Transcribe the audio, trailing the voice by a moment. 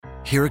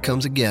here it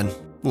comes again.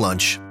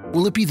 Lunch.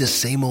 Will it be the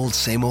same old,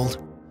 same old?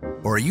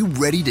 Or are you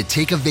ready to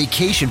take a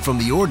vacation from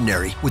the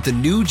ordinary with the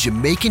new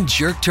Jamaican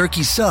Jerk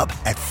Turkey Sub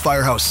at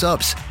Firehouse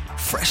Subs?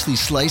 Freshly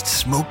sliced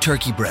smoked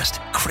turkey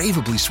breast,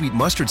 craveably sweet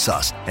mustard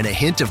sauce, and a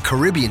hint of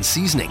Caribbean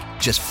seasoning.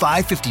 Just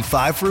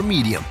 $5.55 for a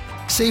medium.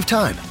 Save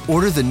time.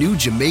 Order the new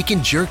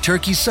Jamaican Jerk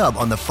Turkey Sub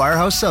on the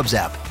Firehouse Subs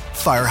app.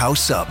 Firehouse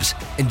Subs.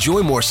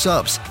 Enjoy more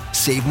subs.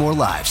 Save more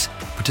lives.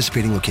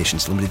 Participating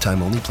locations. Limited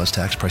time only, plus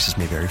tax. Prices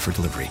may vary for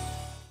delivery.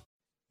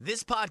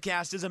 This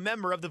podcast is a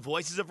member of the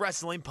Voices of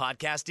Wrestling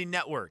Podcasting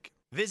Network.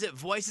 Visit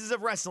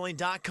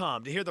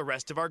voicesofwrestling.com to hear the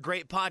rest of our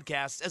great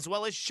podcasts, as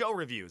well as show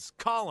reviews,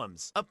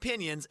 columns,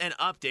 opinions, and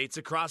updates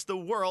across the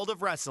world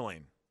of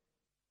wrestling.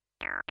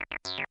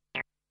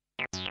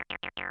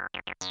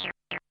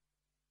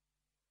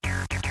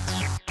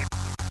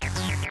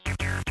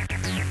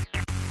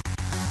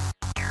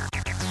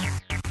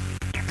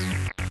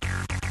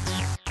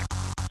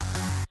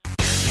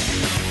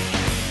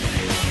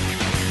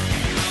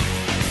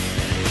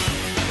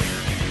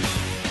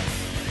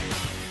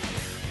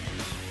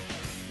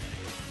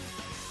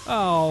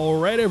 All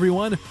right,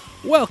 everyone.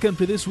 Welcome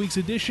to this week's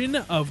edition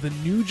of the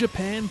New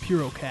Japan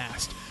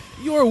Purocast,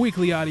 your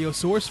weekly audio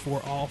source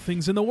for all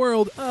things in the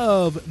world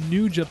of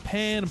New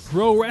Japan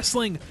Pro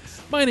Wrestling.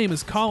 My name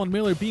is Colin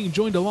Miller, being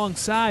joined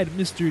alongside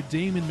Mr.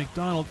 Damon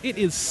McDonald. It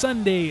is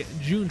Sunday,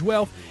 June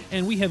 12th,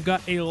 and we have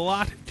got a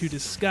lot to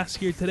discuss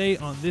here today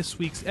on this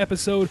week's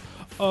episode.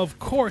 Of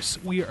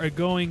course, we are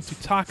going to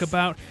talk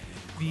about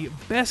the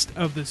Best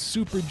of the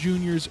Super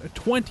Juniors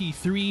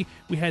 23.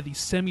 We had the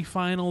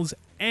semifinals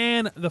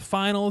and the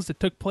finals that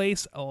took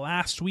place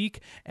last week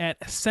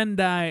at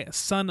Sendai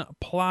Sun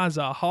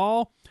Plaza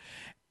Hall.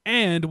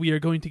 And we are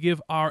going to give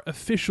our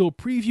official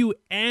preview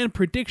and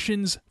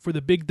predictions for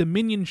the Big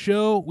Dominion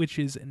show, which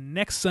is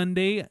next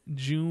Sunday,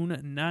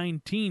 June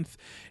 19th.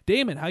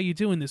 Damon, how you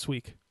doing this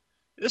week?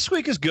 This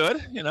week is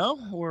good. You know,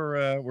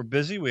 we're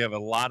busy. We have a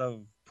lot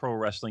of pro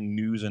wrestling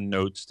news and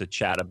notes to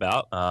chat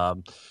about.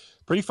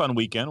 Pretty fun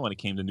weekend when it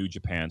came to New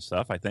Japan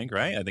stuff, I think,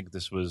 right? I think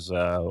this was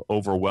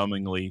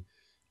overwhelmingly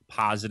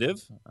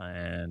positive,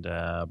 and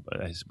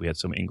we had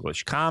some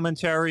English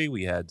commentary.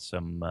 We had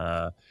some,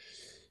 a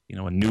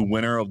new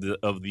winner of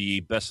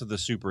the Best of the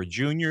Super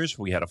Juniors.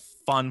 We had a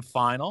fun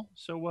final.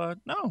 So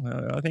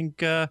I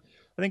think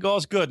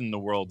all's good in the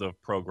world of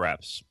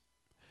Progress.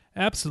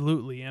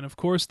 Absolutely, and of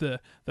course the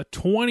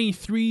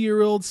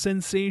 23-year-old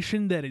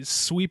sensation that is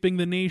sweeping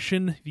the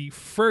nation, the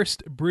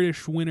first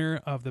British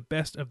winner of the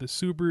Best of the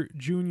Super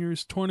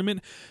Juniors tournament,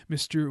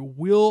 Mr.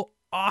 Will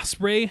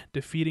Ospreay,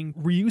 defeating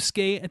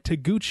Ryusuke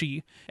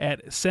Taguchi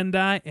at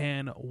Sendai,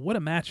 and what a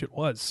match it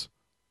was.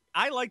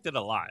 I liked it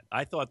a lot.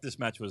 I thought this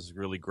match was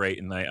really great,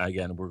 and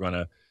again, we're going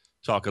to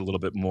talk a little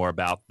bit more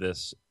about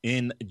this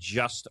in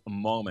just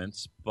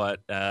moments. But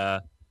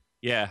I'm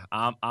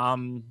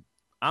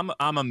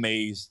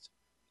amazed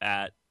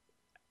at,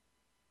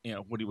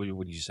 what did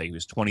you say? He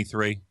was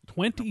 23?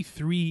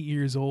 23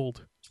 years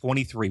old.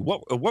 23.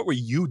 What were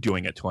you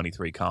doing at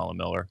 23, Colin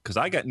Miller? Because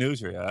I got news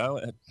for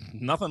you.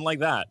 Nothing like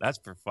that. That's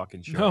for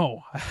fucking sure.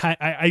 No,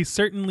 I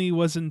certainly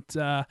wasn't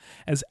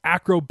as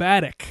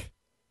acrobatic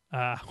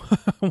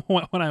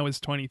when I was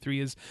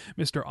 23 as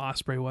Mr.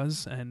 Ospreay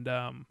was. And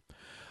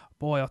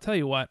boy, I'll tell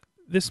you what,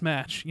 this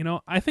match,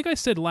 I think I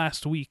said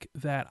last week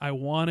that I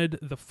wanted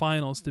the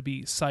finals to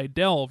be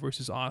Seidel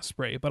versus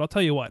Ospreay, but I'll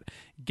tell you what,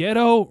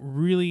 Gedo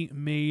really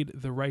made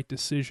the right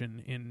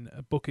decision in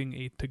booking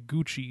a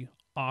Taguchi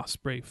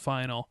Ospreay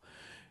final,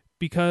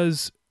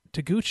 because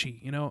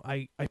Taguchi,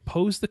 I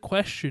posed the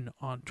question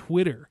on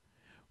Twitter,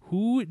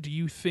 who do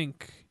you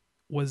think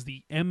was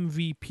the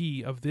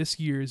MVP of this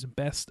year's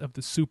Best of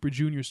the Super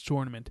Juniors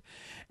tournament?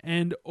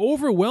 And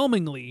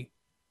overwhelmingly,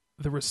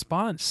 the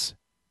response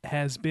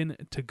has been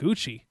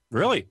Taguchi.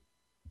 Really?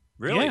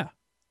 Yeah.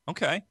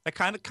 Okay. That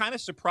kind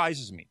of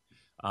surprises me.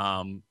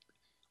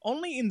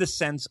 Only in the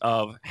sense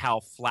of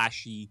how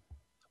flashy.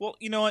 Well,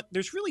 you know what?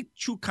 There's really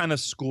two kind of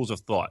schools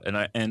of thought,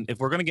 and if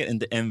we're going to get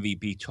into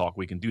MVP talk,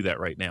 we can do that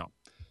right now.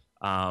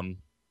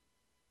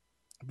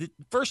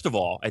 First of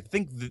all, I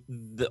think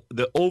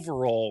the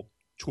overall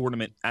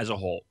tournament as a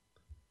whole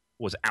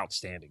was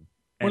outstanding.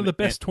 One of the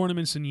best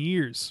tournaments in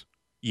years.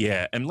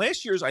 Yeah, and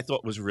last year's I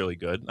thought was really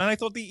good, and I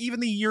thought even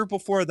the year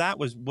before that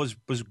was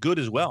good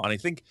as well. And I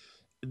think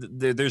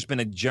there's been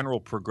a general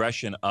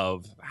progression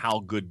of how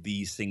good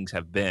these things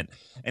have been,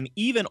 and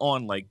even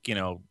on night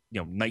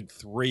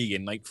 3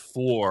 and night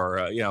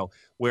 4,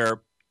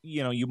 where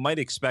you might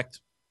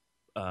expect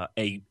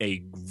a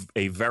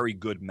very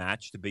good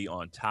match to be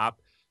on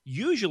top.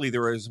 Usually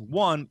there is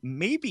one,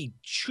 maybe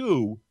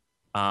two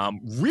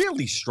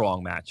really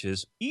strong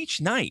matches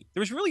each night. There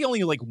was really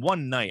only like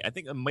one night. I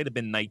think it might have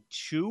been night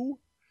 2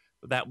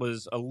 that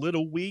was a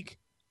little weak.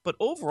 But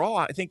overall,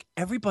 I think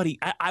everybody.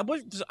 I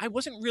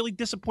wasn't really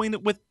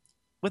disappointed with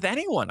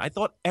anyone. I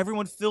thought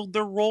everyone filled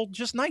their role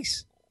just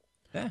nice.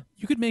 Yeah.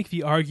 You could make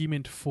the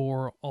argument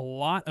for a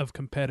lot of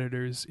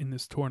competitors in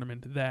this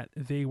tournament that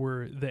they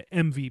were the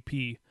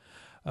MVP.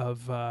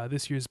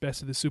 this year's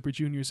Best of the Super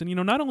Juniors. And,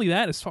 not only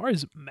that, as far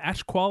as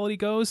match quality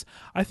goes,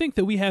 I think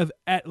that we have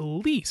at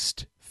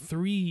least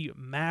 3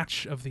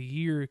 match of the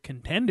year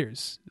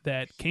contenders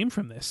that came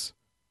from this.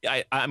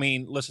 I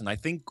mean, listen, I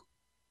think,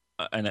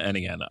 and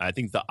again, I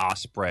think the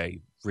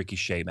Ospreay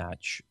Ricochet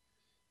match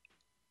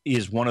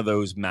is one of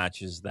those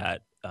matches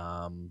that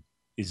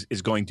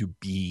is going to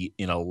be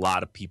in a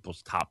lot of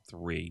people's top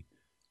 3.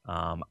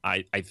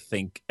 I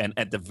think, and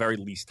at the very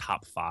least,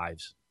 top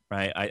 5s.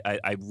 Right?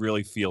 I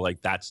really feel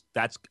like that's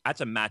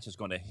a match that's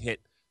going to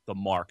hit the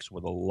marks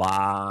with a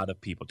lot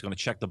of people. It's going to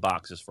check the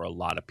boxes for a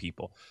lot of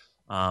people.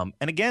 And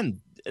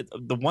again,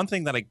 the one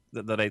thing that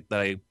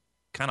I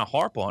kind of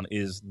harp on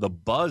is the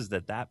buzz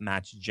that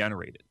match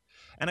generated.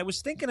 And I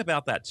was thinking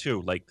about that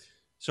too. Like,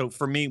 so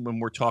for me, when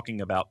we're talking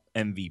about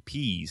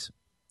MVPs,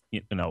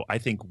 I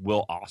think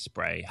Will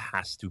Ospreay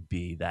has to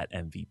be that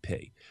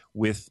MVP.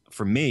 With,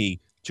 for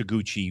me,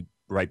 Taguchi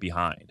right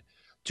behind.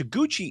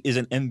 Taguchi is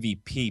an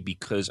MVP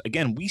because,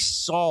 again, we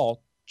saw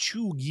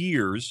 2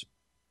 years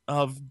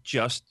of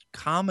just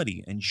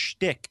comedy and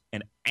shtick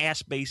and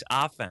ass-based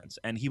offense,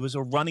 and he was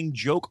a running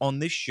joke on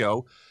this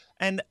show,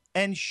 and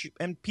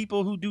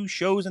people who do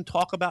shows and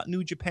talk about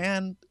New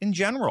Japan in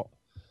general.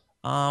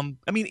 I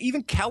mean,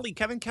 even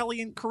Kevin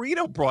Kelly and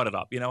Carino brought it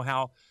up.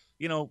 How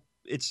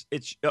it's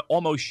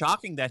almost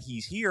shocking that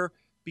he's here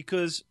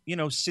because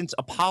since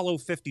Apollo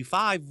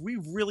 55, we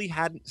really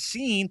hadn't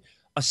seen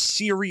a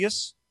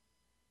serious,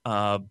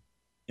 hard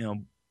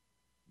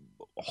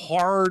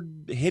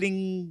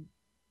hitting,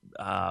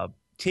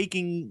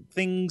 taking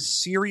things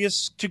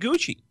serious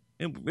Taguchi.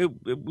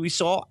 We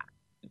saw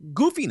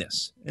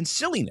goofiness and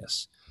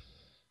silliness.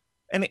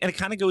 And it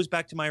kind of goes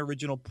back to my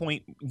original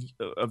point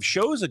of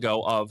shows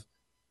ago of,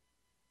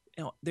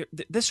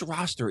 this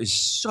roster is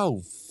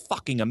so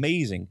fucking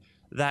amazing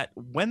that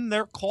when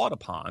they're called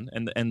upon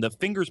and the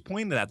fingers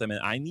pointed at them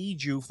and I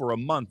need you for a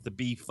month to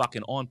be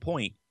fucking on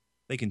point,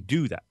 they can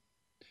do that.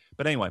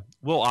 But anyway,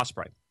 Will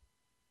Ospreay.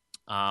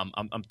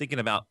 I'm thinking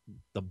about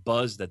the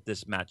buzz that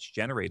this match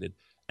generated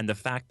and the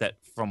fact that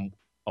from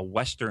a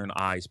Western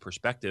eyes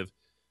perspective,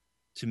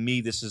 to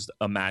me, this is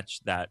a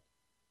match that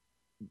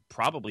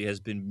probably has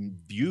been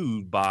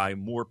viewed by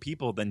more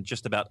people than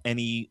just about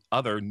any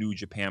other New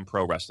Japan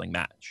Pro Wrestling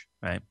match,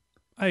 right?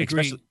 I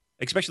agree.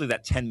 Especially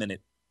that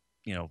 10-minute,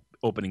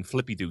 opening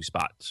flippy-do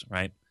spots,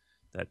 right?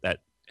 That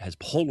has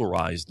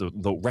polarized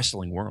the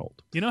wrestling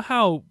world. You know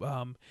how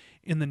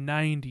in the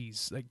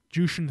 90s, like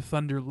Jushin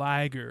Thunder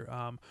Liger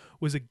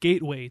was a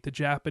gateway to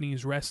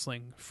Japanese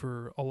wrestling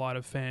for a lot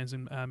of fans,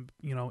 and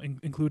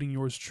including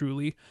yours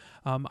truly.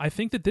 I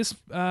think that this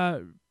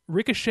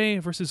Ricochet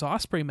versus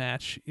Ospreay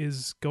match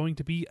is going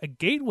to be a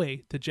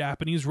gateway to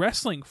Japanese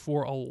wrestling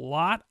for a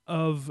lot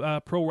of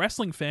pro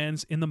wrestling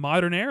fans in the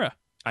modern era.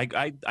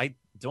 I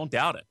don't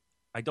doubt it.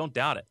 I don't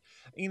doubt it.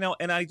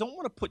 And I don't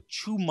want to put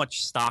too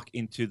much stock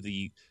into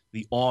the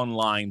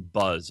online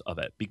buzz of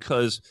it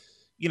because,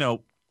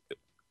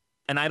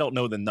 and I don't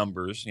know the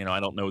numbers, I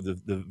don't know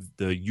the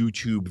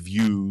YouTube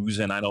views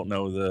and I don't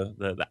know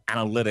the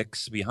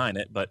analytics behind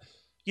it, but,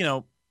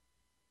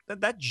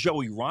 that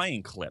Joey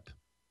Ryan clip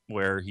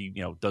where he,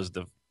 does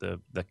the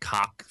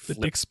cock flip,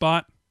 the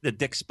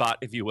dick spot,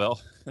 if you will,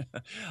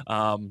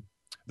 the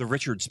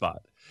Richard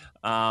spot.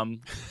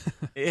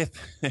 Tricky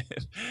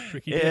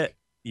dick.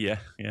 Yeah,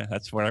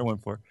 that's what I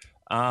went for.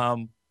 I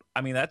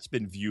mean, that's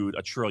been viewed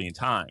a trillion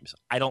times.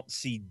 I don't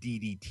see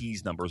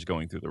DDT's numbers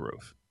going through the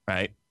roof,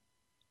 right?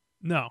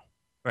 No.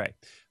 Right.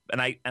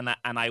 And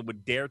I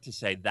would dare to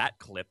say that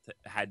clip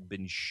had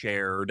been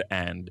shared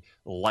and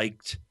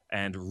liked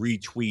and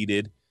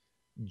retweeted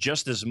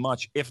just as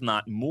much, if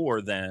not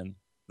more, than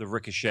the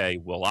Ricochet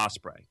Will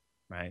Ospreay,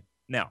 right?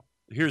 Now,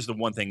 here's the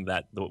one thing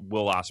that the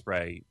Will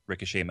Ospreay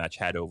Ricochet match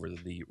had over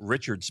the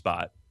Richard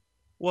spot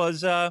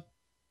was this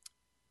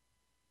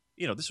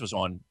was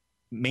on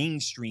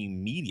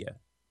mainstream media.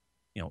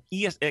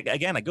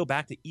 Again, I go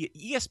back to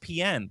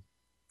ESPN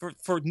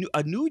for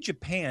a New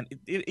Japan,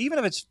 even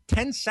if it's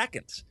 10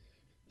 seconds,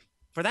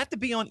 for that to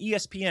be on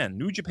ESPN,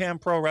 New Japan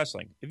Pro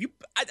Wrestling.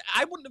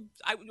 I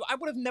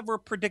would have never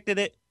predicted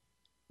it,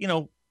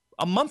 a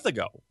month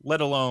ago, let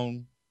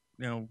alone,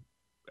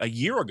 a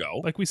year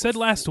ago. Like we said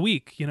last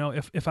week,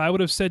 if I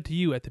would have said to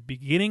you at the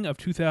beginning of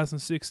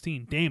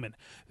 2016, Damon,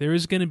 there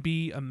is going to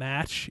be a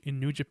match in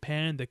New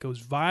Japan that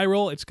goes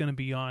viral. It's going to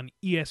be on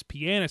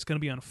ESPN. It's going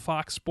to be on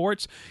Fox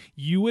Sports.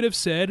 You would have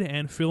said,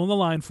 and fill in the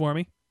line for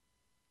me,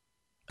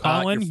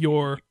 Colin,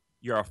 you're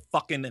a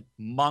fucking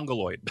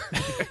mongoloid.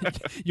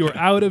 You're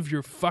out of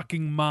your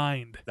fucking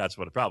mind. That's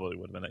what it probably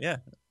would have been. Yeah.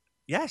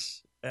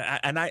 Yes.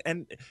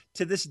 And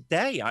to this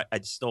day,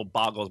 it still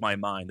boggles my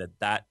mind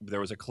that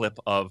there was a clip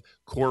of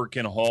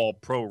Corkin Hall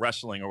Pro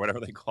Wrestling or whatever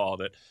they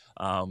called it.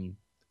 I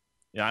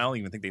don't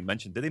even think they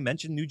mentioned. Did they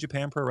mention New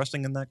Japan Pro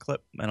Wrestling in that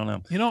clip? I don't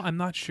know. I'm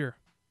not sure.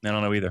 I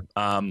don't know either.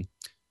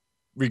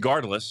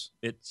 Regardless,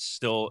 it's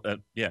still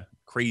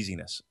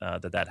craziness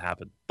that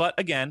happened. But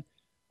again,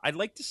 I'd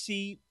like to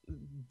see,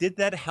 did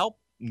that help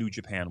New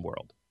Japan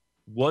World?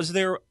 Was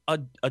there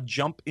a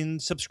jump in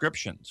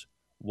subscriptions?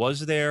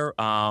 Was there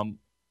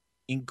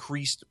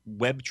increased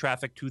web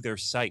traffic to their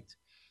site?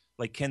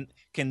 Like, can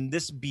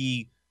this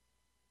be,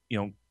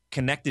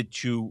 connected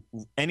to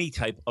any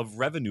type of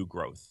revenue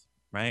growth,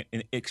 right?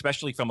 And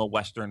especially from a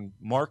Western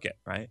market,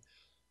 right?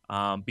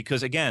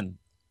 Because again,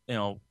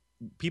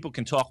 people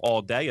can talk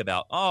all day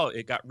about, oh,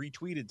 it got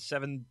retweeted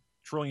 7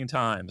 trillion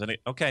times, and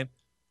it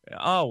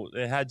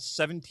had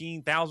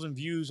 17,000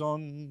 views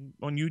on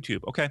YouTube.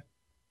 Okay,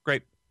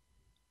 great.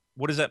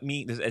 What does that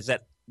mean?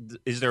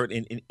 Is there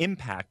an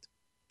impact?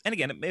 And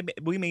again,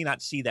 we may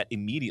not see that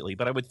immediately,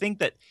 but I would think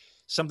that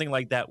something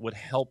like that would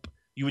help.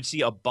 You would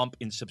see a bump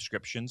in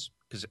subscriptions,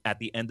 because at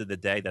the end of the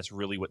day, that's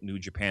really what New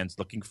Japan's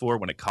looking for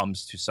when it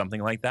comes to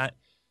something like that.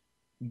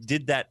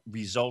 Did that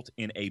result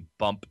in a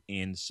bump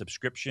in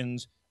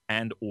subscriptions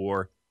and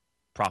or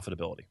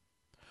profitability?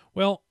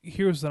 Well,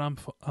 here's what I'm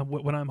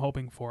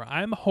hoping for.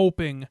 I'm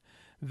hoping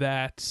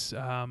that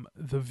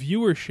the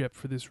viewership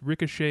for this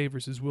Ricochet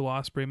versus Will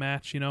Ospreay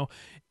match,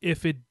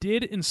 if it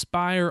did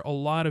inspire a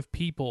lot of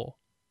people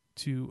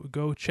to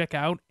go check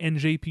out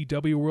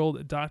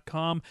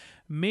njpwworld.com,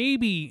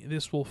 maybe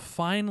this will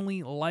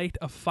finally light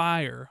a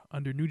fire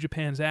under New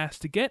Japan's ass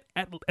to get,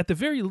 at the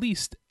very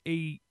least,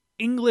 a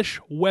English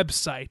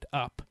website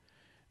up.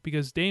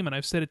 Because, Damon,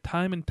 I've said it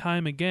time and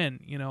time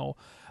again,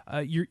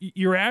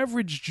 your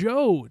average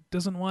Joe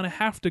doesn't want to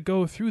have to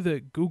go through the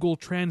Google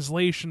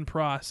translation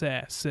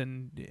process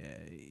and,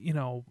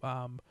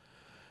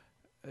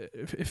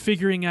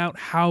 figuring out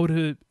how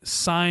to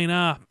sign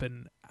up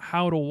and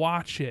how to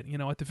watch it.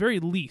 At the very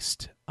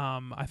least,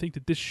 I think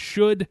that this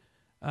should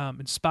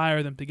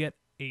inspire them to get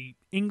a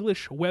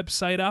English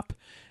website up.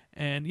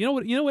 And you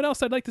know what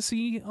else I'd like to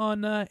see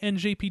on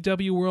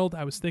NJPW World?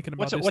 I was thinking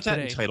about this what's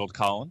today. That entitled,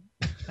 Colin?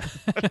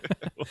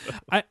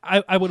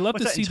 I would love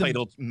what's to that see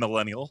entitled,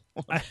 millennial?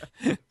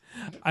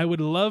 I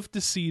would love to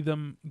see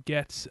them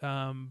get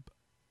a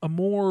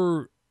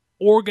more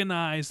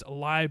organized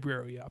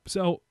library up.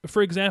 So,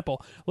 for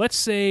example, let's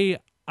say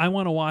I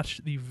want to watch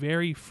the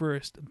very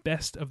first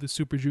Best of the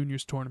Super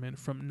Juniors tournament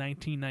from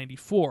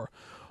 1994.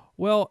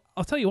 Well,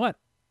 I'll tell you what.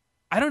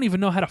 I don't even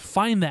know how to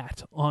find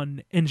that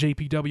on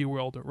NJPW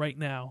World right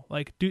now.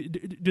 Like, do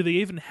they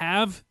even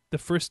have the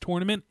first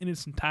tournament in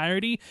its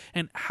entirety?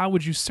 And how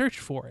would you search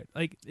for it?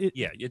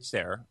 Yeah, it's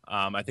there.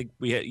 I think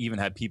we even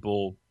had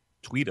people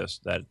tweet us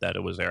that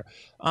it was there.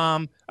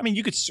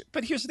 You could,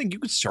 but here's the thing: you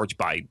could search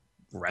by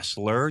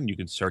wrestler, and you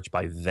can search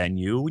by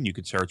venue, and you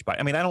could search by.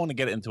 I don't want to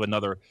get into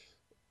another,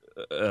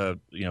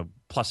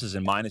 pluses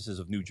and minuses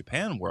of New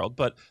Japan World,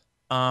 but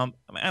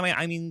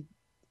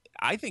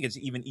I think it's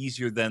even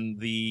easier than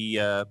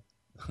the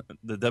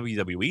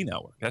WWE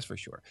network. That's for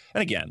sure.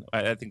 And again,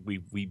 I think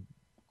we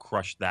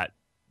crushed that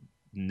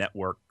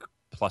network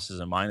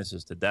pluses and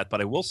minuses to death. But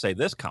I will say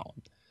this,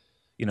 Colin.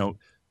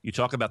 You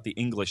talk about the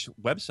English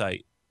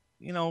website.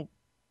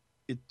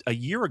 A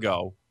year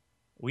ago,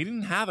 we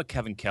didn't have a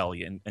Kevin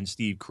Kelly and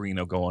Steve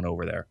Corino going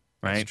over there,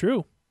 right? It's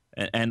true.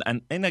 And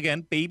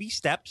again, baby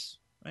steps,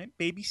 right?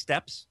 Baby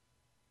steps.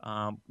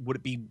 Would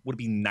it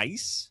be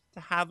nice to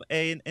have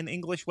an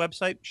English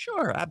website?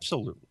 Sure,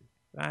 absolutely.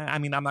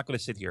 I'm not going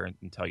to sit here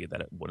and tell you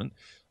that it wouldn't.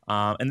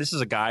 And this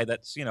is a guy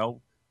that's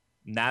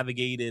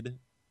navigated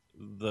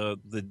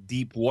the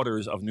deep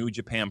waters of New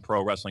Japan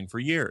Pro Wrestling for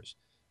years.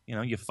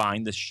 You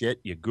find this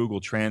shit, you Google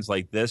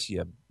Translate this,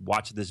 you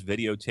watch this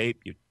videotape,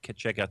 you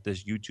check out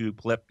this YouTube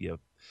clip, you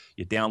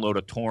download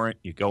a torrent,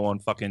 you go on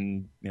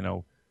fucking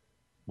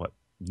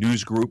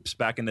news groups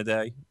back in the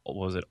day. What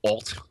was it,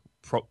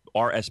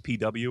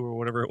 RSPW or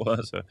whatever it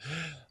was.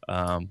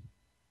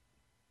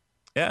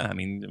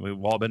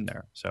 We've all been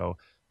there. So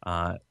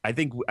I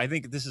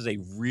think this is a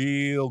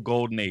real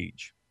golden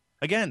age.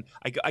 Again,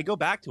 I go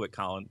back to it,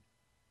 Colin.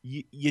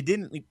 You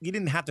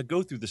didn't have to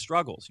go through the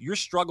struggles. Your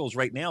struggles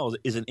right now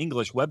is an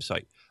English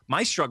website.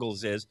 My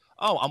struggles is,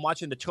 I'm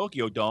watching the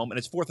Tokyo Dome and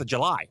it's 4th of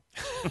July.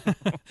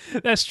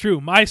 That's true.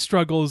 My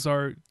struggles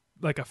are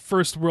like a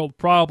first world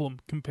problem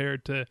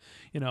compared to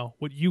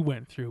what you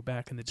went through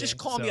back in the day. Just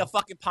call me a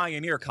fucking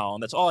pioneer,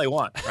 Colin. That's all I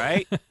want,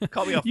 right?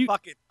 Call me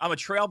I'm a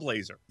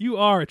trailblazer. You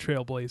are a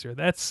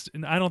trailblazer.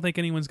 And I don't think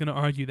anyone's going to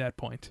argue that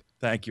point.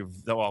 Thank you.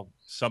 Well,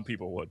 some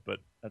people would,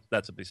 but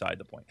that's beside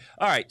the point.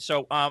 All right.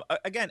 So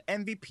again,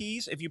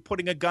 MVPs. If you're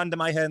putting a gun to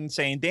my head and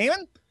saying,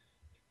 Damon,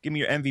 give me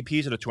your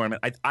MVPs of the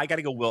tournament, I got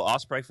to go Will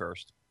Ospreay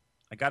first.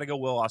 I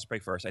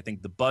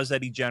think the buzz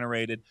that he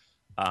generated,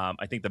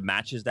 I think the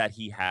matches that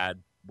he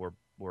had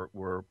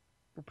were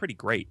pretty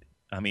great.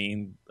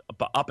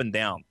 Up and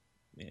down.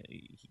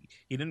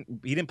 He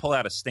didn't pull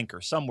out a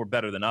stinker. Some were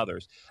better than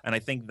others, and I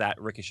think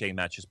that Ricochet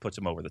match just puts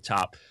him over the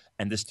top.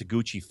 And this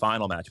Taguchi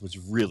final match was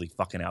really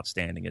fucking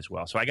outstanding as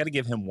well. So I got to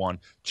give him 1.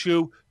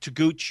 2,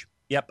 Taguchi.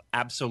 Yep,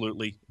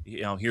 absolutely.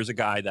 Here's a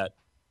guy that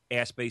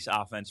ass-based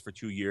offense for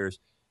 2 years.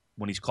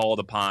 When he's called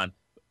upon,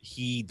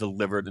 he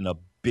delivered in a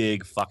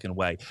big fucking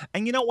way.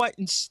 And you know what?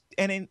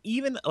 And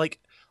even like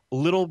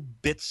little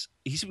bits,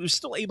 he was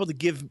still able to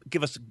give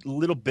us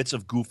little bits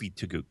of goofy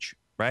Taguchi,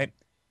 right?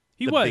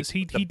 He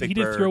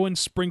did throw in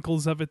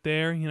sprinkles of it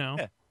there,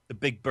 Yeah, the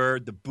big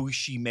bird, the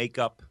Bushi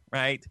makeup,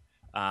 right?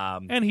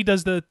 And he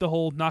does the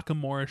whole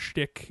Nakamura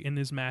shtick in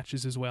his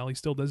matches as well. He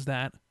still does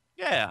that.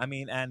 Yeah, I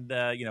mean, and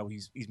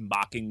he's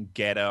mocking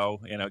Ghetto.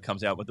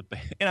 Comes out with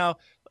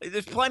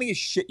there's plenty of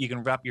shit you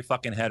can wrap your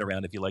fucking head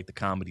around if you like the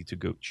comedy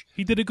Taguchi.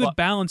 He did a good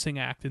balancing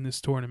act in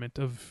this tournament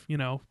of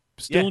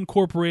still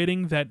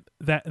incorporating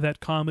that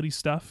comedy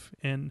stuff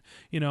and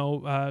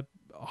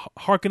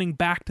harkening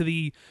back to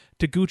the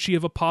Taguchi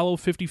of Apollo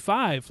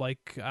 55,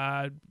 like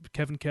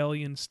Kevin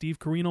Kelly and Steve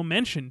Corino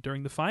mentioned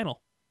during the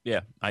final. Yeah,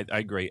 I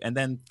agree. And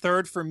then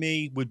third for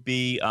me would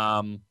be.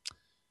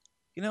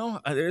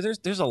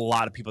 There's a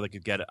lot of people that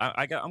could get it.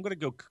 I'm going to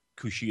go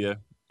Kushida.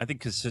 I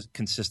think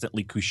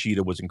consistently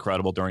Kushida was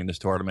incredible during this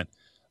tournament.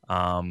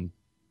 Up and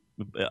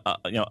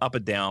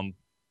down,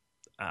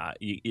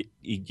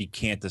 you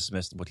can't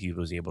dismiss what he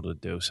was able to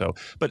do. So,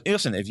 but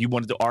listen, if you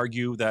wanted to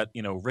argue that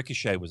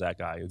Ricochet was that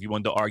guy, if you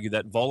wanted to argue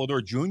that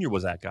Volador Jr.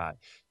 was that guy,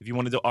 if you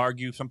wanted to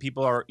argue, some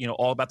people are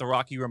all about the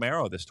Rocky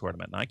Romero this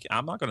tournament. And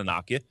I'm not going to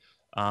knock it,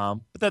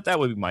 but that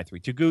would be my three: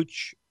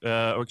 Taguchi,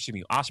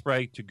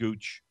 Ospreay,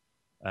 Taguchi.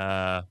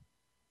 That's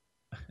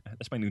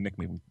my new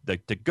nickname, the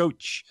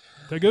coach,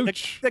 the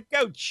coach,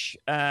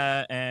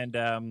 and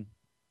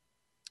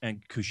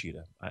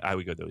Kushida. I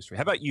would go those three.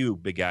 How about you,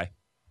 big guy?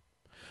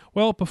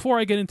 Well, before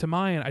I get into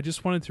mine, I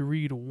just wanted to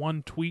read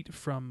one tweet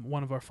from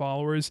one of our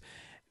followers.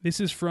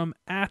 This is from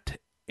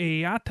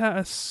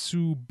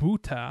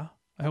 @Ayatasubuta.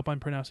 I hope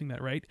I'm pronouncing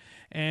that right.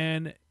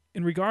 And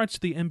in regards to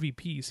the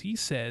MVPs, he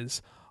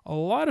says, a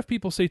lot of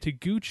people say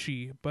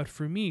Taguchi, but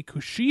for me,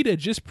 Kushida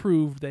just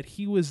proved that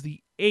he was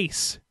the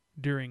ace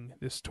during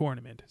this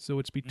tournament. So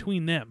it's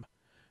between them.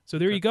 So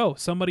there you go.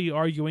 Somebody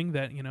arguing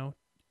that,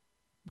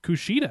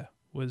 Kushida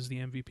was the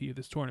MVP of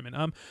this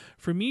tournament.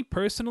 For me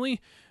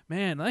personally,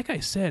 man, like I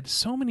said,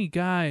 so many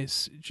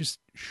guys just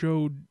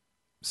showed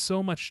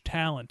so much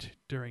talent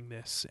during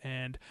this.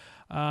 And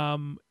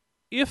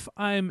if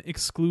I'm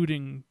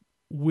excluding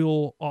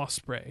Will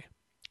Ospreay,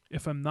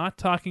 if I'm not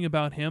talking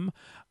about him,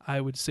 I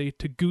would say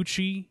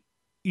Taguchi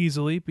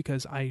easily,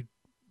 because I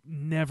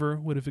never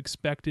would have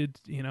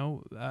expected,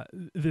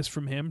 this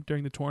from him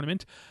during the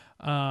tournament.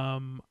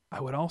 I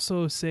would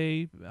also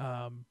say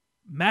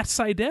Matt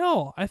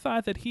Sydal. I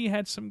thought that he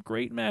had some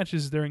great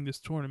matches during this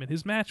tournament.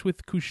 His match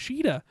with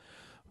Kushida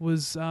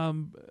was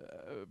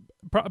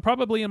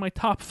probably in my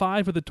top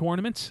 5 of the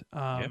tournament.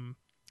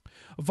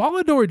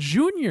 Volador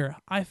Jr.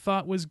 I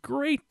thought was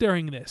great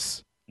during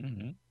this.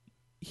 Mm-hmm.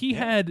 He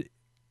had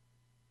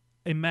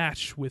a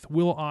match with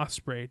Will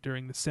Ospreay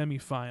during the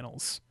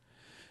semifinals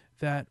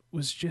that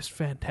was just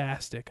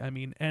fantastic. I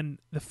mean, and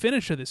the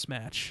finish of this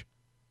match,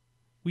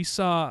 we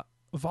saw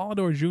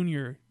Volador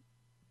Jr.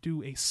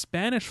 do a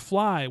Spanish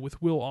fly with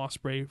Will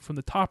Ospreay from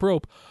the top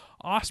rope.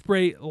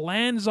 Ospreay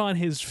lands on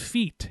his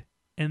feet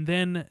and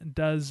then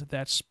does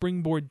that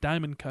springboard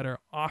diamond cutter,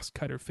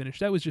 Os-cutter finish.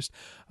 That was just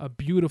a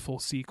beautiful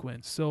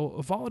sequence. So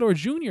Volador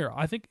Jr.,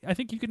 I think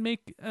you could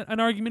make an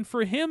argument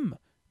for him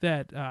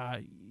that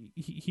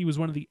he was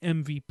one of the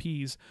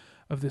MVPs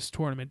of this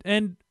tournament.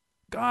 And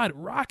God,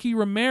 Rocky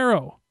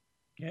Romero.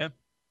 Yeah.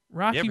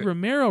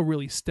 Romero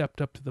really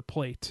stepped up to the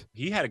plate.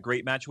 He had a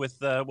great match with,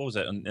 what was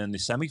it, in the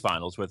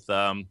semifinals with,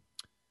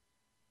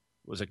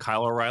 was it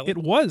Kyle O'Reilly? It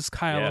was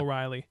Kyle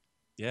O'Reilly.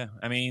 Yeah.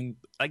 I mean,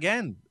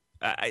 again,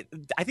 I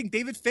think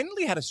David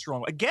Finlay had a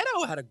strong one.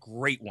 Ghetto had a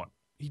great one.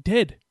 He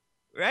did.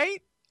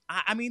 Right?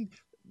 I mean,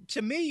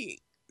 to me,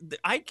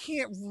 I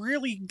can't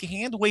really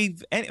hand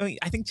wave any. I mean,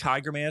 I think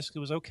Tiger Mask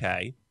was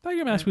okay.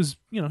 Tiger Mask was,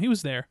 he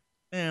was there.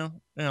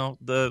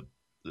 The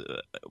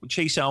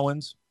Chase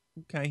Owens.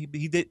 Okay,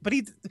 he did, but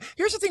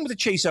here's the thing with the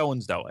Chase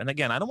Owens though, and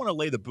again, I don't want to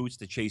lay the boots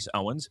to Chase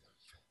Owens.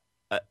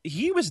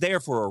 He was there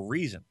for a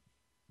reason,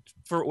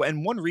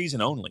 and one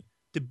reason only: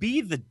 to be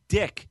the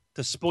dick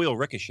to spoil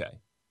Ricochet.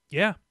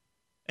 Yeah,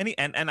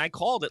 and I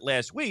called it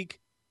last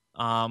week.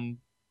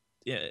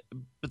 Yeah,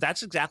 but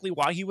that's exactly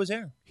why he was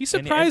there. He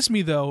surprised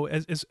me though,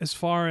 as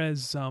far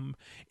as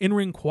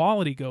in-ring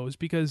quality goes,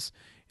 because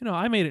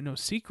I made it no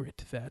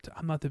secret that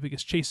I'm not the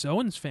biggest Chase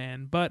Owens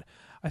fan, but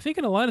I think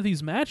in a lot of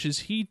these matches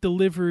he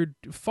delivered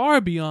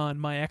far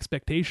beyond my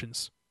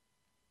expectations.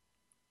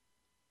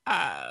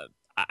 I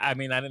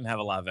mean, I didn't have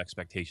a lot of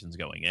expectations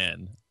going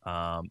in.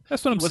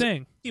 That's what I'm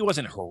saying. He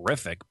wasn't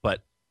horrific,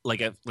 but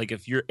like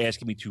if you're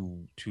asking me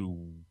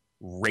to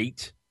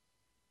rate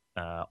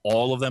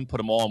all of them, put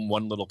them all in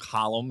one little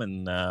column,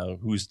 and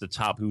who's the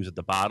top, who's at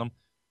the bottom,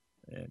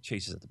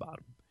 Chase is at the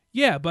bottom.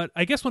 Yeah, but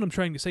I guess what I'm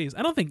trying to say is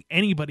I don't think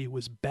anybody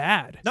was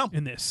bad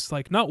in this.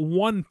 Like, not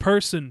one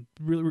person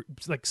really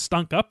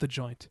stunk up the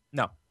joint.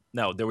 No,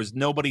 there was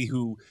nobody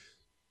who.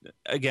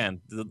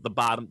 Again, the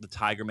bottom, the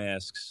Tiger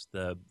Masks,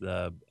 the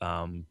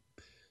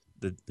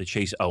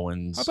Chase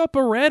Owens. How about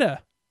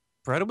Beretta?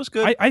 Beretta was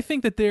good. I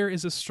think that there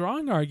is a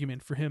strong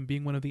argument for him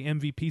being one of the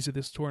MVPs of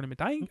this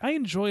tournament. I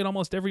enjoyed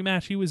almost every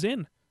match he was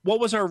in. What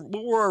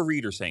were our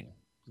readers saying?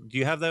 Do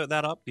you have that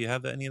up? Do you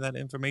have any of that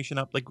information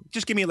up? Like,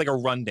 just give me like a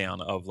rundown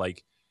of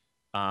like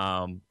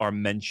our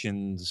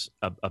mentions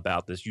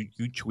about this. You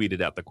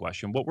tweeted out the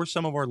question. What were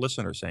some of our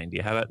listeners saying? Do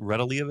you have it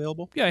readily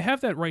available? Yeah, I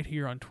have that right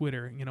here on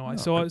Twitter.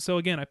 So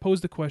again, I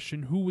posed the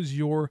question: who was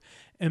your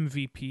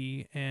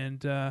MVP?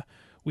 And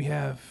we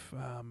have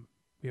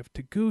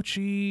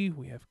Taguchi,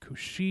 we have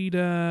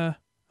Kushida,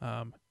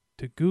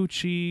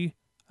 Taguchi.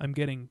 I'm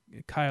getting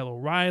Kyle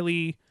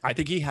O'Reilly. I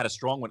think he had a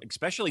strong one,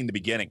 especially in the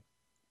beginning,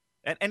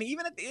 and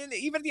even at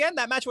the end,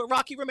 that match with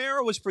Rocky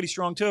Romero was pretty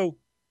strong too.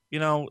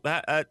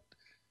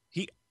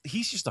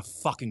 He's just a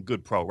fucking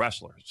good pro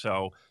wrestler.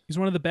 So he's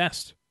one of the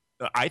best.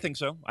 I think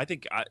so. I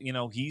think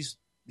he's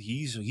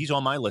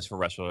on my list for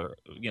wrestler.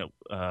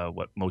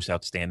 What most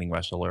outstanding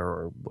wrestler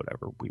or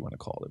whatever we want to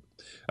call it.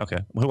 Okay,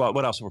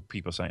 what else were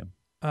people saying?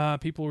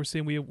 People were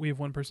saying we have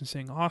one person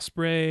saying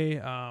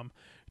Osprey,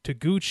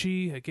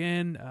 Taguchi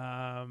again.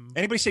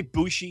 Anybody say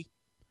Bushi?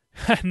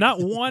 not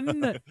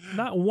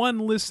one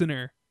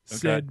listener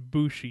said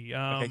Bushi.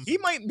 Okay. He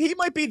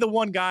might be the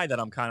one guy that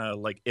I'm kind of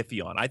like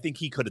iffy on. I think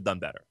he could have done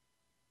better.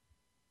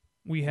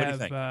 We have,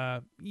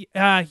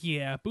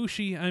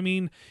 Bushi. I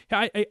mean,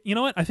 I you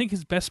know what? I think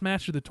his best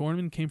match of the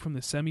tournament came from the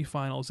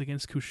semifinals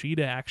against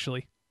Kushida.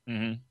 Actually,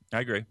 I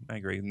agree.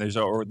 And there's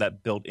that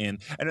built in,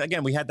 and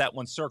again, we had that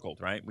one circled,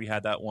 right? We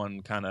had that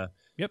one kind of.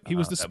 Yep, he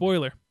was the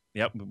spoiler.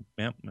 Yep.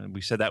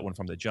 We said that one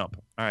from the jump.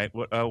 All right.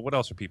 What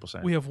else are people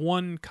saying? We have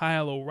one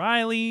Kyle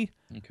O'Reilly.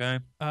 Okay.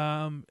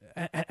 And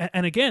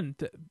again,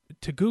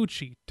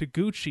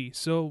 Taguchi.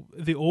 So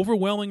the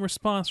overwhelming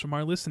response from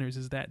our listeners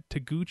is that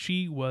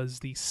Taguchi was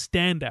the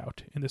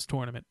standout in this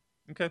tournament.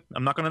 Okay.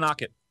 I'm not going to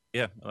knock it.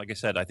 Yeah. Like I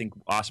said, I think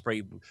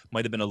Osprey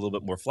might have been a little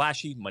bit more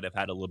flashy, might have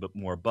had a little bit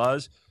more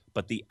buzz,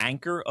 but the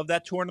anchor of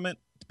that tournament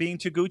being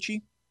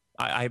Taguchi,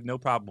 I have no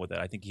problem with it.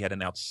 I think he had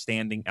an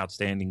outstanding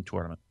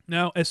tournament.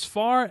 Now, as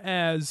far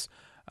as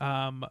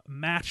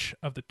match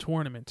of the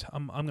tournament,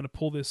 I'm going to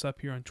pull this up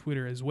here on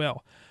Twitter as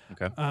well.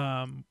 Okay.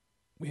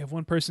 We have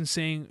one person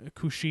saying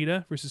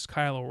Kushida versus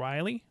Kyle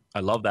O'Reilly. I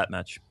love that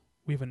match.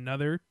 We have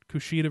another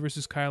Kushida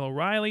versus Kyle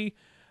O'Reilly.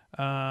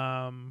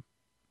 Probably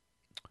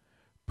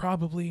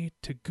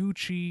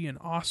Taguchi and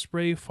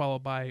Osprey,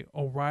 followed by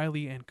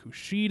O'Reilly and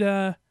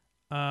Kushida.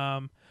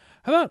 How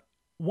about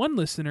one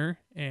listener,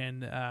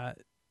 and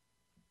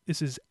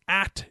this is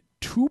at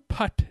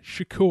Two-Putt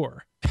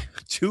Shakur.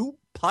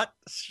 Two-Putt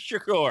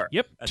Shakur.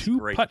 Yep,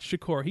 Two-Putt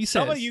Shakur. He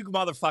says, some of you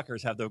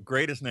motherfuckers have the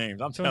greatest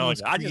names. I'm telling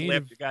you. I just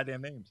laugh at your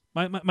goddamn names.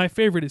 My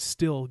favorite is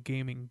still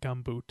Gaming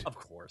Gumboot. Of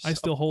course. I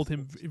still hold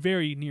him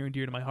very near and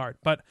dear to my heart.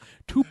 But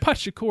Two-Putt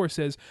Shakur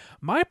says,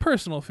 my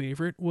personal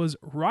favorite was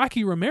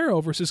Rocky Romero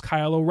versus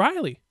Kyle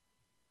O'Reilly.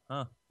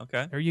 Huh,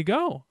 okay. There you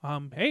go.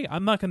 Hey,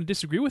 I'm not going to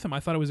disagree with him. I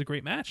thought it was a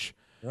great match.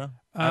 Yeah.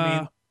 I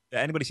mean,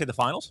 anybody say the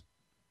finals?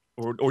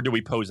 Or do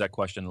we pose that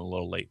question a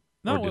little late?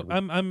 No,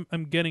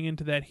 I'm getting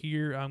into that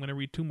here. I'm going to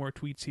read two more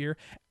tweets here.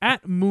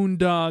 At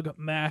Moondog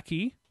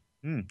Mackie.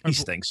 He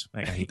stinks.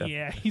 I hate that.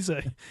 Yeah, he's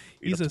a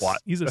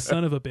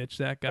son of a bitch,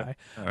 that guy.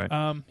 All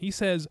right. He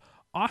says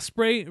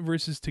Osprey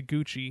versus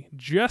Taguchi,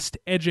 just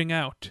edging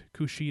out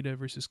Kushida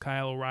versus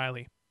Kyle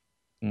O'Reilly.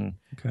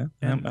 Okay.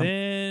 And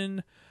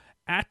then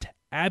at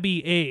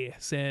Abby A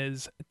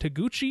says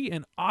Taguchi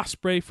and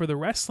Osprey for the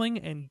wrestling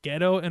and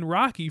Geto and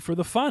Rocky for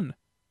the fun.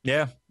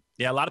 Yeah.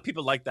 Yeah, a lot of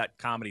people like that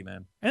comedy,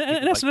 man.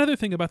 And that's another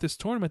thing about this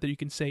tournament that you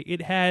can say.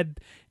 It had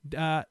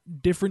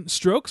different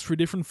strokes for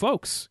different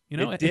folks. You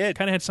know, it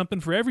kind of had something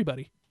for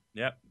everybody.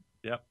 Yep.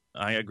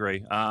 I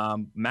agree.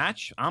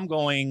 Match, I'm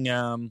going.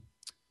 I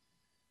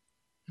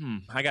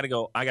gotta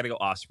go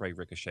Osprey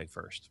Ricochet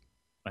first.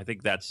 I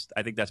think that's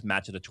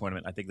match of the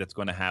tournament. I think that's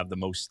going to have the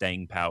most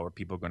staying power.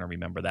 People are going to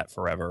remember that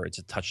forever. It's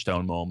a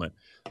touchstone moment,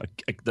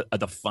 a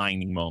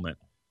defining moment,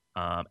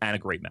 and a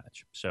great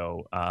match.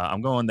 So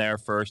I'm going there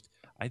first.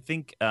 I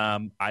think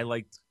I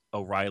liked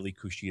O'Reilly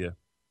Kushida.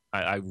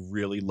 I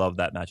really loved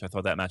that match. I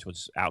thought that match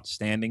was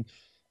outstanding.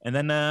 And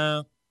then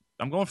I'm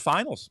going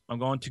finals. I'm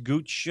going to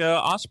Gooch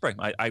Osprey.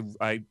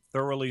 I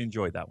thoroughly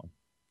enjoyed that one.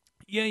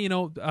 Yeah, you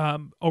know,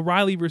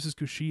 O'Reilly versus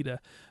Kushida,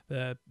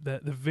 the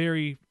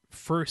very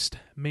first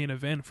main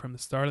event from the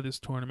start of this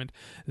tournament,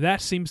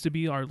 that seems to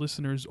be our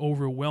listeners'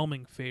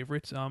 overwhelming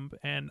favorite.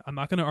 And I'm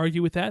not going to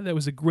argue with that. That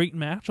was a great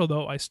match,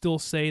 although I still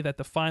say that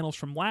the finals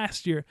from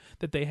last year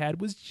that they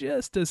had was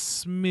just a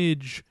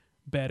smidge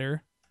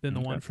better than the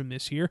one from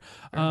this year.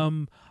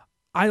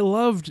 I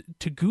loved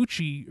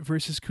Taguchi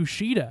versus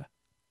Kushida.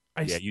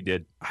 Yeah, you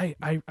did.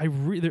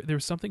 There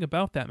was something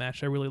about that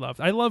match I really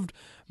loved. I loved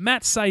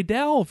Matt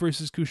Sydal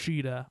versus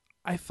Kushida.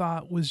 I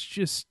thought was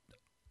just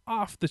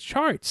off the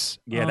charts.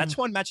 Yeah, that's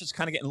one match that's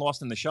kind of getting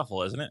lost in the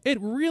shuffle, isn't it? It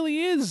really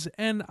is,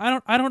 and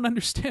I don't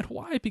understand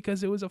why,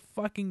 because it was a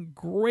fucking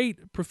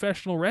great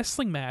professional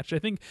wrestling match. I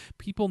think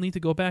people need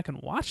to go back and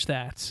watch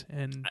that.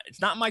 And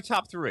it's not in my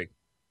top three,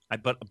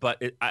 but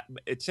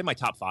it's in my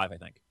top five.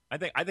 I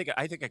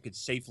think I could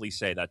safely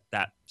say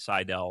that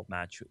Sydal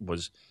match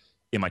was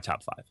in my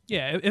top five.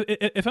 Yeah,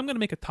 if I'm going to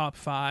make a top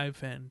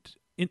five, and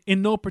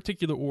in no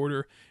particular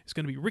order, it's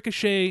going to be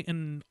Ricochet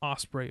and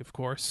Osprey, of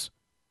course.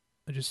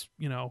 I just,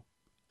 I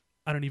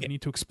don't even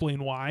need to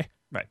explain why.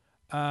 Right.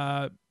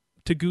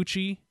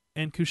 Taguchi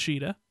and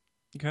Kushida.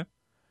 Okay.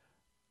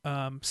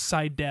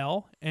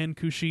 Seidel and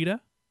Kushida.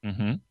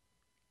 Mm-hmm.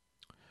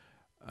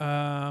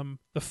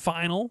 The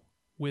final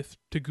with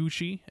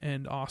Taguchi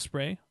and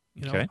Ospreay.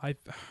 You know, Okay.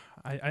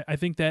 I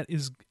think that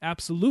is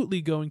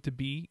absolutely going to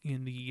be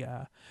in the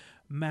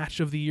match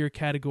of the year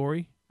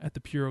category at the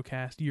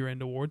Purocast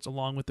year-end awards,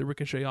 along with the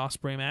Ricochet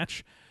Ospreay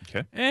match.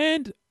 Okay.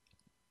 And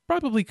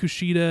probably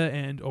Kushida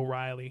and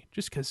O'Reilly,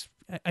 just because,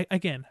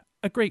 again,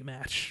 a great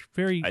match.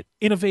 Very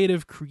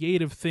innovative,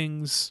 creative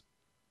things.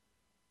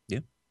 Yeah.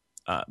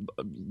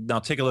 Now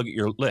take a look at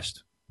your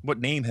list. What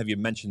name have you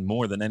mentioned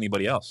more than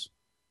anybody else?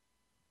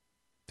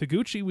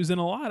 Taguchi was in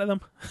a lot of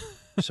them.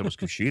 So was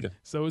Kushida.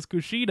 So was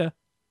Kushida.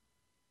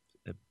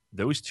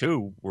 Those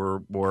two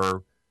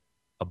were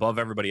above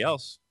everybody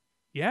else.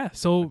 Yeah,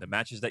 so The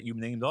matches that you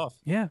named off.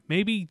 yeah,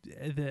 maybe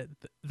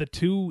the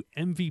two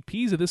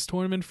MVPs of this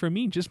tournament for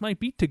me just might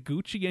be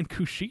Taguchi and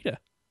Kushida.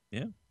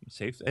 Yeah,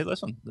 safe. Hey,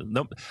 listen.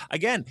 No,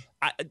 again,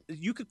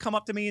 you could come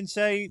up to me and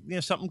say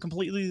something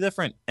completely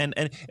different, and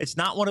it's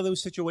not one of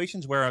those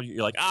situations where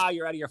you're like,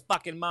 you're out of your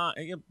fucking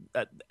mind.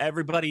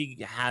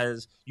 Everybody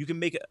has. You can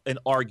make an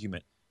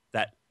argument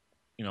that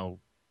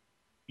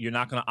you're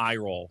not going to eye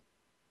roll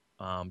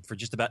for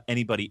just about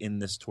anybody in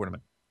this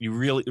tournament. You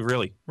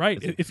really Right.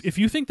 If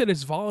you think that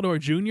it's Volador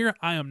Jr.,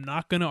 I am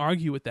not going to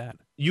argue with that.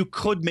 You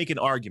could make an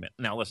argument.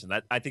 Now, listen,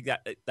 I think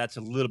that's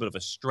a little bit of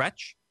a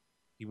stretch.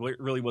 He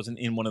really wasn't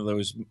in one of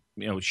those,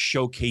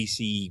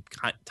 showcasey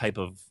type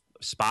of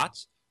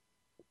spots.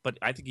 But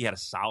I think he had a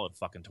solid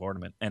fucking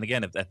tournament. And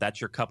again, if that's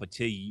your cup of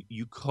tea,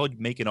 you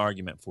could make an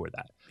argument for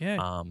that.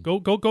 Yeah.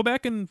 Go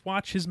back and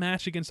watch his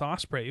match against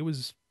Ospreay. It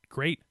was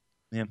great.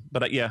 Yeah,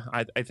 but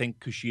I think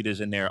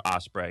Kushida's in there,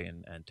 Ospreay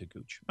and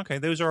Taguchi. Okay,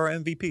 those are our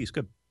MVPs.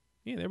 Good.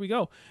 Yeah, there we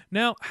go.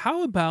 Now,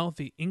 how about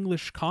the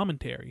English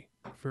commentary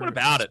for What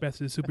about it? Best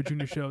of the Super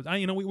Junior shows?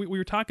 We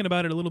were talking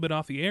about it a little bit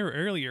off the air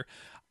earlier.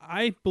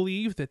 I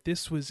believe that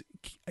this was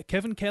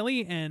Kevin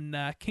Kelly and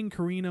King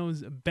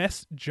Carino's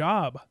best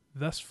job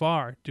thus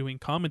far doing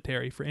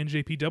commentary for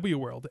NJPW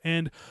World.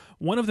 And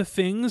one of the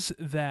things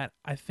that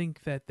I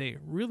think that they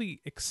really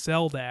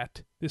excelled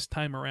at this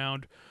time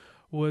around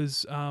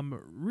was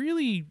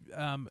really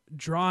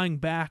drawing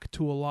back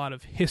to a lot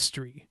of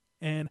history.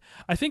 And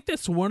I think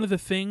that's one of the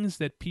things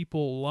that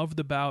people loved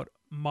about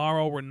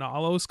Mauro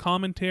Ranallo's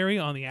commentary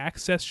on the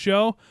Access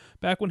show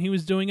back when he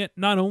was doing it,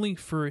 not only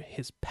for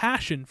his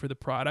passion for the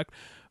product,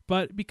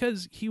 but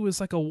because he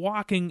was like a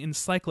walking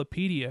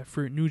encyclopedia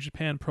for New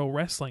Japan Pro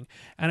Wrestling.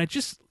 And I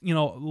just,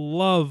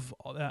 love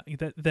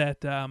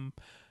that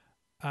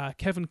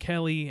Kevin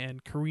Kelly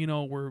and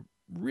Carino were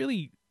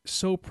really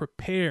so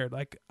prepared.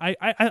 Like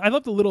I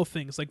love the little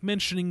things, like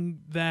mentioning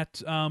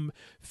that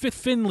Fit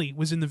Finlay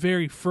was in the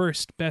very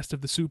first Best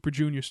of the Super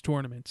Juniors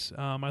tournament.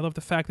 I love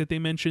the fact that they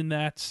mentioned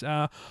that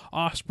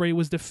Ospreay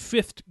was the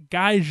fifth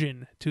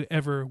Gaijin to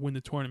ever win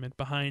the tournament,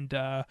 behind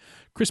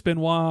Chris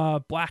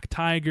Benoit, Black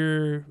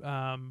Tiger,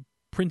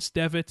 Prince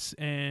Devitt,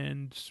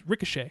 and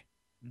Ricochet.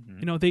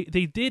 Mm-hmm.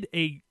 They did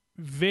a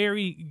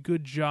very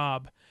good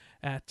job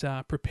at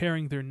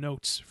preparing their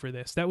notes for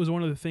this. That was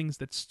one of the things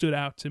that stood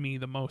out to me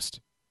the most.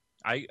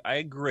 I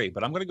agree,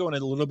 but I'm going to go in a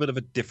little bit of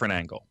a different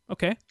angle.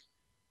 Okay.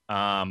 Here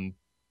I'm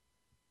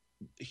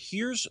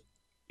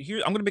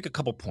going to make a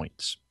couple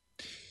points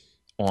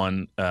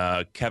on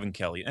Kevin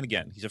Kelly. And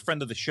again, he's a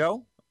friend of the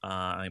show.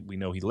 We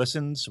know he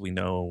listens. We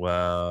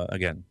know,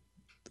 again,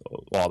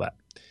 all that.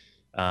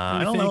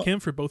 I thank him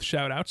for both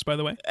shout outs, by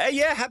the way.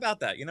 Yeah, how about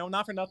that?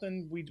 Not for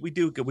nothing. We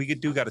do got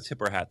to tip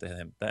our hat to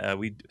him.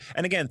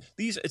 And again,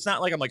 it's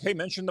not like I'm like, hey,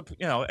 mention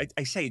the.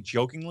 I say it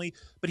jokingly,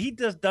 but he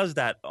does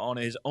that on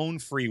his own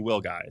free will,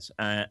 guys.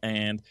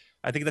 And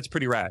I think that's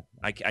pretty rad.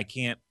 I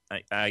can't.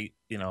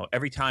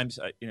 Every time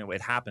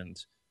it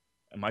happens,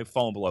 my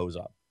phone blows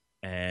up,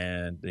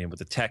 and with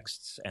the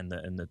texts and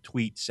the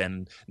tweets,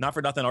 and not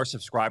for nothing, our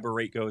subscriber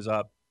rate goes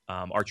up.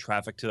 Our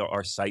traffic to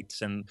our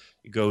sites and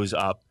it goes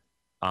up.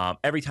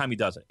 Every time he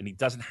does it, and he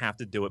doesn't have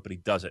to do it, but he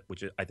does it,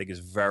 which I think is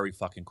very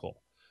fucking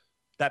cool.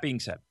 That being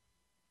said,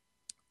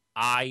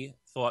 I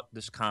thought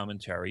this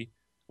commentary.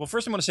 Well,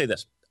 first I'm going to say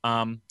this.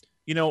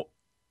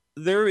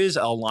 There is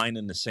a line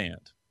in the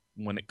sand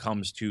when it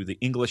comes to the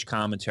English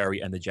commentary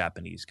and the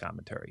Japanese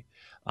commentary,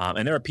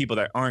 and there are people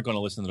that aren't going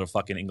to listen to the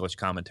fucking English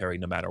commentary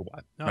no matter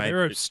what. No, right?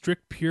 There are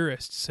strict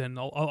purists, and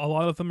a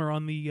lot of them are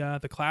on the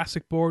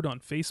classic board on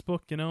Facebook.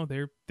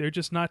 They're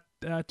just not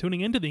tuning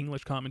into the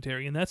English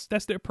commentary, and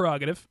that's their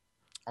prerogative.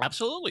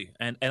 Absolutely,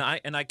 and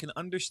I can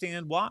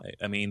understand why.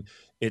 I mean,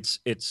 it's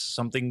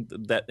something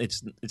that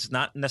it's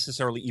not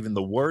necessarily even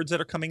the words that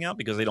are coming out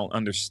because they don't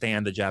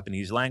understand the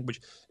Japanese language.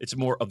 It's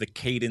more of the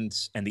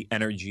cadence and the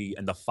energy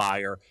and the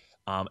fire,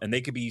 and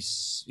they could be,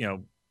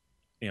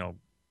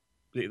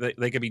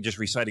 they could be just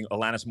reciting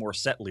Alanis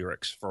Morissette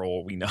lyrics for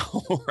all we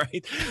know,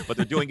 right? But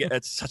they're doing it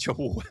at such a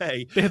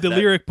way. They have the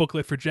lyric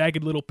booklet for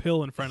Jagged Little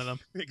Pill in front of them.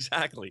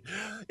 Exactly.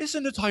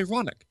 Isn't it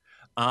ironic?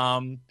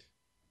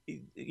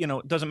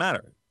 It doesn't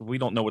matter. We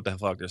don't know what the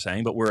fuck they're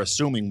saying, but we're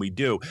assuming we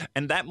do.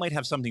 And that might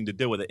have something to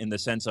do with it in the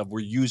sense of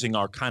we're using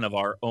our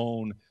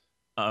own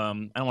I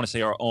don't want to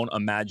say our own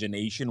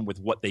imagination with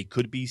what they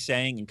could be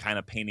saying and kind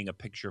of painting a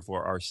picture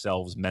for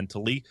ourselves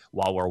mentally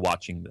while we're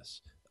watching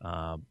this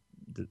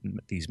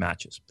these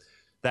matches.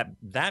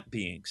 That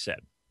being said,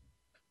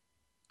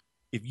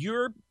 if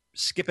you're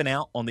skipping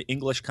out on the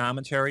English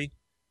commentary,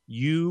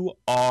 you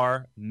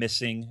are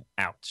missing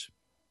out.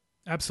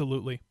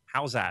 Absolutely.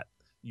 How's that?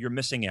 You're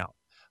missing out.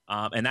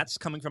 And that's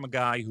coming from a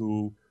guy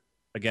who,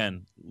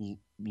 again,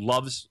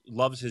 loves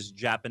his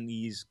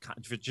Japanese,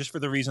 just for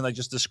the reason I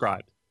just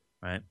described,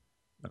 right?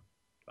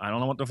 I don't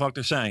know what the fuck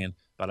they're saying,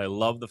 but I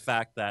love the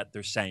fact that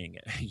they're saying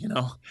it, you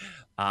know?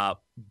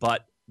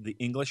 But the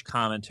English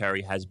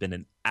commentary has been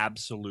an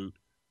absolute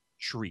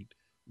treat.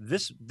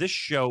 This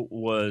show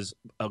was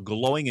a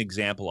glowing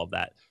example of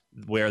that,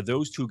 where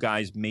those two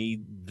guys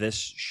made this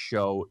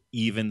show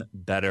even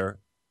better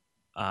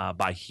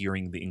by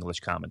hearing the English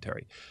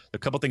commentary. A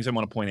couple things I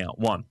want to point out.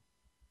 One,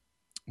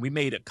 we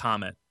made a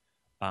comment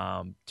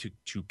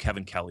to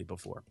Kevin Kelly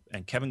before,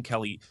 and Kevin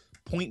Kelly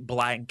point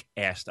blank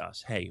asked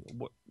us, "Hey,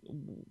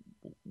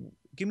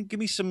 give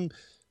me some.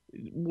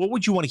 What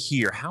would you want to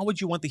hear? How would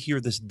you want to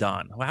hear this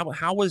done?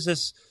 How is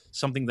this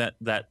something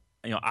that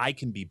I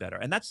can be better?"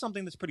 And that's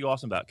something that's pretty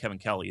awesome about Kevin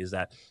Kelly, is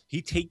that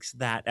he takes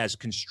that as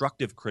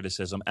constructive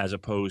criticism as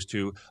opposed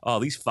to, "Oh,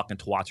 these fucking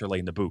twats are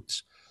laying the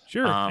boots."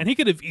 Sure, and he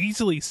could have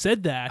easily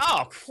said that.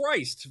 Oh,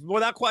 Christ,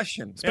 without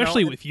question.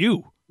 Especially with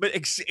you. But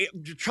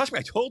trust me,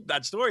 I told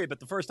that story,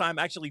 but the first time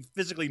actually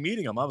physically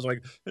meeting him, I was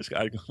like, this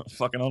guy gonna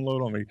fucking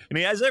unload on me. And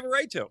he has every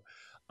right to.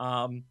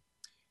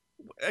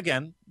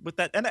 Again, with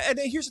that, and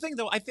here's the thing,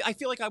 though, I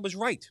feel like I was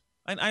right.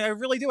 I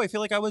really do. I feel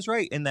like I was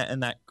right in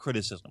that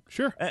criticism.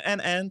 Sure.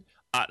 And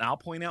I'll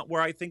point out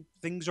where I think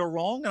things are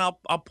wrong, and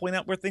I'll point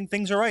out where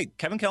things are right.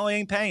 Kevin Kelly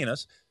ain't paying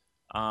us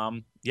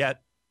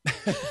yet.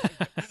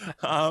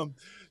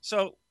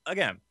 So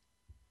again,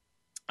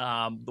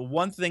 the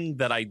one thing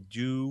that I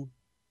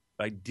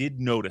did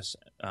notice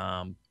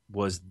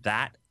was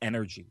that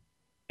energy,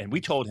 and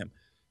we told him,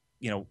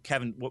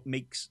 Kevin, what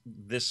makes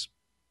this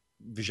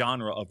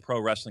genre of pro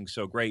wrestling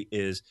so great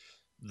is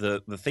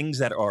the things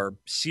that are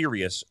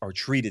serious are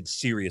treated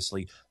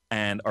seriously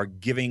and are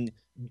giving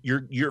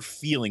you're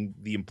feeling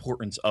the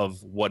importance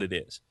of what it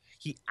is.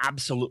 He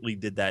absolutely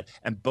did that,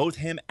 and both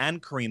him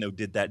and Carino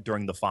did that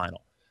during the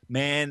final.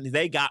 Man,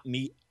 they got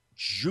me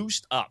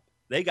juiced up.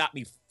 They got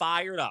me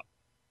fired up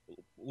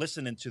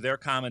listening to their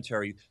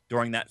commentary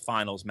during that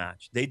finals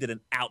match. They did an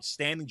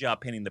outstanding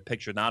job painting the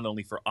picture, not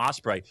only for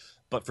Ospreay,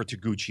 but for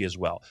Taguchi as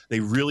well. They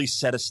really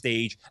set a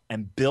stage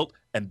and built,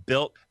 and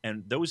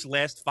those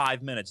last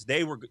 5 minutes,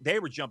 they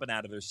were jumping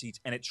out of their seats,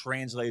 and it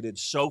translated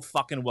so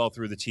fucking well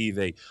through the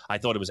TV. I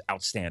thought it was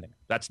outstanding.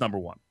 That's number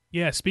one.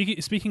 Yeah,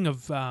 speaking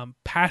of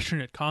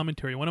passionate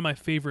commentary, one of my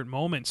favorite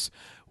moments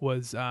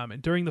was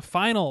during the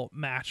final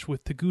match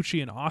with Taguchi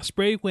and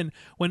Ospreay,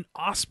 when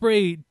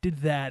Ospreay did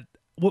that.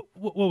 What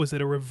was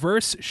it? A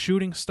reverse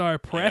shooting star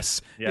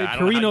press? Yeah.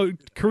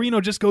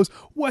 Carino just goes,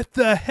 "What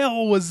the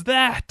hell was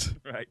that?"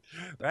 Right.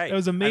 That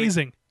was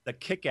amazing. I mean, the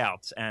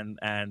kickouts and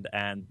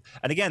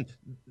again,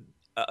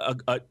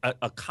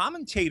 a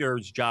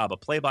commentator's job, a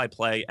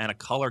play-by-play, and a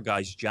color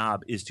guy's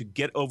job is to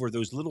get over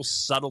those little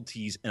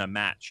subtleties in a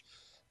match.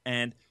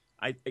 And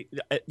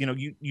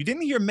you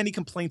didn't hear many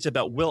complaints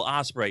about Will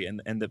Ospreay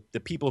and the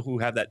people who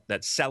have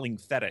that selling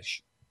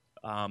fetish.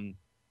 You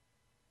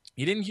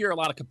didn't hear a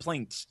lot of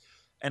complaints.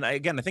 And I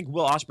think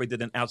Will Ospreay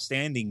did an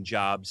outstanding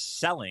job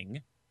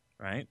selling,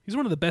 right? He's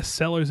one of the best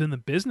sellers in the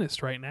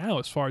business right now,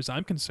 as far as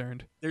I'm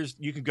concerned.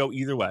 You could go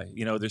either way.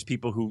 There's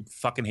people who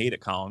fucking hate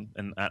it, Colin,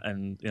 and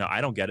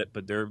I don't get it,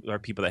 but there are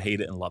people that hate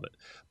it and love it.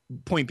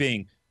 Point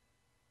being,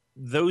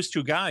 those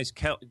two guys,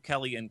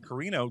 Kelly and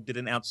Carino, did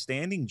an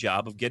outstanding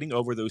job of getting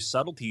over those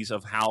subtleties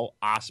of how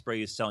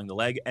Ospreay is selling the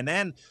leg. And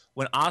then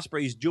when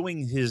Ospreay is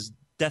doing his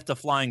death to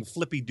flying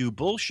flippy do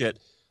bullshit,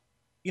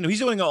 he's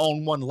doing it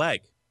on one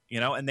leg.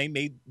 And they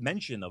made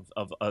mention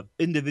of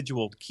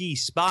individual key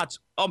spots.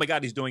 Oh, my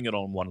God, he's doing it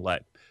on one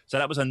leg. So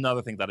that was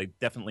another thing that I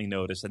definitely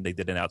noticed, and they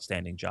did an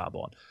outstanding job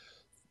on.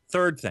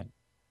 Third thing,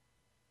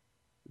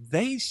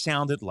 they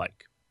sounded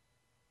like,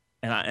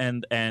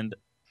 and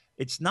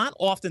it's not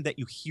often that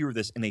you hear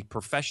this in a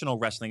professional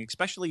wrestling,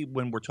 especially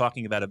when we're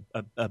talking about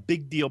a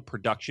big deal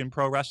production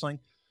pro wrestling,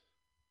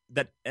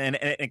 and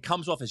it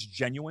comes off as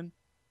genuine.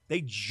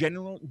 They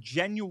genuinely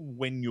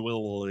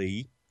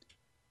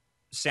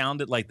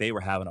sounded like they were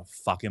having a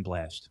fucking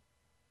blast.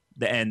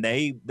 And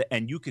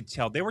you could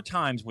tell there were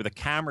times where the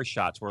camera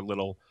shots were a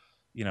little,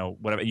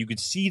 whatever. You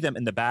could see them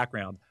in the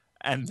background,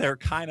 and they're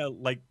kind of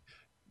like,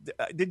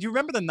 did you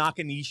remember the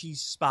Nakanishi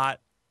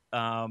spot?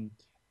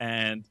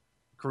 And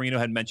Carino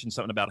had mentioned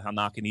something about how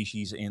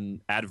Nakanishi's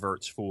in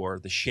adverts for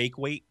the shake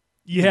weight.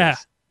 Yeah.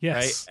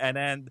 Yes. Right? And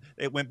then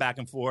it went back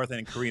and forth,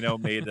 and Carino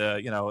made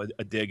a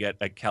dig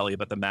at Kelly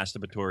about the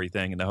masturbatory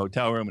thing in the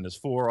hotel room and his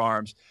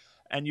forearms.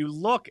 And you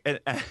look and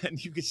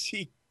you can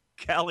see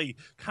Kelly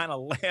kind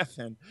of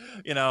laughing,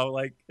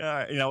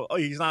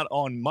 he's not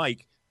on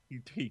mic.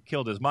 He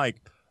killed his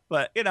mic.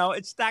 But,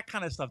 it's that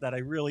kind of stuff that I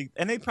really,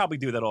 and they probably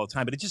do that all the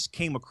time, but it just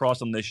came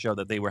across on this show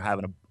that they were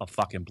having a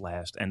fucking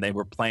blast and they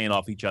were playing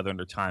off each other and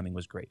their timing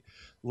was great.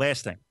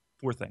 Last thing,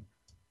 fourth thing.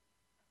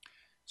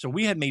 So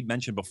we had made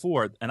mention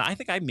before, and I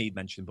think I made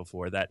mention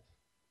before that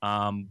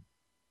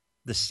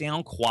the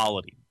sound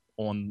quality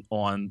on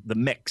the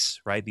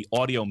mix, right? The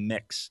audio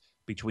mix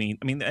between,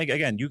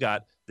 again, you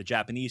got the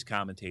Japanese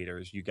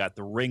commentators, you got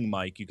the ring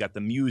mic, you got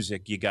the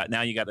music, you got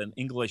an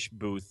English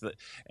booth,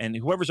 and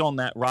whoever's on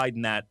that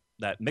riding that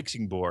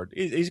mixing board,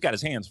 he's got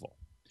his hands full.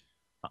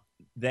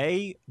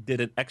 They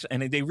did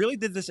and they really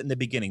did this in the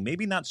beginning.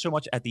 Maybe not so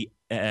much at the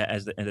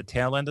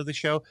tail end of the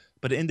show,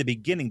 but in the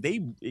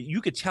beginning, you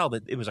could tell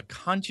that it was a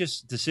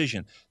conscious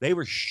decision. They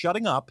were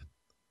shutting up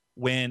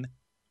when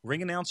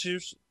ring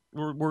announcers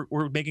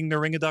were making their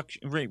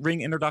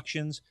ring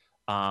introductions,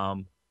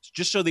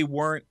 just so they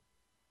weren't,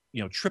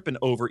 tripping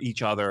over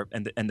each other,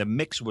 and the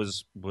mix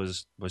was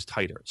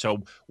tighter.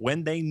 So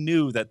when they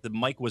knew that the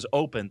mic was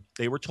open,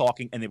 they were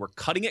talking and they were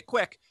cutting it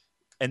quick.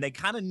 And they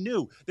kind of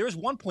knew. There was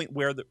one point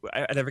where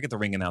I never get the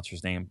ring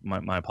announcer's name.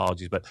 My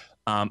apologies, but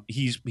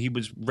he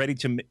was ready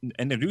to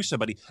introduce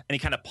somebody, and he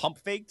kind of pump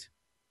faked,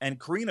 and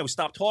Corino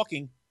stopped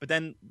talking. But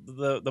then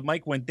the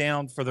mic went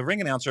down for the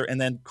ring announcer, and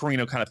then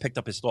Corino kind of picked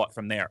up his thought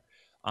from there.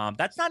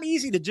 That's not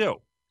easy to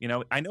do.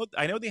 I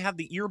know they have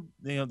the ear.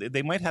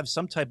 They might have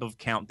some type of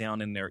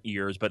countdown in their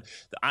ears, but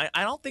I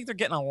don't think they're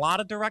getting a lot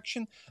of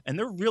direction, and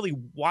they're really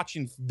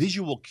watching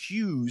visual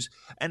cues.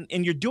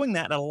 And you're doing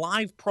that at a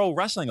live pro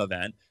wrestling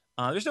event.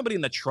 There's nobody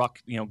in the truck,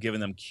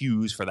 giving them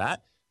cues for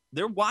that.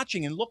 They're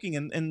watching and looking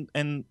and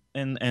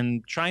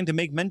trying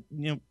to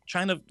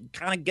trying to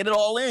kind of get it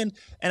all in,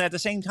 and at the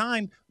same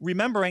time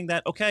remembering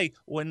that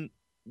when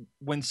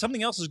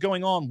something else is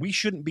going on, we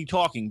shouldn't be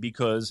talking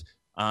because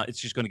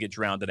it's just going to get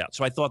drowned out.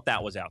 So I thought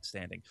that was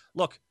outstanding.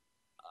 Look,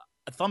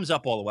 a thumbs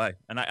up all the way.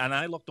 And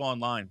I looked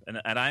online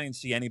and I didn't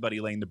see anybody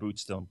laying the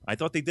boots to them. I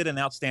thought they did an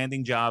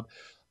outstanding job.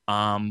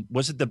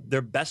 Was it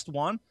their best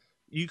one?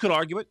 You could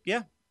argue it,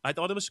 yeah. I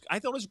thought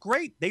it was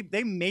great.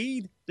 They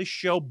made the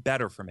show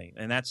better for me,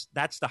 and that's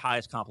the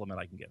highest compliment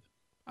I can give.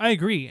 I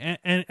agree,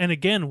 and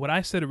again, what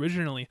I said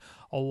originally,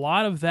 a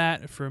lot of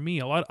that for me,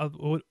 a lot of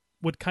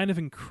what kind of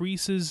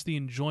increases the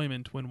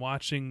enjoyment when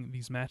watching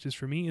these matches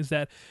for me is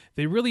that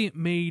they really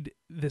made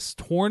this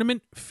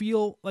tournament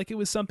feel like it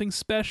was something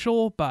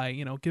special by,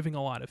 giving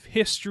a lot of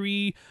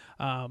history.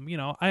 I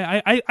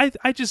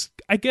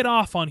get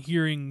off on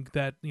hearing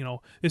that,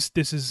 this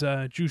is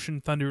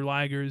Jushin Thunder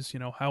Liger's,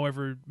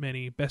 however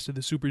many Best of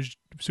the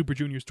Super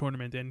Juniors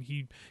tournament, and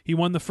he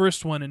won the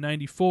first one in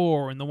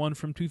 94 and the one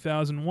from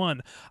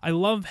 2001. I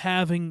love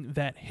having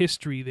that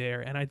history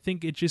there, and I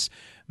think it just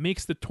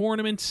makes the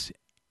tournament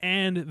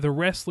and the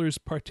wrestlers'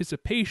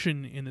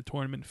 participation in the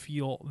tournament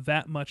feel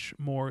that much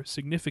more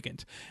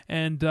significant.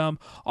 And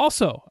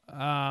also,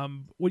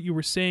 what you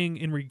were saying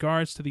in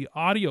regards to the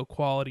audio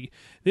quality,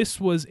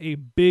 this was a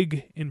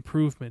big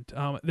improvement.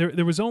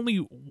 There was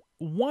only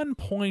one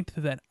point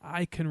that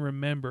I can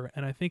remember,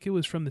 and I think it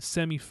was from the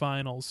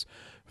semifinals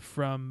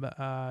from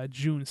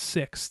June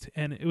 6th,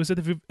 and it was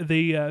at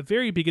the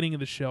very beginning of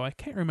the show. I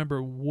can't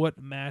remember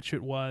what match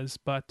it was,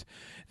 but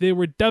they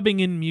were dubbing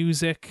in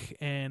music,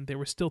 and they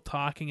were still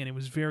talking, and it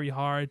was very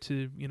hard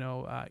to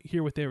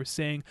hear what they were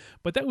saying.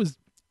 But that was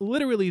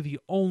literally the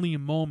only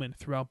moment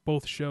throughout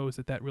both shows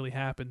that really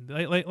happened.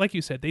 Like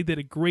you said, they did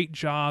a great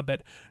job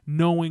at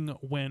knowing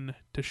when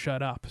to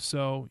shut up.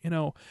 So,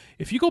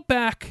 if you go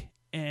back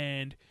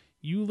and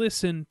you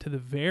listen to the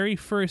very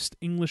first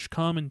English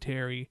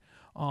commentary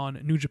on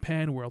New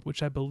Japan World,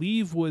 which I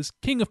believe was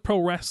King of Pro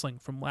Wrestling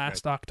from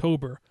last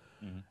October,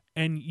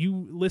 and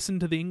you listen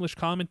to the English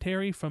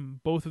commentary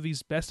from both of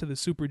these Best of the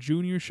Super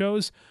Junior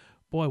shows,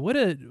 boy, what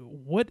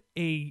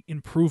a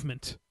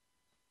improvement.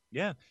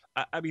 Yeah.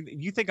 I mean,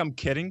 you think I'm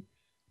kidding,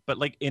 but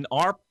like in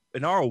our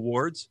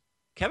awards,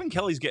 Kevin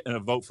Kelly's getting a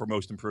vote for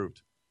most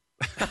improved.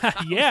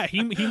 Yeah,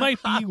 he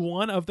might be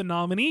one of the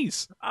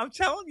nominees. I'm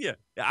telling you.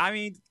 I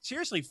mean,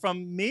 seriously,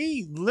 from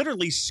me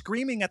literally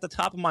screaming at the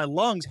top of my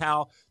lungs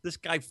how this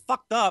guy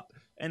fucked up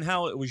and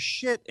how it was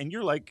shit, and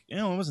you're like,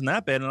 it wasn't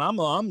that bad, and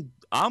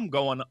I'm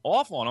going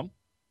off on him,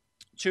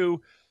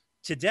 to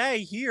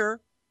today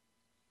here,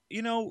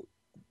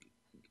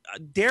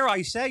 dare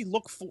I say,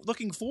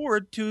 looking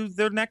forward to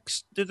their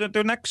next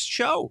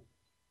show.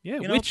 Yeah,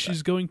 which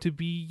is going to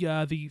be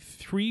the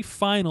 3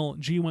 final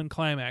G1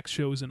 Climax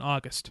shows in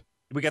August.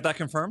 We got that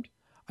confirmed?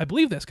 I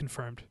believe that's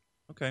confirmed.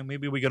 Okay,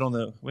 maybe we get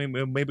on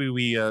maybe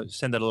we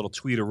send out a little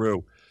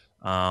tweetaroo.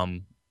 Why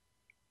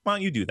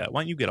don't you do that?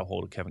 Why don't you get a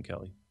hold of Kevin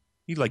Kelly?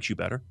 He likes you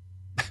better.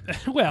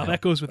 Well,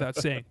 that goes without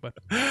saying, but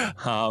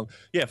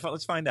yeah,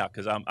 let's find out,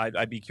 because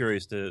I'd be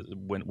curious to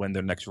when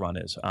their next run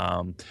is.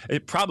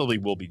 It probably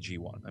will be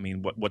G1. I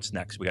mean, what's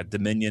next? We got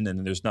Dominion,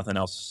 and there's nothing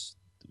else.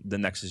 The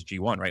next is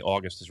G1, right?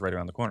 August is right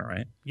around the corner,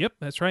 right? Yep,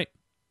 that's right.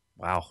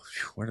 Wow,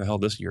 where the hell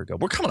did this year go?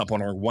 We're coming up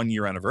on our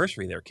 1-year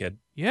anniversary there, kid.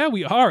 Yeah,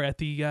 we are at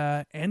the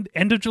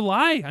end of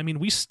July. I mean,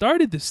 we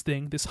started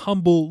this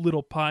humble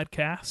little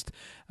podcast,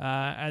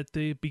 at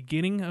the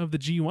beginning of the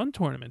G1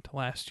 tournament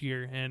last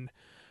year, and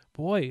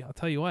boy, I'll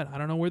tell you what, I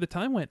don't know where the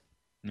time went.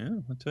 Yeah,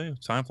 I'll tell you,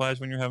 time flies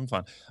when you're having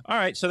fun. All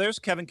right, so there's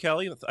Kevin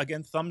Kelly.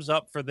 Again, thumbs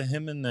up for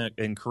him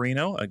and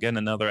Carino. Again,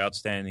 another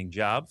outstanding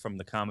job from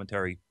the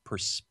commentary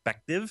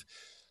perspective.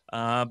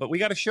 But we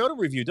got a show to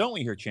review, don't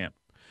we here, champ?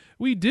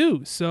 We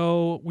do.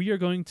 So we are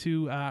going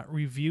to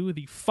review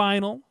the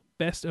final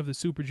Best of the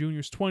Super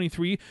Juniors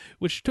 23,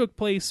 which took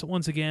place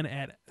once again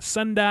at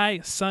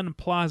Sundai Sun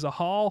Plaza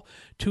Hall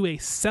to a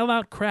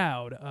sellout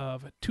crowd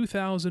of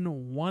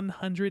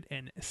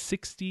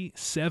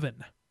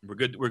 2,167. We're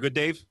good,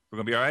 Dave. We're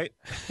gonna be all right.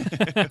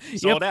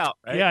 Sold out,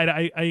 right?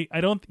 Yeah,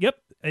 I don't. Yep,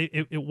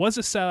 it was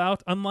a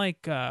sellout.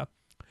 Unlike the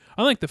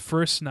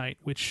first night,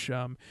 which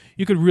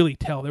you could really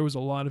tell there was a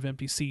lot of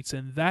empty seats,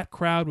 and that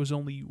crowd was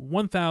only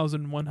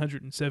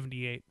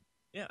 1,178.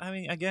 Yeah, I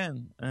mean,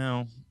 again,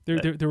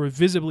 there were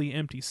visibly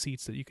empty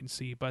seats that you can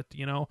see, but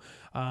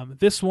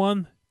this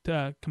one,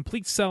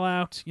 complete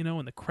sellout,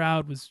 and the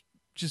crowd was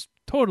just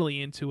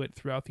totally into it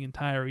throughout the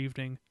entire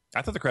evening.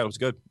 I thought the crowd was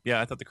good. Yeah,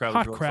 I thought the crowd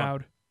was really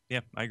crowd. Fun. Yeah,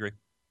 I agree.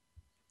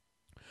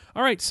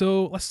 All right,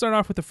 so let's start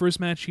off with the first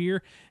match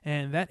here,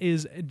 and that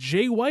is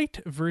Jay White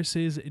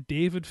versus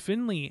David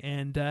Finlay.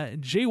 And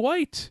Jay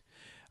White,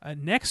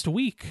 next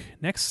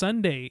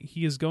Sunday,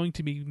 he is going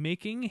to be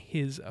making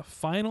his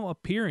final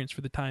appearance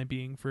for the time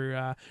being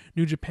for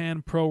New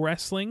Japan Pro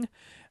Wrestling.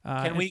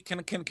 Can we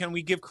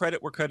give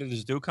credit where credit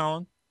is due,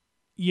 Colin?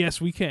 Yes,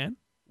 we can.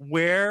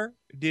 Where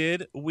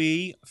did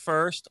we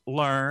first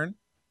learn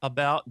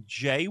about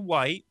Jay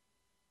White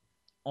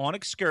on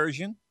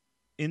excursion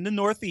in the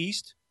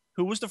Northeast?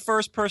 Who was the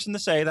first person to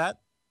say that?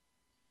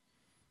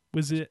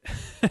 Was it?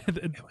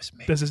 It was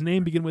me. Does his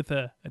name begin with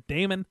a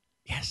Damon?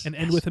 Yes. And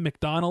end with a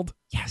McDonald?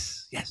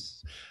 Yes.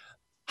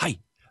 Hi.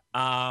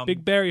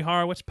 Big Barry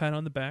Horowitz, pat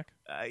on the back.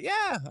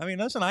 Yeah. I mean,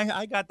 listen,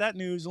 I got that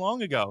news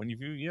long ago, and if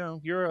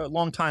you're a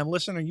long-time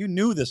listener, you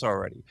knew this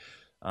already,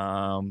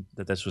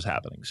 that this was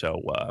happening. So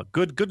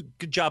good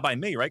job by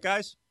me, right,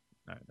 guys?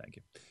 All right, thank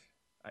you.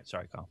 All right,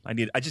 sorry, Carl. I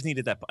just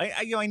needed that.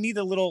 I need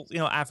a little,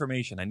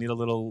 affirmation. I need a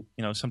little,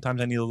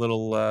 sometimes I need a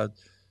little,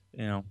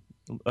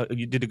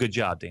 you did a good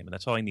job, Damon.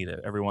 That's all I need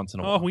every once in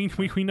a while. Oh, we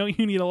know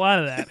you need a lot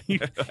of that.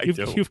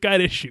 You've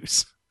got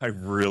issues. I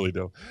really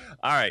do.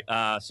 All right.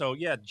 So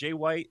yeah, Jay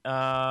White,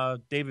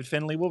 David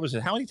Finlay. What was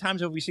it? How many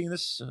times have we seen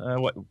this?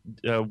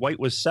 White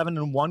was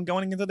 7-1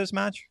 going into this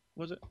match.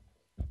 Was it?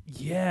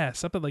 Yeah,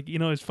 something like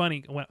it's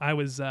funny when I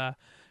was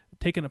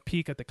taking a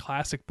peek at the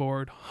classic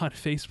board on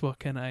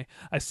Facebook, and I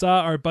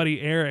saw our buddy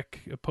Eric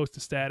post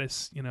a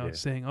status,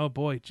 saying, "Oh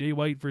boy, Jay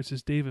White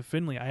versus David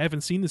Finlay. I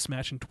haven't seen this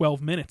match in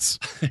 12 minutes."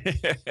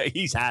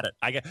 He's had it.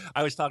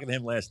 I was talking to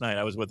him last night.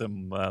 I was with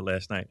him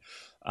last night.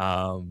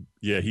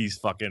 Yeah, he's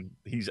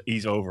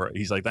over it.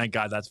 He's like, thank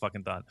God that's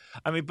fucking done.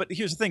 I mean, but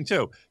here's the thing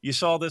too. You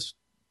saw this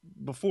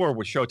before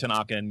with Sho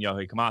Tanaka and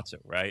Yohei Komatsu,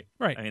 right?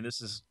 Right. I mean,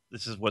 this is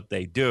what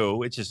they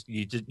do. It's just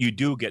you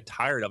do get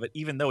tired of it,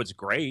 even though it's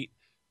great.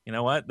 You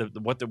know what?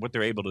 What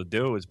they're able to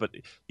do is, but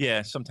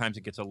yeah, sometimes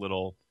it gets a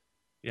little,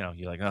 you're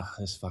like, oh,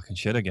 this fucking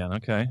shit again.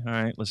 Okay, all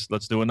right,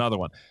 let's do another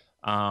one.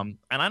 And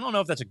I don't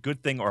know if that's a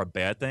good thing or a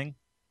bad thing,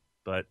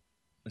 but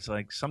it's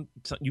like some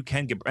you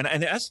can get,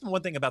 and that's the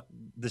one thing about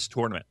this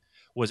tournament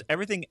was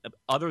everything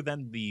other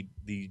than the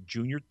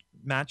junior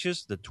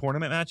matches, the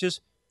tournament matches.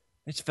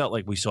 It felt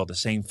like we saw the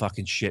same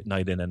fucking shit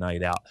night in and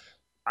night out.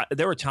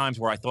 There were times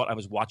where I thought I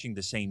was watching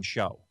the same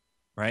show.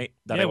 Right?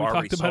 We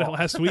talked about it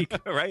last week.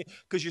 Right?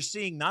 Because you're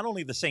seeing not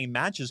only the same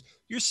matches,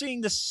 you're seeing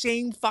the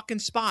same fucking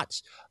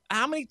spots.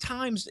 How many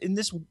times in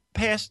this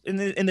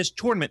in this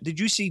tournament did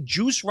you see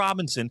Juice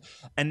Robinson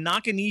and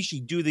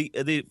Nakanishi do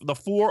the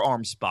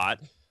forearm spot?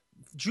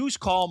 Juice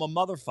call him a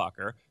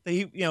motherfucker.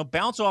 They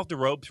bounce off the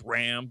ropes,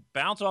 ram,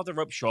 bounce off the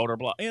rope, shoulder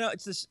block.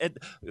 It's this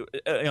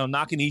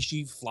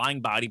Nakanishi flying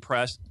body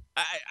press.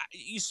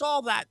 You saw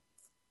that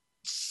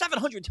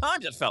 700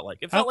 times. It felt like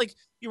like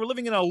you were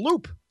living in a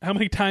loop. How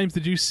many times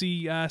did you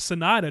see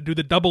Sonata do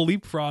the double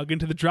leapfrog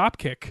into the drop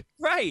kick?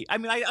 Right. I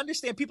mean, I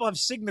understand people have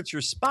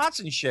signature spots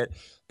and shit,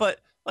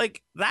 but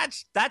like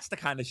that's the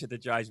kind of shit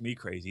that drives me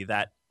crazy.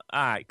 That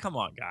all right, come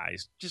on,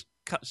 guys, just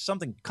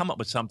come up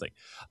with something.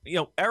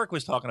 Eric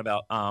was talking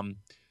about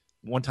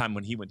one time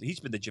when he's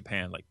been to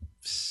Japan like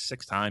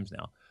 6 times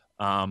now,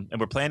 and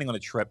we're planning on a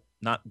trip.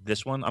 Not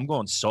this one. I'm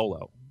going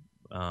solo.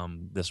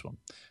 This one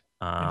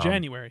in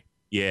January.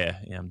 Yeah,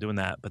 I'm doing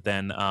that. But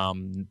then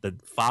the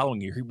following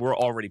year, we're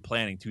already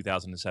planning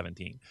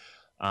 2017.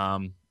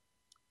 But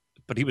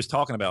he was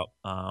talking about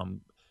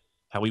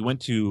how we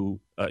went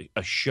to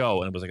a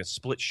show, and it was like a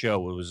split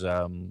show. It was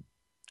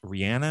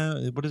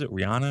Rihanna. What is it?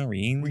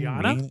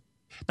 Rihanna?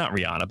 Not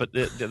Rihanna, but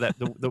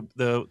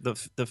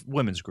the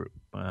women's group.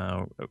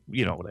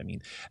 You know what I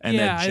mean? And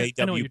then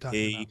JWP. I know what you're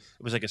talking about. It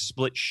was like a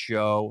split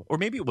show, or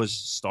maybe it was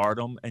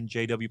Stardom and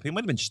JWP. It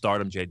might have been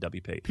Stardom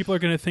JWP. People are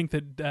going to think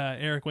that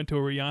Eric went to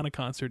a Rihanna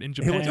concert in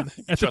Japan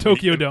at the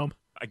Tokyo Dome.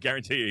 I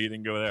guarantee you, he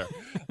didn't go there.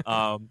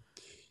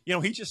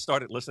 He just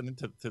started listening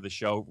to the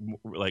show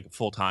like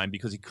full time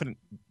because he couldn't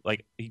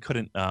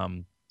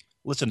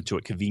listen to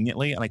it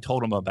conveniently. And I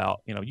told him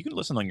about you can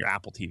listen on your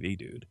Apple TV,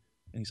 dude.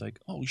 And he's like,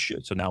 oh,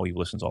 shit. So now he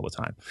listens all the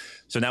time.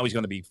 So now he's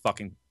going to be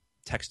fucking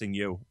texting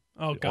you.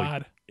 Oh,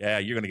 God. Yeah,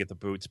 you're going to get the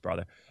boots,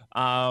 brother.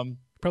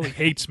 Probably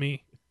hates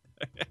me.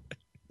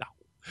 No,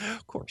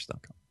 of course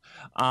not.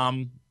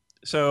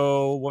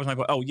 So what was my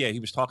point? Oh, yeah, he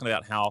was talking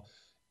about how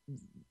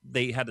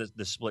they had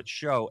the split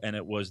show, and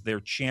it was their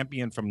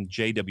champion from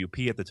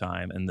JWP at the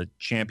time and the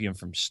champion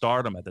from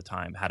Stardom at the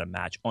time had a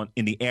match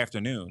in the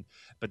afternoon.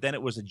 But then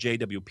it was a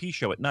JWP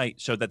show at night,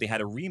 so that they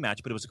had a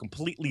rematch, but it was a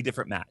completely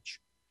different match.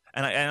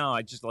 And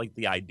I just like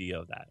the idea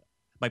of that.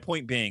 My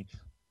point being,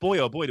 boy,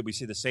 oh boy, did we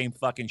see the same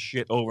fucking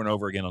shit over and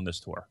over again on this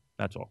tour.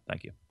 That's all.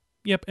 Thank you.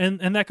 Yep,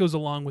 and that goes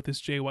along with this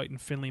Jay White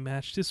and Finlay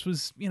match. This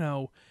was,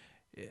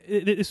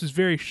 this was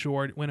very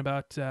short. It went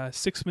about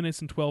 6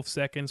 minutes and 12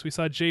 seconds. We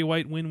saw Jay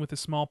White win with a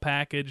small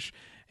package,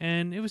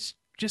 and it was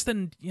just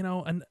a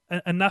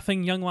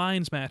nothing Young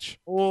Lions match.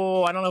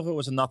 Oh, I don't know if it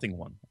was a nothing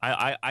one.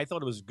 I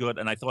thought it was good,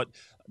 and I thought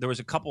there was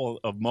a couple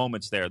of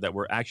moments there that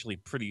were actually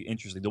pretty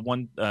interesting. The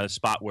one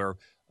spot where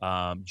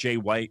Jay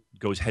White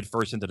goes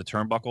headfirst into the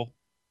turnbuckle,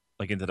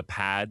 like into the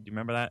pad. Do you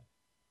remember that?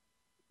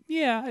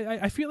 Yeah,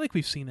 I feel like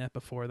we've seen that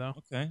before, though.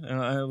 Okay.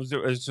 There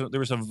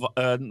was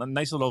a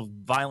nice little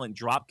violent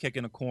drop kick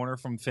in a corner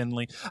from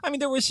Finlay. I mean,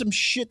 there was some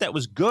shit that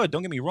was good.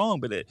 Don't get me wrong,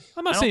 but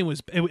I'm not saying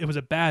it was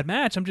a bad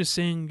match. I'm just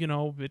saying,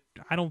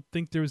 I don't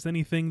think there was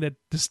anything that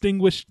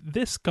distinguished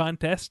this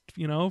contest,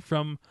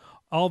 from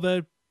all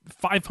the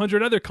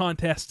 500 other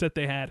contests that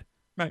they had.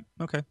 Right.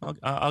 Okay.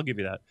 I'll give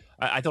you that.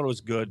 I thought it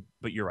was good,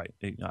 but you're right.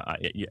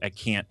 I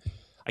can't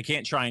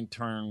try and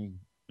turn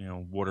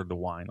water to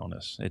wine on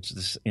this. It's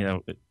this.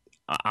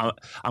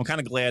 I'm kind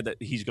of glad that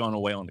he's gone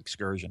away on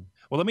excursion.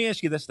 Well, let me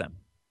ask you this then.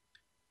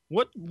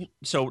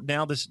 So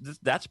now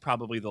that's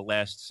probably the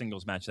last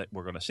singles match that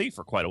we're going to see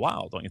for quite a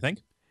while, don't you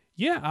think?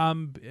 Yeah.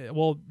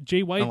 Well,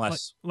 Jay White,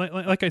 unless,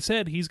 like I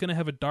said, he's going to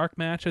have a dark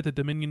match at the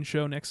Dominion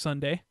show next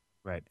Sunday.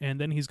 Right. And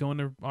then he's going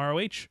to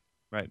ROH.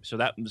 Right. So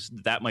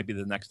that might be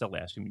the next to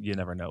last. You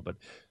never know. But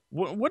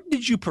what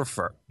did you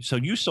prefer? So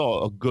you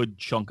saw a good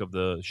chunk of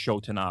the Sho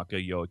Tanaka,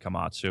 Yoi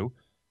Komatsu.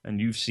 And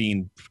you've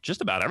seen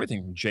just about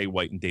everything from Jay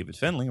White and David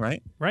Finlay,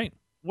 right? Right.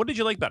 What did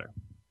you like better?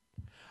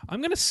 I'm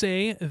going to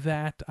say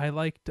that I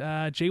liked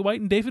Jay White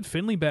and David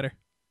Finlay better.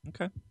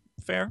 Okay.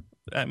 Fair.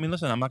 I mean,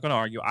 listen, I'm not going to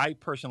argue. I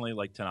personally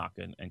like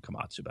Tanaka and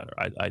Komatsu better.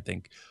 I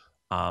think,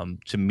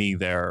 to me,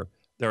 they're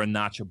a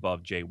notch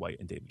above Jay White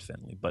and David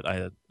Finlay. But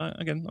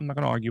again, I'm not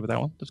going to argue with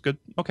that one. That's good.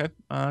 Okay.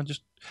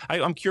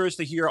 I'm curious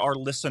to hear our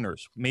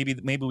listeners. Maybe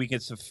we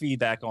get some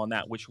feedback on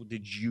that. Which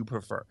did you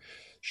prefer?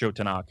 Sho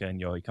Tanaka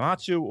and Yoi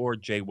Komatsu, or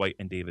Jay White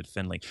and David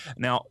Finlay?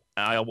 Now,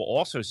 I will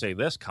also say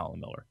this, Colin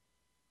Miller.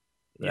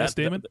 Yes,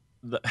 Damon?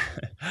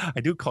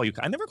 I do call you.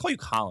 I never call you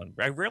Colin.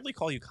 I rarely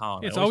call you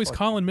Colin. It's always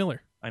Colin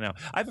Miller. I know.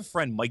 I have a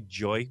friend, Mike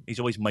Joy. He's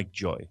always Mike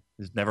Joy.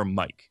 It's never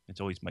Mike. It's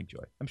always Mike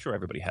Joy. I'm sure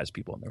everybody has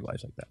people in their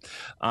lives like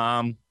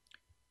that.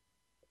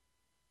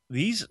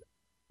 These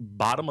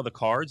bottom of the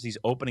cards, these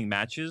opening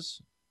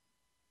matches,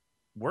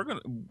 we're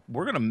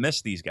gonna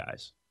miss these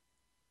guys.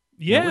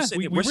 Yeah,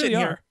 we really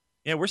are.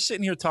 Yeah, we're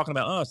sitting here talking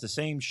about, it's the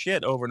same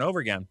shit over and over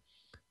again.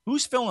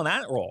 Who's filling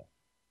that role?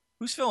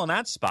 Who's filling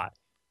that spot?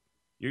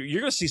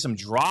 You're going to see some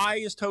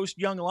dry as toast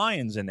Young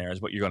Lions in there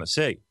is what you're going to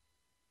see.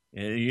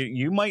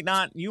 You might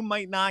not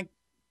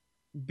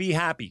be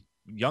happy.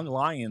 Young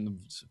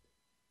Lions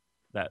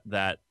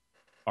that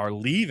are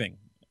leaving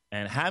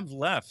and have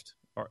left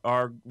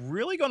are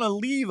really going to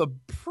leave a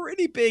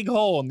pretty big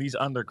hole in these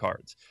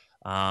undercards.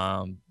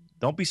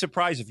 Don't be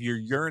surprised if you're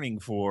yearning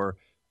for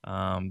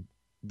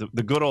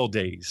the good old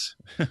days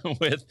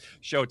with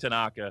Sho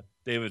Tanaka,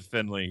 David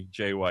Finlay,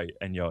 Jay White,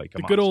 and Yoi Komatsu.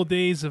 The good old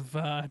days of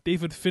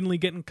David Finlay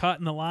getting caught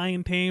in the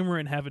lion tamer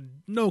and having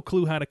no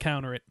clue how to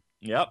counter it.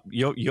 Yep.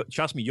 You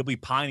trust me, you'll be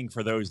pining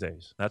for those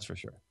days. That's for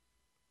sure.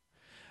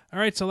 All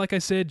right, so like I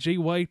said, Jay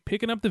White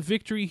picking up the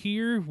victory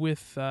here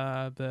with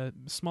the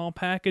small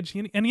package.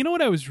 And you know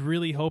what I was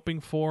really hoping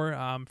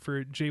for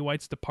Jay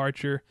White's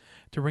departure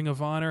to Ring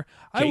of Honor?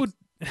 Cake. I would...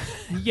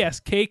 Yes,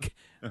 cake.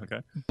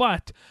 Okay.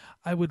 But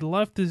I would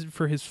love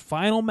for his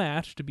final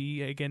match to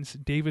be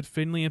against David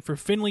Finlay, and for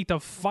Finlay to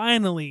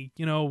finally,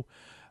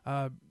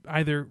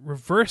 either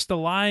reverse the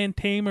lion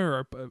tamer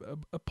or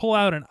pull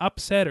out an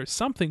upset or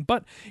something.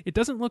 But it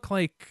doesn't look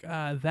like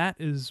that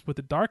is what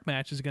the dark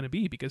match is going to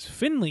be, because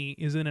Finlay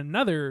is in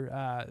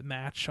another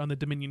match on the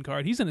Dominion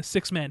card. He's in a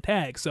 6-man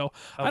tag, so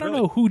I don't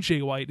know who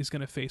Jay White is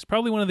going to face.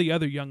 Probably one of the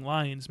other Young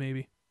Lions,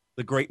 maybe.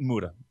 The Great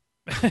Muta.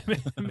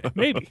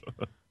 Maybe.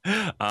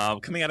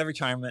 Coming out of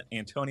retirement,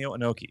 Antonio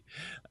Inoki.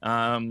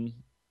 I don't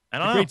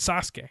know. Great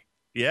Sasuke.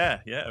 Yeah,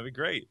 it'd be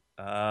great.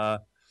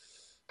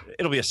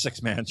 It'll be a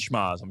 6-man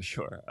schmaz, I'm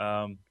sure.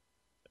 I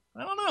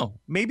don't know.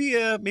 Maybe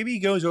he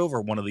goes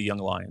over one of the Young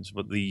Lions,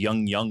 but the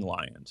young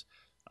Lions.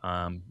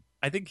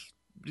 I think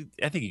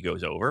he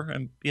goes over,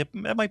 and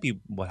that might be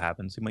what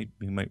happens. He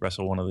might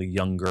wrestle one of the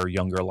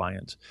younger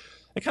Lions.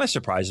 It kind of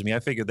surprises me. I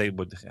figured they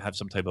would have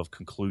some type of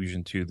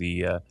conclusion to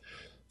the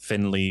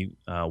Finlay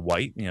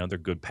White. They're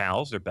good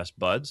pals. They're best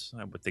buds.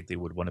 I would think they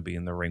would want to be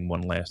in the ring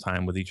one last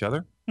time with each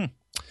other.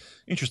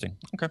 Interesting.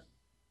 Okay.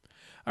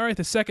 All right,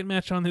 the second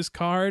match on this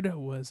card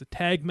was a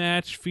tag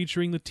match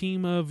featuring the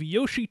team of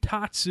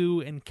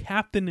Yoshitatsu and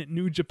Captain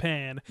New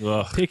Japan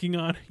taking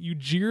on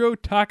Yujiro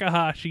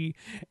Takahashi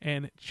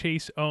and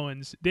Chase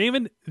Owens.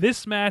 Damon,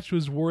 this match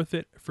was worth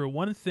it for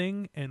one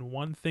thing and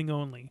one thing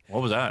only.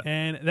 What was that?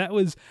 And that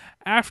was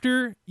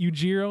after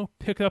Yujiro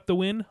picked up the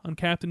win on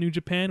Captain New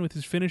Japan with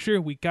his finisher,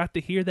 we got to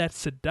hear that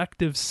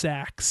seductive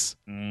sax.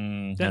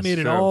 That made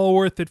it all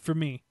worth it for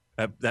me.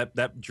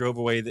 That drove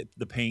away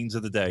the pains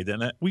of the day,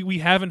 didn't it? We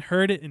haven't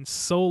heard it in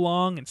so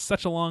long, in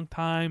such a long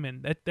time,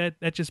 and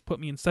that just put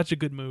me in such a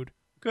good mood.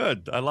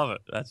 Good, I love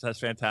it. That's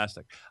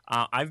fantastic.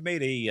 I've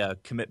made a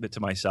commitment to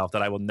myself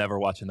that I will never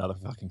watch another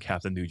fucking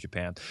Captain New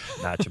Japan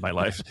match in my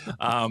life.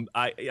 I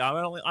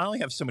only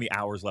have so many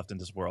hours left in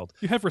this world.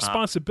 You have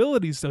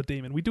responsibilities, though,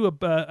 Damon. We do a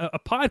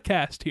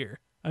podcast here.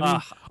 I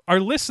mean,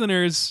 our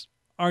listeners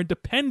are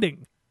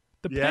depending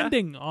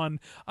on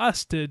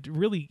us to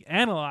really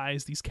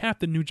analyze these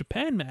Captain New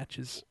Japan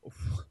matches.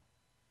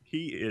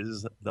 He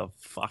is the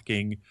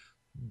fucking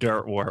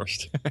dirt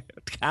worst.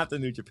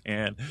 Captain New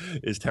Japan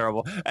is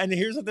terrible. And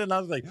here's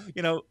another thing.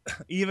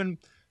 Even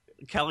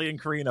Kelly and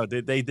Carino,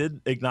 they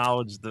did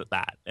acknowledge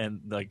that.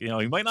 And,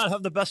 he might not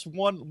have the best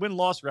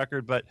win-loss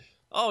record, but,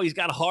 he's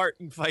got heart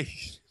and fighting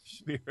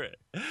spirit.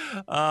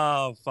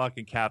 Oh,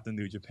 fucking Captain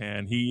New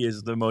Japan. He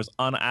is the most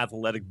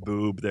unathletic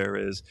boob there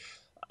is.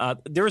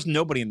 There was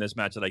nobody in this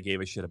match that I gave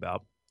a shit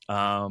about.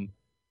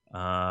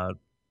 The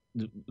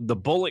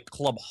Bullet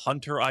Club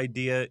Hunter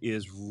idea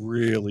is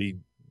really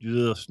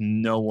just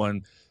no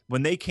one.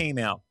 When they came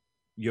out,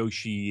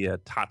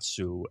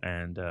 Yoshitatsu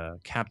and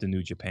Captain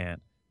New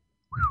Japan,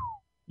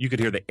 you could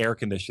hear the air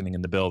conditioning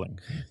in the building.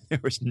 There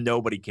was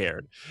nobody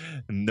cared.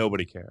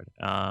 Nobody cared.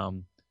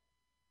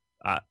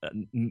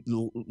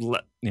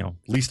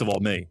 Least of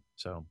all me.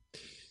 So.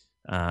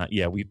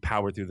 We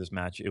powered through this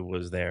match. It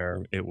was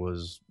there. It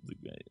was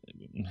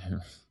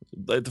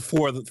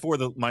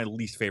my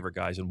least favorite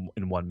guys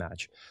in one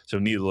match. So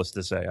needless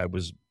to say, I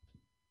was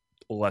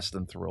less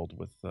than thrilled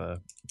with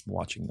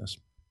watching this.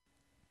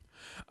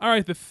 All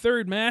right, the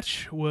third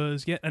match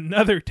was yet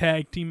another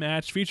tag team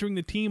match featuring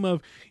the team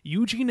of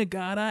Yuji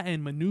Nagata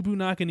and Manabu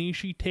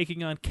Nakanishi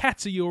taking on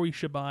Katsuyori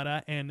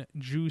Shibata and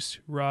Juice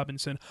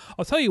Robinson.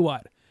 I'll tell you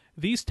what,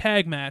 these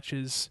tag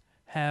matches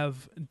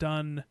have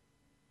done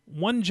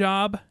one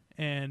job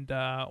and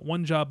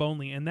one job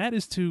only, and that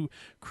is to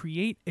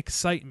create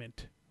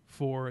excitement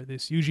for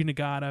this Yuji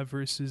Nagata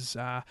versus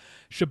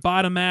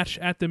Shibata match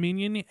at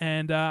Dominion,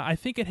 and I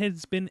think it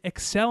has been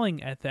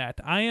excelling at that.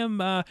 I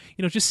am,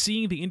 just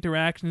seeing the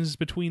interactions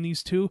between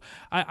these two,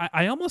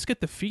 I almost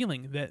get the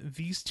feeling that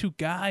these two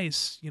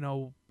guys,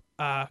 kind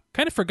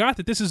of forgot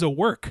that this is a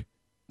work.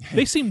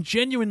 They seem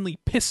genuinely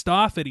pissed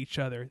off at each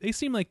other. They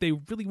seem like they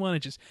really want to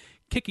just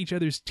kick each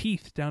other's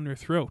teeth down their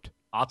throat.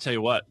 I'll tell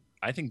you what.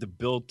 I think the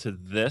build to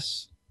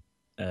this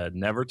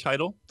Never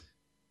title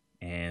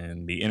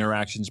and the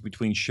interactions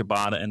between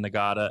Shibata and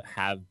Nagata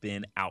have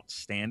been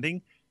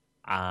outstanding.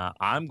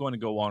 I'm going to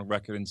go on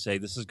record and say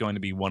this is going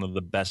to be one of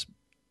the best.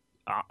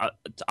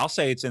 I'll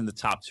say it's in the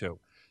top two.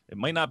 It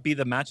might not be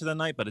the match of the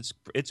night, but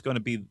it's going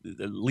to be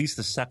at least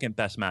the second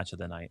best match of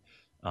the night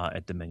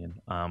at Dominion.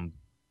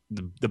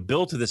 The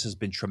build to this has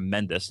been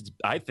tremendous.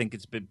 I think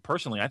it's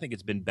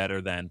been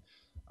better than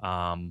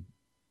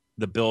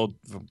the build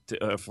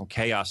from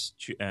Chaos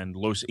and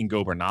Los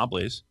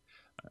Ingobernables.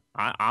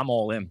 I'm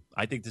all in.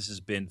 I think this has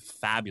been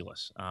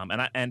fabulous.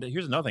 And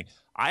here's another thing.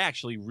 I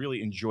actually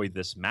really enjoyed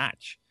this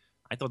match.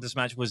 I thought this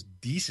match was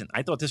decent.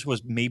 I thought this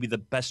was maybe the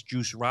best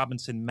Juice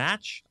Robinson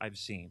match I've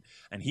seen.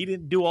 And he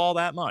didn't do all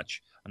that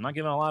much. I'm not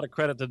giving a lot of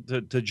credit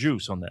to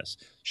Juice on this.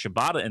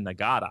 Shibata and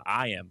Nagata,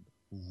 I am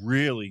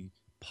really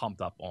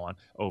pumped up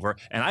over.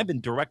 And I've been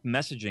direct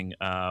messaging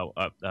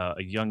a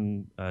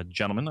young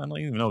gentleman. I don't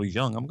even know he's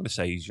young. I'm going to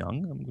say he's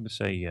young. I'm going to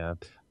say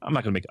I'm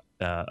not going to make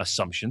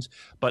assumptions,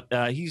 but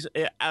he's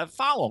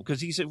follow him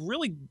because he's a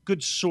really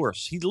good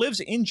source. He lives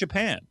in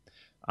Japan.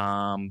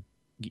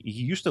 He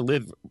used to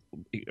live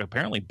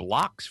apparently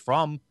blocks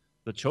from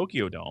the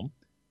Tokyo Dome,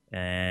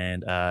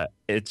 and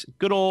it's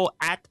good old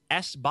at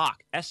SBOC,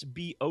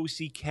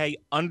 SBOCK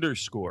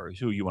 _ is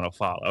who you want to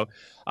follow.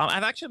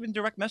 I've actually been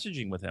direct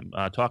messaging with him,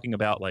 talking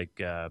about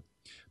like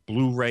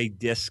Blu-ray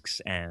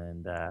discs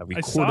and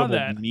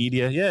recordable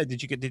media. Yeah,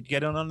 did you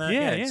get in on that?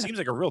 Yeah. It seems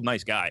like a real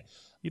nice guy.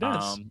 He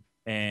does.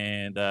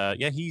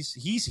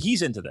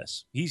 He's into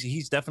this.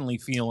 He's definitely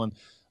feeling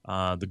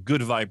the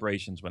good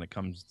vibrations when it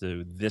comes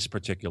to this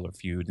particular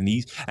feud, and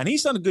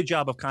he's done a good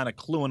job of kind of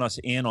cluing us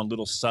in on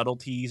little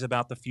subtleties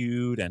about the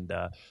feud, and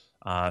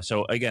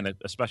so again,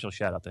 a special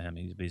shout out to him.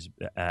 He's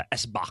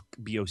SBOC,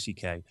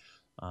 BOCK.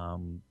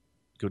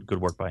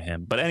 Good work by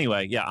him. But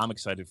anyway, yeah, I'm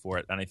excited for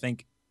it, and I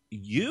think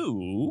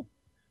you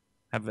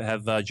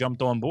have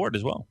jumped on board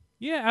as well.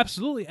 Yeah,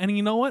 absolutely. And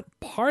you know what?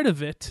 Part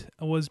of it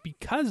was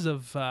because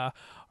of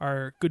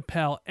our good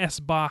pal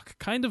S. Bach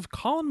kind of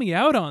calling me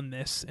out on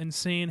this and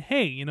saying,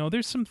 hey,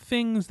 there's some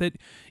things that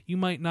you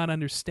might not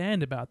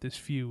understand about this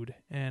feud.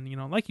 And,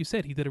 like you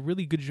said, he did a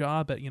really good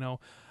job at,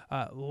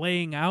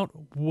 laying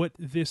out what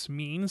this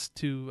means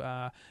to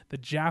the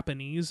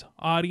Japanese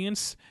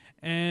audience.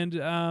 And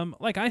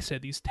like I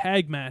said, these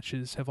tag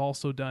matches have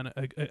also done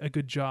a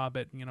good job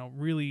at,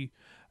 really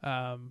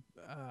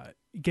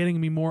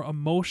getting me more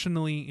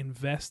emotionally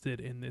invested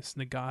in this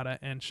Nagata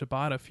and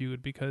Shibata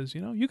feud, because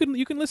you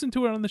can listen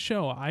to it on the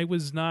show. I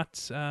was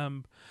not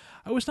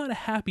a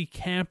happy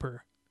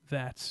camper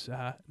that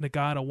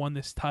Nagata won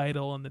this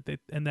title and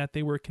that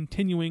they were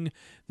continuing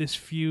this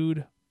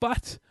feud,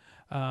 but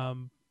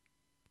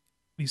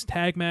these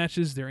tag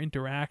matches, their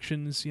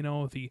interactions,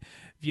 the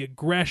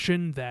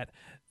aggression, that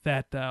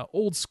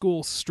old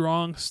school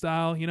strong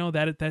style,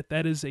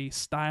 that is a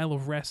style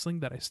of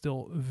wrestling that I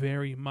still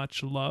very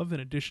much love, in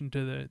addition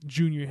to the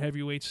junior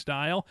heavyweight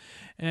style.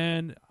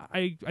 And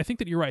I think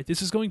that you're right.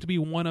 This is going to be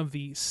one of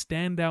the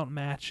standout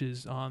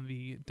matches on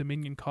the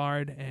Dominion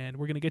card, and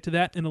we're going to get to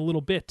that in a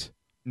little bit.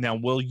 Now,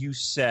 will you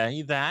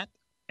say that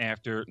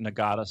after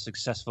Nagata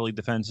successfully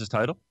defends his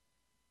title?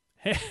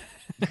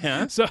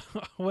 Yeah. So,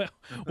 we're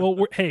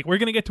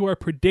going to get to our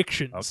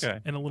predictions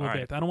in a little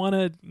bit. I don't want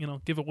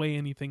to, give away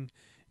anything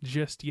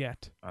just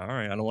yet. All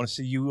right. I don't want to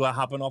see you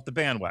hopping off the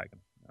bandwagon.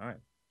 All right.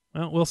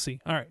 Well, we'll see.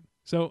 All right.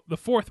 So the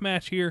fourth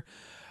match here,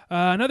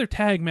 another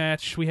tag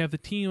match. We have the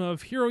team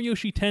of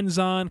Hiroyoshi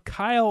Tenzan,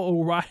 Kyle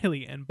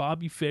O'Reilly, and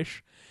Bobby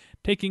Fish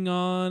taking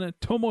on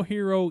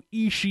Tomohiro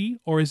Ishii,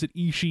 or is it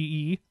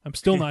Ishii? I'm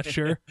still not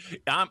sure.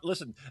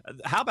 Listen,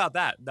 how about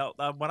that?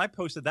 When I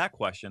posted that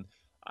question,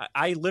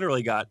 I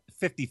literally got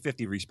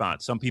 50-50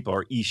 response. Some people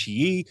are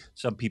Ishii,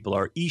 some people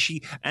are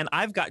Ishii, and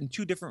I've gotten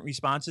two different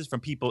responses from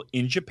people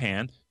in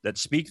Japan that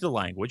speak the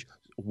language.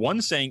 One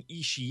saying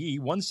Ishii,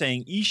 one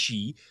saying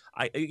Ishii.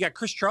 You got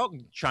Chris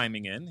Charlton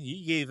chiming in.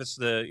 He gave us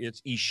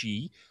it's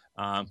Ishii.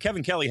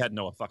 Kevin Kelly had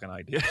no fucking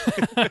idea.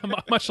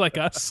 Much like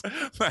us.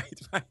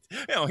 Right.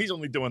 He's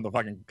only doing the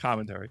fucking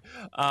commentary.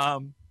 I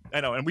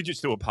know, and we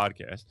just do a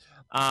podcast.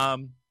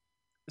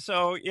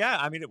 So, yeah,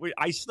 I mean,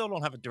 I still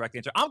don't have a direct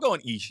answer. I'm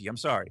going Ishii. I'm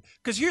sorry.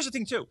 Because here's the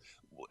thing, too.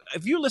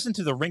 If you listen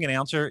to the ring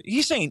announcer,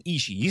 he's saying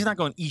Ishii. He's not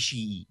going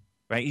Ishii,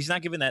 right? He's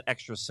not giving that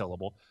extra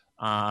syllable.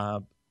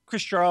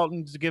 Chris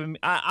Charlton's giving me...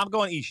 I'm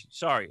going Ishii.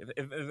 Sorry.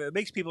 If it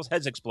makes people's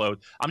heads explode,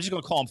 I'm just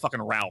going to call him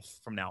fucking Ralph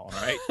from now on,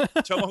 all right?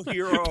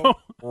 Tomohiro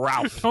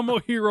Ralph.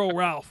 Tomohiro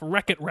Ralph.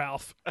 Wreck-It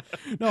Ralph.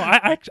 No,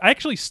 I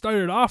actually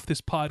started off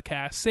this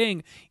podcast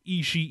saying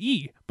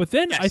Ishii, but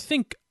then yes.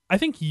 I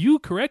think you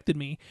corrected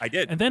me. I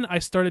did. And then I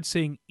started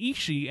saying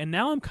Ishii, and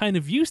now I'm kind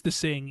of used to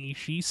saying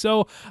Ishii,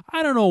 so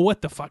I don't know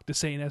what the fuck to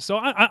say now. So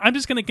I'm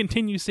just going to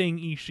continue saying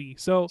Ishii.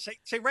 So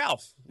Say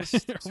Ralph.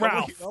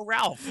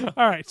 Ralph.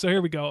 All right, so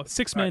here we go.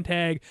 Six-man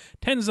tag.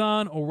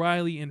 Tenzan,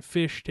 O'Reilly, and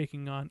Fish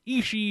taking on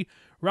Ishii,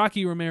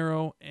 Rocky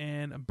Romero,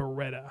 and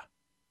Beretta.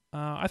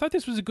 I thought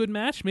this was a good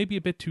match, maybe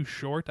a bit too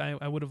short.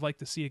 I would have liked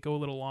to see it go a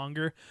little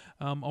longer.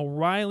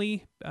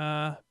 O'Reilly...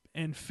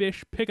 and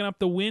Fish picking up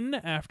the win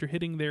after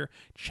hitting their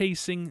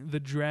Chasing the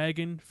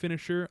Dragon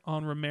finisher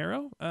on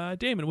Romero.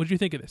 Damon, what did you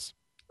think of this?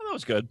 That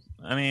was good.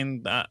 I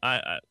mean,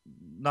 I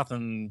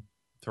nothing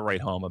to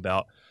write home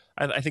about.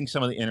 I think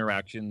some of the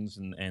interactions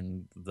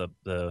and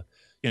the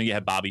you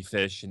had Bobby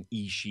Fish and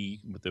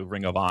Ishii with the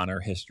Ring of Honor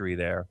history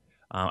there.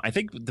 I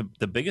think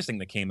the biggest thing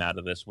that came out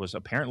of this was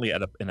apparently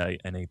in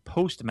a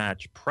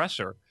post-match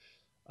presser.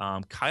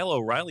 Kyle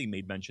O'Reilly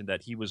made mention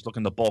that he was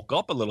looking to bulk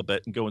up a little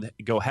bit and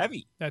go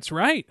heavy. That's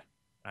right.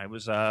 I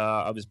was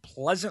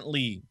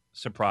pleasantly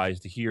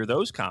surprised to hear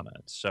those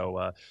comments.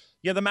 So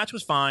yeah, the match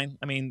was fine.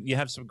 I mean, you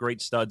have some great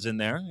studs in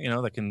there,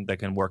 that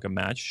can work a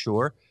match.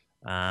 Sure.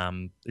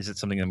 Is it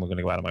something that we're going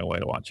to go out of my way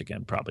to watch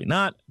again? Probably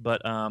not.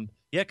 But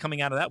yeah,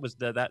 coming out of that was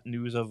that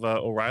news of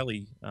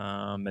O'Reilly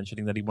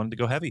mentioning that he wanted to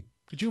go heavy.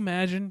 Could you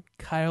imagine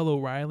Kyle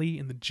O'Reilly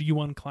in the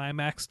G1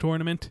 Climax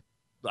tournament?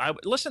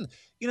 Listen,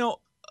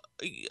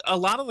 a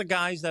lot of the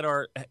guys that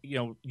are,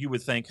 you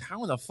would think,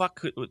 how in the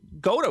fuck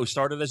Goto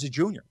started as a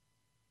junior?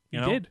 He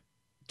did.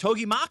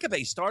 Togi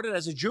Makabe started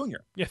as a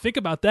junior. Yeah, think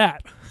about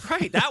that.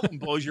 Right, that one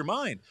blows your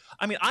mind.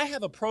 I mean, I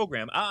have a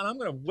program, and I'm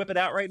going to whip it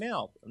out right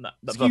now.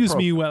 Excuse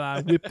me while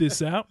I whip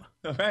this out.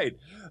 All right.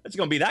 It's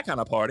going to be that kind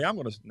of party.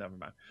 Never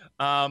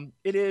mind.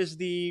 It is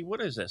the, what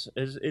is this?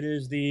 It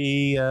is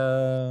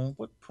the,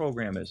 what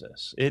program is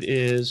this? It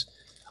is,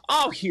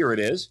 here it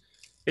is.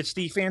 It's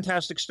the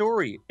Fantastic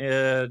Story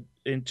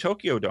in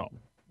Tokyo Dome,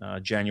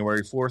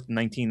 January 4th,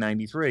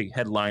 1993,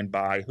 headlined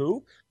by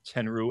who?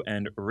 Tenryu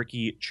and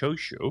Riki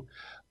Choshu.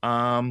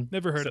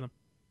 Never heard of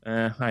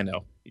him. I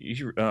know.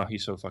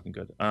 He's so fucking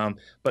good.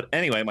 But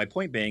anyway, my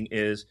point being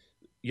is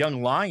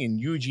young lion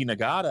Yuji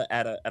Nagata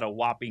at a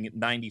whopping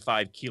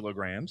 95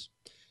 kilograms.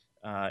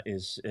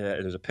 There's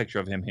a picture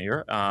of him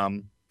here.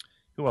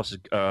 Who else is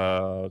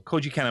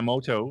Koji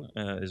Kanemoto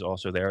is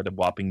also there at a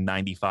whopping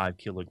 95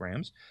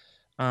 kilograms.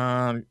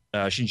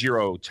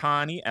 Shinjiro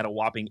Tani at a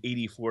whopping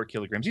 84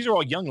 kilograms. These are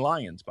all young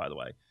lions, by the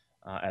way,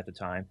 at the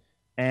time.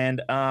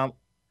 And Manabu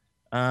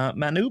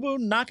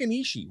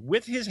Nakanishi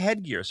with his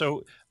headgear.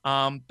 So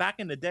back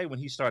in the day when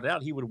he started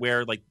out, he would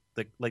wear like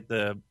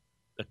the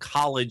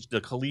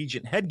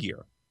collegiate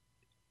headgear.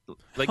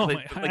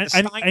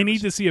 I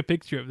need to see a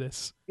picture of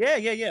this.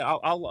 Yeah.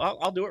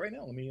 I'll do it right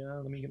now. Let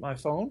me get my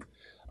phone.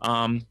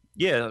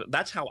 Yeah,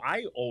 that's how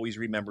I always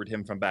remembered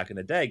him from back in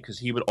the day, because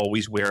he would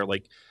always wear,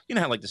 like, you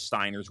know how like the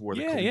Steiners wore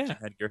the collegiate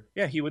headgear.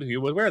 Yeah, he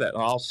would wear that.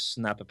 I'll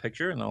snap a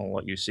picture and I'll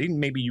let you see.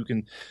 Maybe you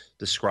can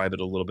describe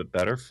it a little bit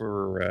better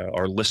for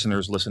our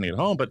listeners listening at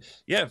home. But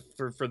yeah,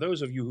 for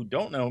those of you who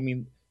don't know, I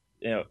mean,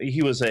 you know,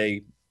 he was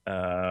a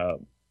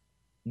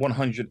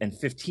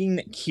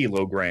 115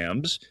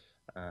 kilograms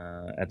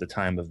at the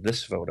time of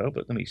this photo.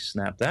 But let me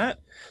snap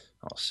that.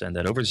 I'll send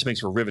that over. This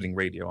makes for riveting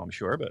radio, I'm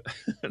sure. But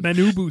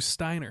Manabu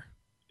Steiner.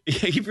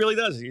 Yeah, he really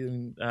does.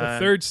 The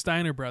third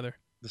Steiner brother.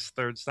 This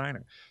third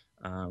Steiner.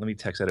 Let me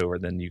text that over,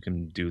 then you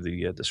can do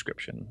the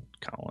description,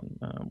 Colin.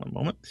 One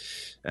moment,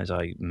 as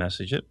I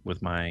message it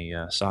with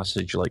my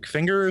sausage-like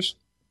fingers.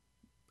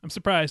 I'm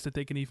surprised that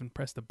they can even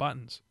press the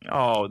buttons.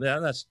 Oh,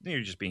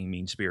 you're just being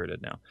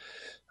mean-spirited now.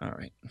 All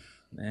right,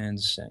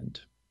 and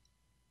send.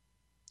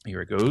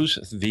 Here it goes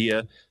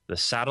via the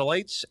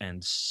satellites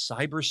and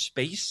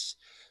cyberspace.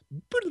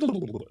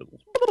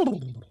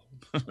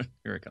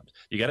 Here it comes.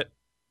 You get it?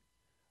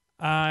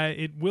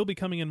 It will be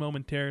coming in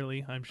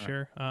momentarily, I'm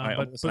sure. I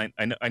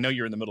know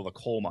you're in the middle of the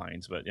coal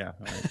mines, but yeah.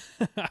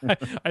 Right.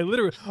 I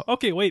literally.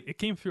 Okay, wait. It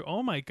came through.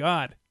 Oh my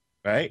god!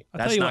 Right?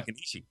 That's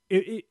Nakanishi.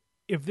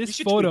 If this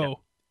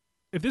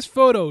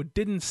photo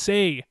didn't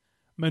say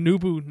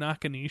Manabu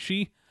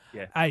Nakanishi,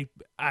 yeah.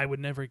 I would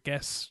never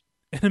guess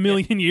in a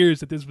million years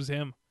that this was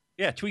him.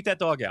 Yeah, tweet that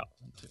dog out.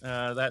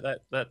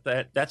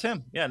 That's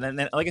him. Yeah, and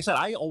then like I said,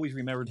 I always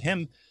remembered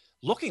him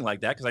looking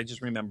like that because I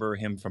just remember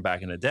him from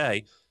back in the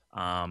day.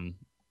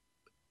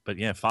 But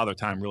yeah, Father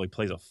Time really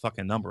plays a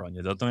fucking number on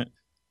you, doesn't it?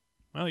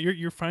 Well,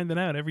 you're finding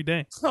out every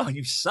day. Oh,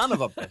 you son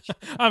of a bitch!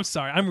 I'm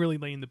sorry, I'm really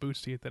laying the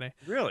boots to you today.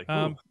 Really?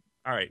 All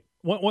right.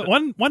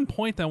 One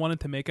point I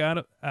wanted to make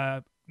about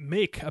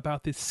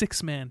this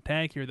 6-man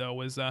tag here, though,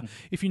 was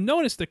if you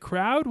notice, the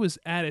crowd was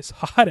at its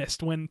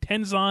hottest when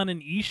Tenzan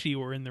and Ishii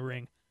were in the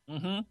ring.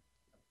 Mm-hmm.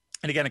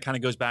 And again, it kind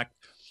of goes back.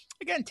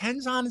 Again,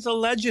 Tenzan is a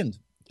legend.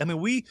 I mean,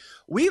 we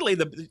lay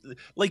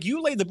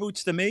you lay the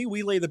boots to me.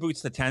 We lay the boots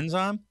to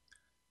Tenzan.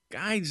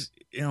 Guys,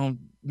 you know,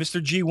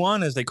 Mr.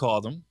 G1 as they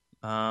called him.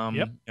 Yep.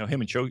 You know,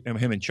 him and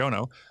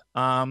Chono.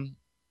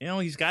 You know,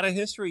 he's got a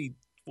history.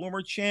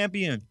 Former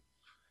champion.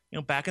 You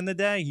know, back in the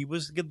day, he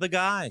was the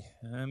guy.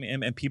 I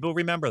mean, and people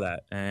remember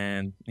that.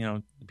 And you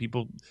know,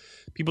 people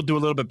do a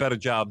little bit better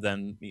job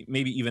than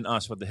maybe even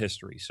us with the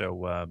history.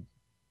 So.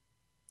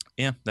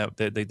 Yeah,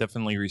 they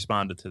definitely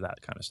responded to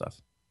that kind of stuff.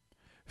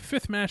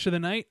 5th match of the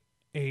night,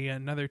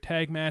 another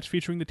tag match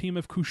featuring the team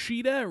of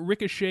Kushida,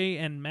 Ricochet,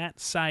 and Matt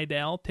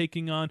Sydal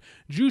taking on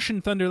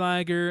Jushin Thunder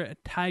Liger,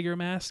 Tiger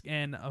Mask,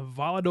 and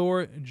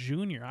Volador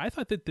Jr. I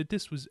thought that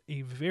this was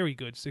a very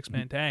good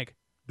 6-man tag.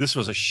 This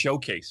was a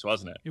showcase,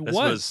 wasn't it?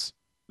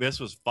 This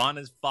was fun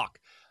as fuck.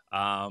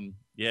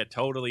 Yeah,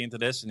 totally into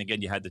this. And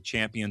again, you had the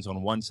champions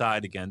on one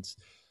side against,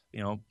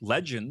 you know,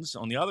 legends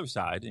on the other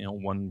side, you know,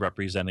 one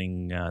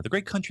representing the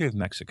great country of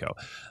Mexico.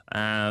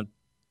 I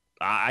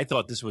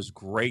thought this was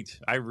great.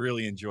 I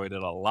really enjoyed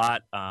it a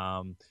lot.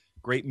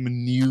 Great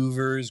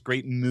maneuvers,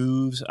 great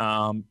moves,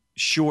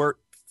 short,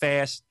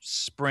 fast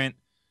sprint.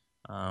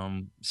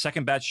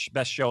 Second best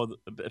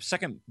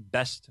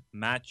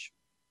match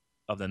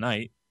of the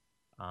night.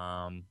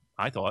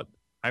 I thought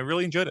I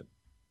really enjoyed it.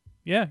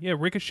 Yeah,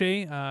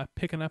 Ricochet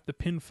picking up the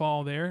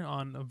pinfall there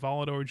on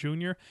Volador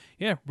Jr.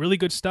 Yeah, really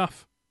good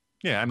stuff.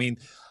 Yeah, I mean,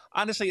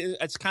 honestly,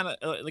 it's kind of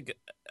like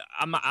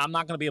I'm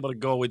not going to be able to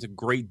go into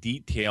great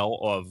detail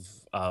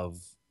of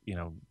you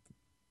know,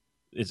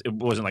 it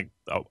wasn't like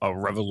a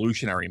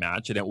revolutionary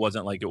match, and it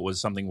wasn't like it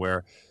was something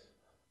where,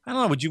 I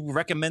don't know. Would you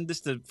recommend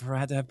this to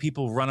have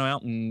people run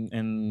out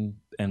and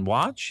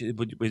watch?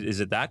 Is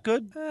it that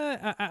good?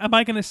 Am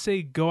I going to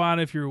say go out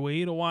of your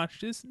way to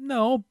watch this?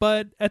 No,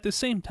 but at the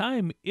same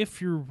time,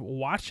 if you're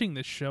watching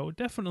this show,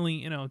 definitely,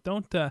 you know,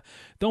 don't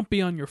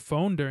be on your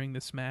phone during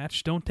this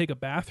match. Don't take a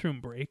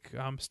bathroom break.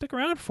 Stick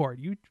around for it.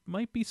 You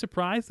might be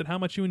surprised at how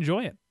much you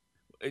enjoy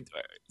it.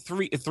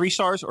 3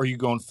 stars, or are you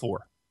going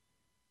 4?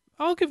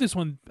 I'll give this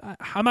one.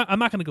 I'm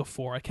not going to go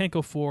 4. I can't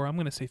go 4. I'm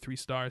going to say 3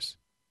 stars.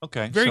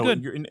 Okay, very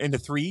good. You're in the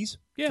 3s,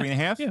 yeah,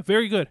 3.5. Yeah,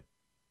 very good.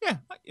 Yeah,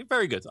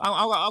 very good.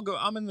 I'll go.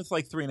 I'm in with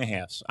like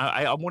 3.5.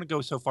 I want to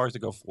go so far as to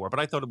go 4, but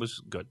I thought it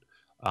was good.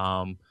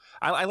 I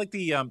like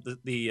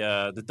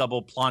the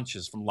double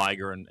planches from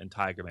Liger and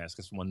Tiger Mask.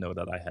 That's one note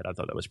that I had. I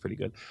thought that was pretty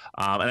good.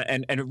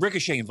 And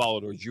Ricochet and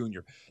Volador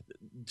Jr.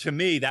 To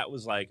me, that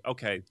was like,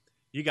 okay,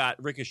 you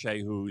got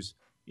Ricochet, who's,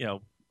 you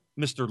know,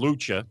 Mr.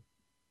 Lucha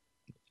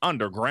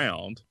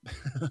underground,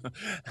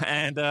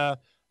 and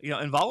you know,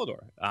 and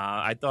Volador.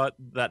 I thought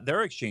that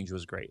their exchange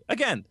was great.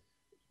 Again,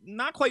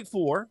 not quite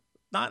 4,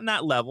 not in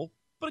that level,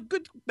 but a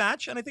good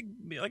match. And I think,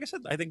 like I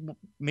said, I think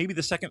maybe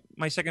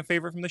my second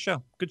favorite from the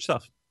show. Good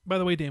stuff. By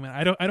the way, Damon,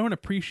 I don't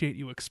appreciate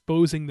you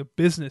exposing the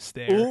business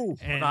there. Ooh,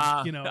 and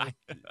I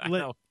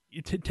know.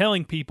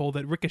 Telling people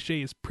that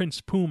Ricochet is Prince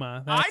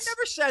Puma. I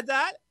never said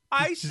that.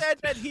 I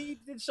said that he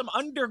did some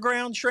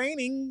underground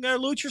training,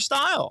 lucha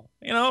style.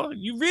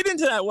 You read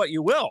into that what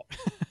you will.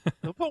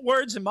 Don't put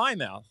words in my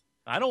mouth.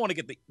 I don't want to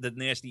get the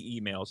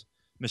nasty emails,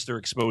 Mr.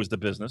 Expose the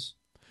Business.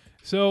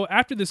 So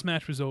after this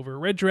match was over,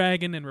 Red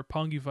Dragon and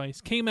Roppongi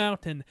Vice came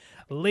out and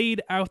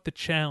laid out the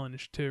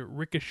challenge to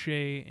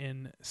Ricochet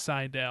and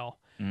Sydal.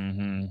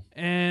 Mm-hmm.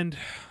 And,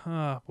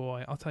 oh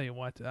boy, I'll tell you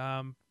what.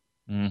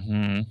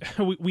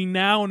 Mm-hmm. We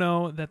now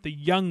know that the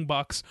Young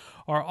Bucks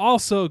are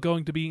also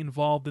going to be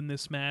involved in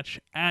this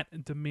match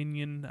at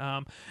Dominion.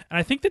 And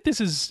I think that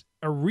this is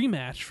a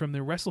rematch from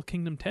the Wrestle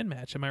Kingdom 10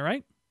 match. Am I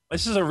right?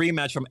 This is a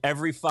rematch from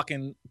every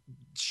fucking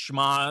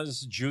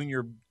schmaz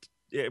junior.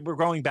 We're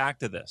going back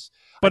to this.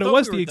 But it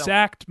was the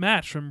exact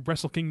match from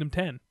Wrestle Kingdom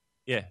 10.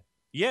 Yeah.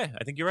 Yeah,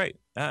 I think you're right.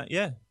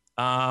 Yeah.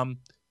 I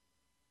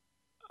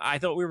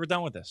thought we were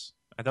done with this.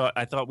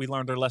 I thought we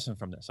learned our lesson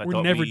from this.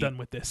 We're never done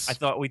with this. I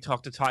thought we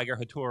talked to Tiger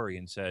Hattori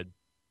and said,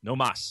 no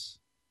mas.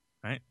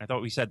 Right? I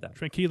thought we said that.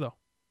 Tranquilo.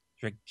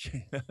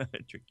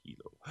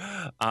 Tranquilo.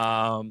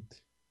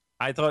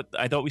 I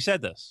thought we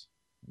said this.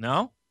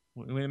 No?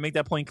 We make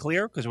that point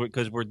clear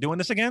because we're doing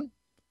this again?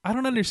 I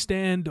don't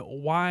understand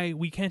why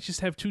we can't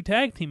just have 2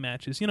 tag team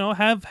matches.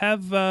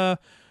 Have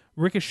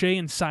Ricochet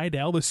and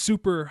Sydal, the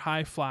super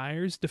high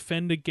flyers,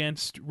 defend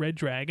against Red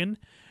Dragon.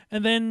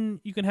 And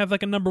then you can have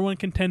like a number 1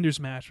 contenders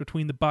match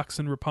between the Bucks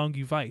and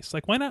Roppongi Vice.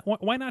 Like, why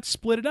not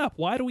split it up?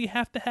 Why do we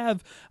have to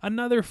have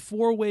another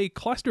 4-way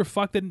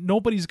clusterfuck that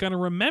nobody's going to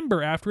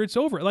remember after it's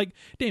over? Like,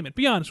 Damon,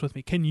 be honest with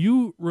me. Can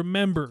you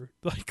remember,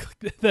 like,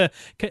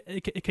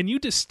 can you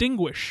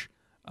distinguish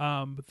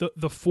the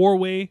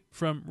 4-way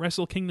from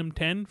Wrestle Kingdom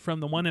 10 from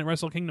the one in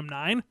Wrestle Kingdom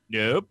 9?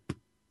 Nope.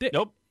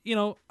 Nope.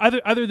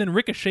 Other than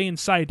Ricochet and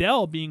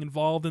Sydal being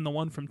involved in the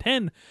one from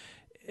 10,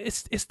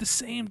 it's the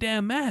same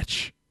damn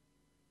match.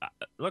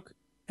 Look,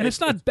 and it's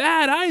not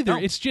bad either. No.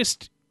 It's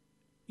just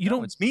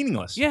don't. It's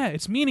meaningless. Yeah,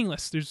 it's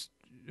meaningless. There's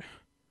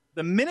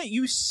the minute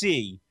you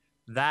see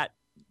that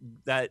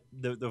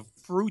the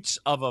fruits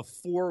of a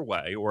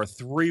 4-way or a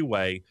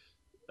 3-way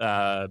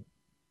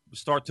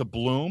start to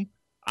bloom,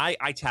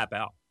 I tap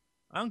out.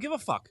 I don't give a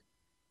fuck.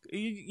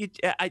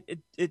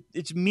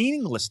 It's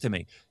meaningless to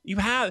me.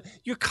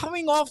 You're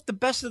coming off the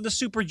Best of the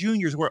Super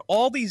Juniors where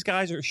all these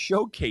guys are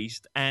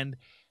showcased and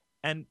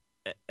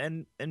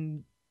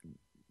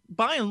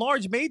by and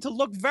large made to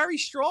look very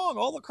strong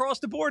all across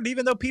the board,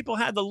 even though people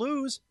had to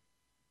lose.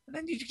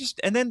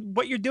 And then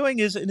what you're doing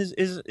is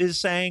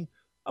saying,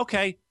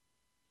 okay,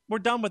 we're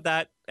done with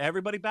that.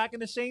 Everybody back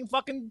in the same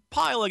fucking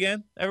pile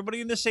again.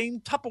 Everybody in the same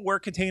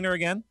Tupperware container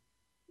again.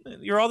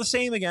 You're all the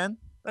same again.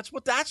 That's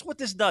what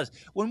this does.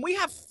 When we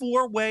have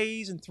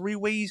 4-ways and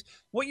 3-ways,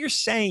 what you're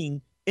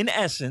saying in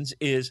essence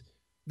is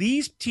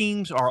these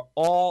teams are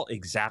all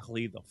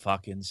exactly the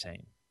fucking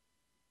same.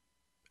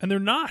 And they're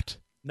not.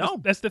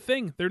 No. That's the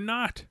thing. They're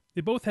not.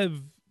 They both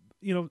have,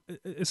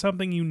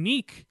 something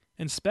unique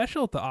and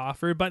special to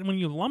offer, but when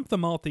you lump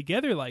them all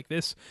together like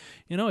this,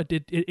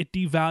 it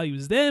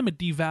devalues them, it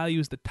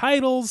devalues the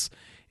titles.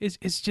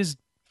 It's just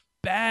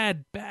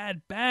bad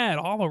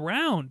all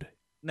around.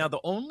 Now,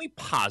 the only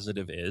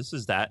positive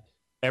is that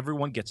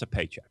everyone gets a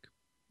paycheck.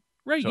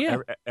 Right, so yeah.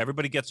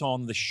 Everybody gets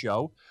on the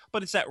show,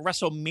 but it's that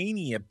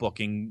WrestleMania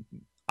booking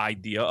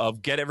idea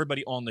of get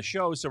everybody on the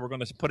show, so we're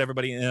going to put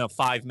everybody in a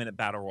 5-minute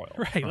battle royal.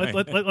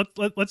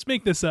 Right. Let's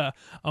make this a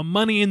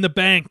Money in the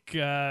Bank.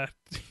 Right.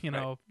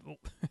 Come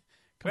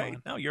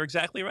on. No, you're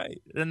exactly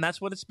right, and that's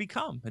what it's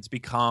become. It's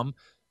become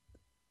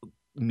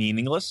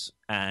meaningless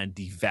and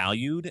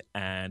devalued,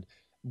 and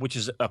which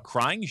is a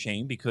crying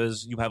shame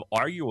because you have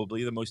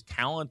arguably the most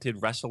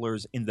talented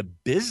wrestlers in the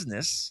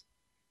business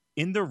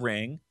in the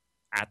ring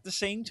at the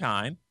same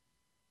time,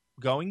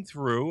 going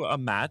through a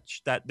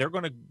match that they're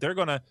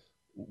gonna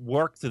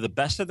work to the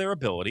best of their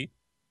ability,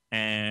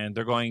 and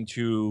they're going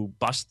to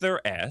bust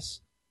their ass.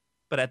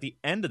 But at the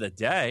end of the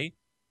day,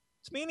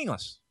 it's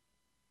meaningless.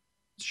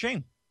 It's a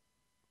shame.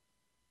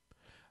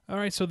 All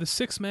right, so the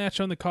 6th match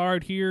on the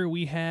card here,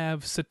 we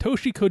have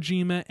Satoshi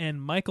Kojima and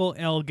Michael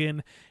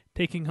Elgin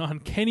taking on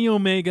Kenny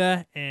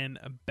Omega and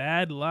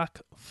Bad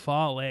Luck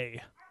Fale.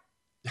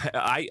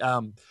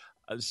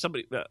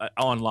 Somebody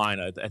online,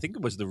 I think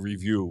it was the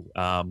review.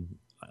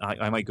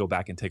 I might go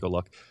back and take a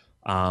look.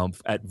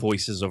 At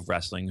Voices of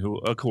Wrestling, who,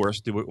 of course,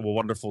 do a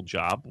wonderful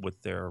job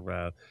with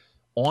their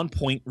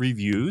on-point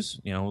reviews.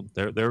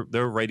 They're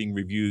writing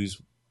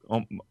reviews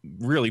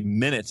really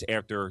minutes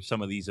after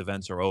some of these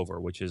events are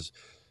over, which is,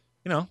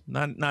 not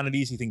an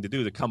easy thing to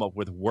do, to come up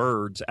with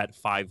words at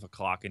 5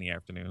 o'clock in the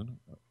afternoon,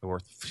 or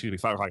 5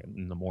 o'clock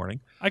in the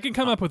morning. I can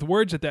come up with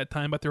words at that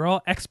time, but they're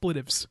all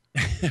expletives.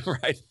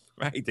 Right,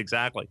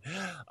 exactly.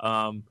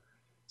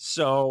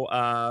 So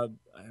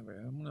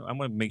I'm going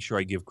to make sure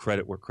I give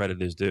credit where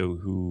credit is due.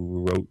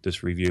 Who wrote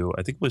this review?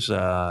 I think it was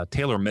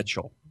Taylor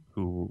Mitchell,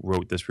 who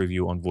wrote this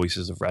review on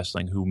Voices of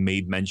Wrestling, who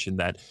made mention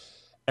that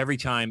every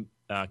time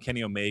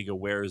Kenny Omega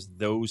wears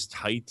those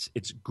tights,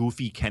 it's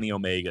goofy Kenny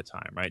Omega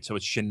time, right? So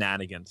it's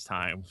shenanigans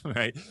time,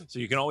 right? So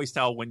you can always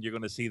tell when you're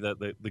going to see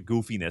the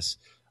goofiness.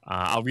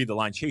 I'll read the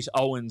line. Chase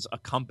Owens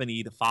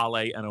accompanied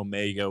Fale and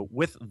Omega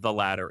with the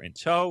ladder in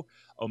tow.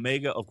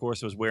 Omega, of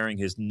course, was wearing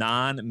his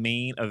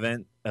non-main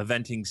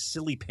eventing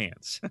silly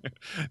pants,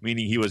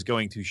 meaning he was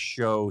going to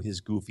show his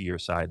goofier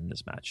side in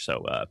this match.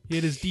 So he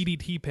had his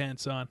DDT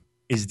pants on.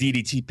 His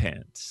DDT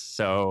pants.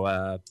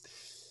 So,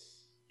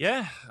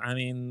 yeah, I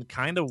mean,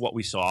 kind of what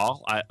we saw.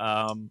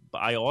 But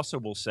I also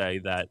will say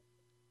that,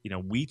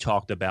 we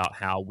talked about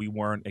how we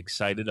weren't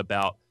excited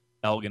about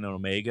Elgin and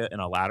Omega in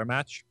a ladder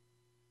match.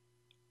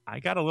 I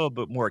got a little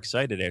bit more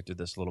excited after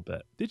this a little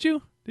bit. Did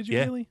you? Did you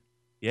really?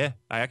 Yeah,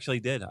 I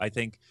actually did. I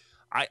think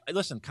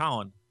listen,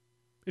 Colin.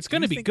 It's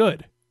going to be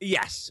good.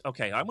 Yes.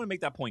 Okay, I'm going to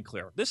make that point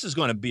clear. This is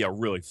going to be a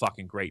really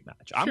fucking great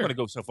match. I'm going to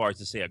go so far as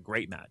to say a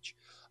great match.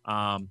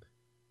 I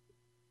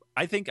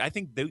think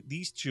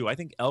these two, I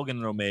think Elgin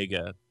and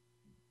Omega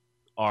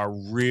are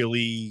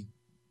really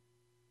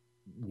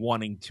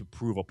wanting to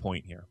prove a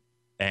point here.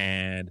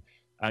 And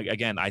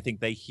again, I think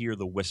they hear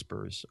the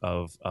whispers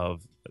of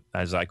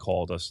as I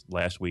called us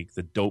last week,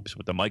 the dopes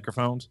with the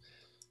microphones.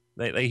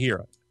 They hear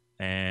it,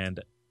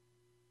 and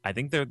I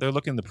think they're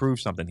looking to prove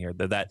something here.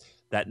 That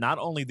not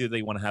only do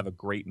they want to have a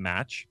great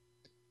match,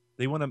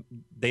 they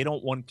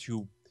don't want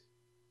to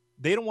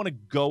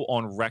go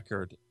on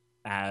record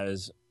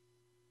as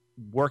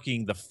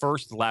working the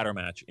first ladder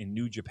match in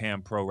New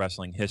Japan Pro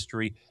Wrestling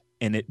history,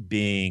 and it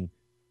being,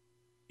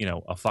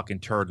 a fucking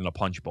turd in a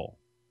punch bowl,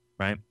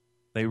 right?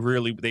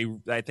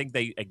 I think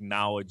they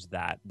acknowledge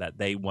that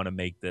they want to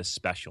make this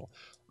special.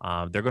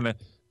 I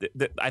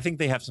think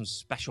they have some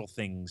special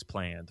things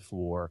planned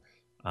for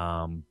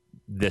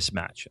this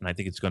match, and I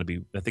think it's going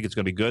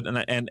to be good.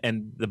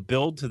 And the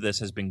build to this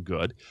has been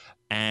good,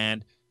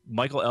 and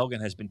Michael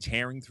Elgin has been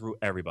tearing through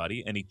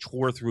everybody, and he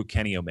tore through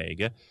Kenny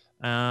Omega,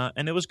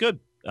 and it was good.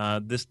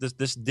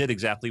 This did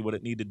exactly what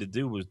it needed to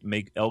do, was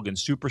make Elgin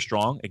super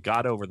strong. It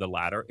got over the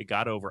ladder. It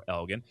got over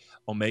Elgin.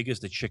 Omega's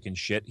the chicken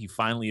shit. He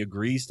finally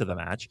agrees to the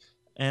match,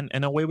 and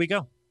away we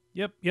go.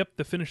 Yep.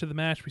 The finish of the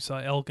match, we saw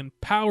Elgin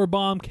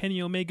powerbomb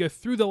Kenny Omega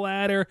through the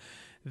ladder.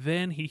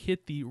 Then he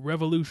hit the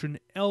Revolution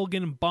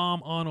Elgin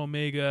bomb on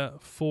Omega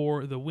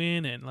for the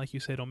win. And like you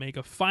said,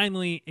 Omega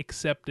finally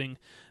accepting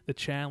the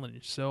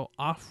challenge. So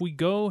off we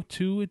go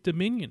to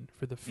Dominion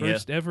for the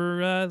first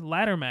ever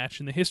ladder match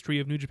in the history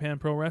of New Japan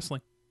Pro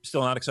Wrestling.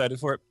 Still not excited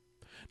for it?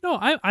 No,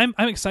 I'm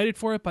excited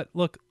for it. But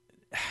look,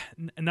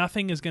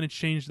 nothing is going to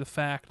change the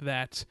fact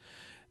that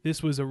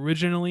this was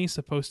originally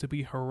supposed to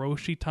be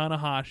Hiroshi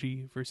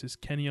Tanahashi versus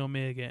Kenny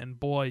Omega. And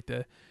boy,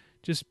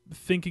 just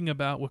thinking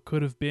about what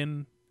could have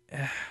been...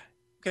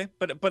 Okay,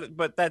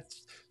 but that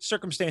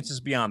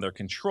circumstances beyond their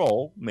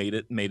control made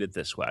it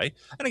this way.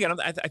 And again,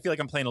 I feel like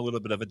I'm playing a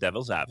little bit of a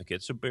devil's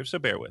advocate, so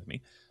bear with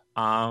me.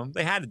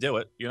 They had to do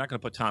it. You're not going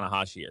to put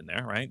Tanahashi in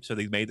there, right? So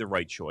they made the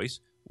right choice.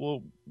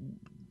 Well,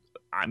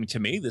 I mean, to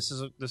me, this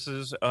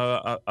is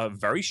a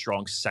very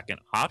strong second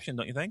option,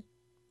 don't you think?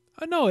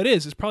 No, it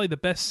is. It's probably the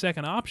best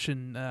second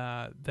option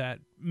that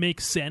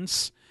makes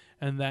sense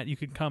and that you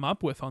can come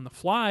up with on the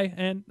fly.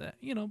 And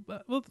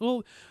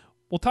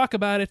we'll talk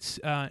about it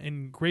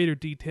in greater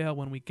detail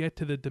when we get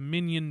to the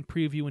Dominion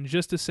preview in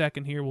just a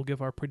second here. We'll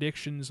give our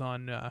predictions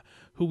on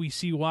who we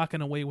see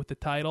walking away with the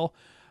title.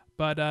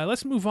 But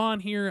let's move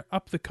on here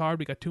up the card.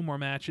 We got two more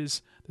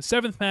matches. The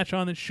seventh match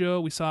on the show,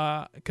 we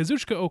saw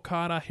Kazuchika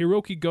Okada,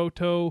 Hiroki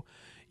Goto,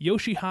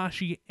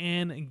 Yoshihashi,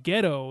 and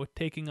Gedo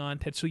taking on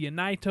Tetsuya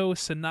Naito,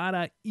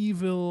 Sanada,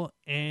 Evil,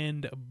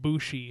 and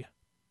Bushi.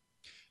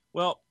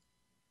 Well,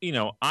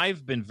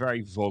 I've been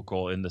very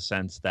vocal in the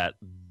sense that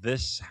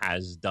this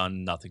has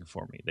done nothing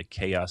for me. The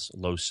Chaos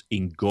Los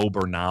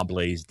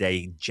Ingobernables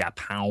de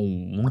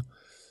Japón,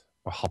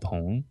 or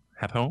Japón?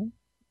 Japón?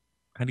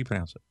 How do you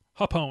pronounce it?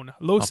 Japón.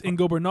 Los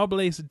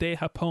Ingobernables de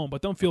Japón.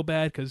 But don't feel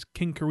bad because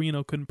King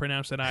Carino couldn't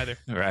pronounce it either.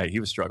 Right.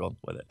 He was struggling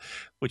with it,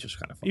 which was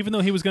kind of fun. Even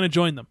though he was going to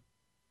join them.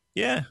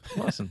 Yeah.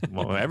 Listen,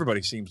 well,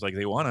 everybody seems like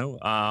they want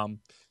to.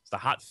 It's the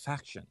hot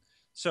faction.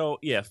 So,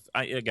 yeah,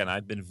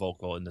 I've been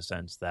vocal in the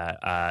sense that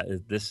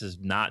this has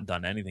not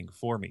done anything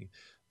for me.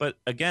 But,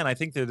 again, I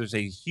think that there's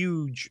a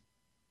huge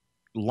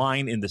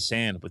line in the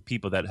sand with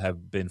people that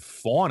have been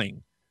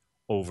fawning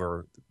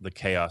over the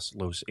Chaos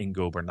Los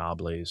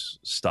Ingobernables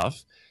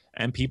stuff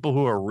and people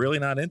who are really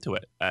not into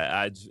it.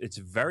 It's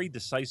very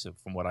decisive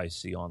from what I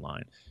see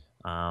online.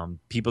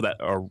 People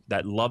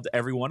that loved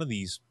every one of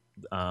these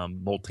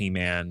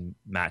multi-man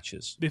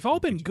matches. They've all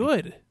been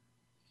good.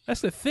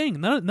 That's the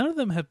thing. None of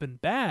them have been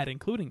bad,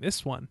 including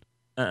this one.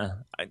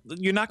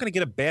 You're not going to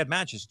get a bad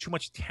match. There's too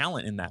much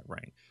talent in that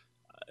ring.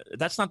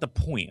 That's not the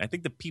point. I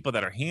think the people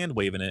that are hand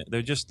waving it,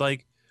 they're just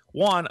like,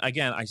 one,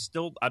 again, I'm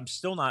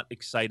still not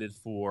excited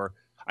for.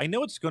 I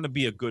know it's going to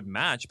be a good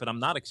match, but I'm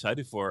not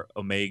excited for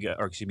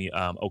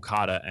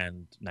Okada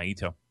and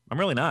Naito. I'm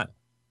really not.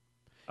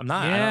 I'm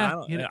not.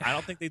 Yeah, I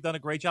don't think they've done a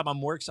great job. I'm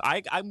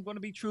going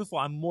to be truthful.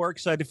 I'm more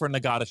excited for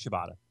Nagata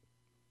Shibata.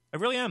 I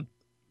really am.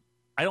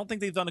 I don't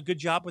think they've done a good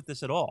job with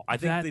this at all. I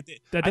think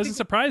that doesn't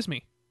surprise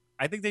me.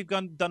 I think they've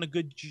done a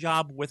good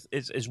job with,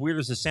 as weird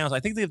as this sounds, I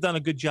think they've done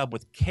a good job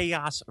with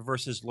Chaos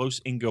versus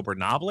Los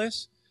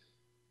Ingobernables,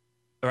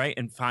 right?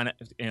 And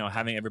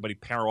having everybody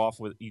pair off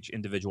with each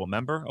individual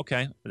member,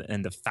 okay,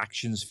 and the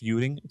factions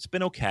feuding. It's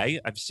been okay.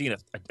 I've seen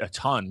a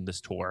ton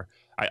this tour.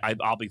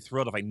 I'll be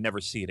thrilled if I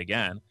never see it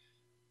again.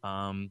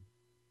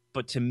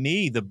 But to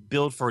me, the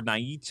build for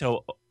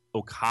Naito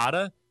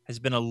Okada has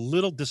been a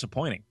little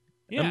disappointing.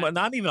 Yeah. And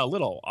not even a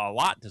little, a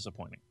lot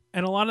disappointing.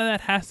 And a lot of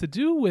that has to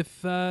do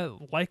with,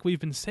 like we've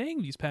been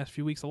saying these past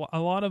few weeks, a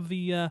lot of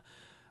the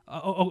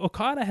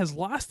Okada has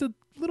lost a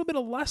little bit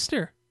of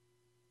luster.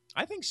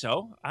 I think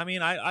so. I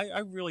mean, I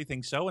really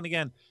think so. And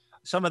again,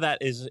 some of that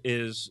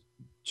is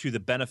to the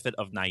benefit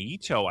of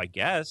Naito, I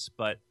guess.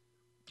 But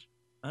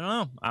I don't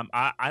know.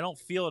 I don't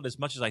feel it as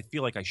much as I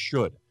feel like I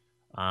should.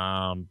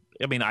 I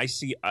mean, I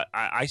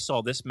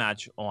saw this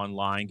match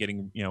online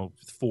getting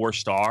 4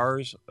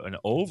 stars and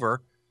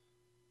over.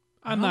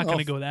 I'm not going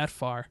to go that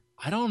far.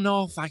 I don't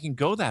know if I can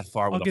go that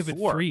far with a 4. I'll give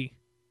it 3.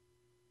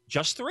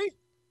 Just 3?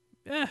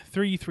 Yeah,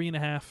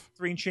 3.5.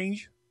 3 and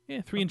change?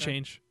 Yeah, 3 and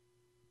change.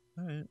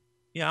 All right.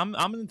 Yeah, I'm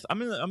in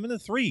the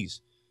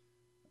 3s.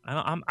 I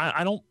don't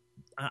know.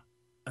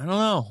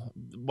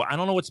 I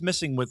don't know what's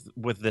missing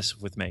with this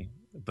with me,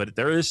 but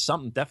there is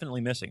something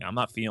definitely missing. I'm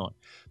not feeling.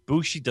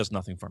 Bushi does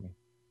nothing for me.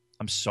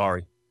 I'm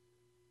sorry.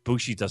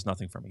 Bushi does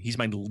nothing for me. He's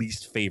my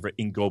least favorite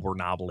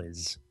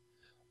Ingobernables.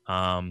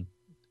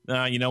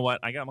 You know what?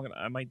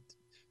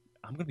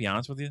 I'm gonna be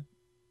honest with you.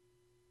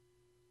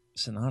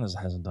 Sonata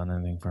hasn't done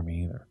anything for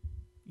me either.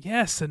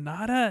 Yeah,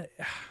 Sonata.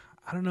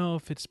 I don't know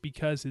if it's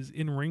because his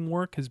in-ring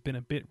work has been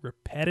a bit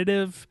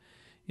repetitive.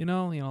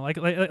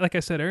 Like I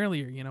said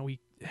earlier.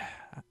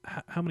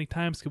 How many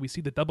times could we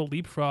see the double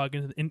leapfrog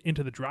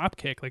into the drop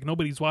kick? Like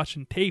nobody's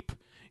watching tape.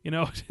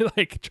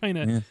 Like trying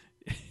to.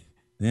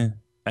 Yeah,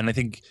 and I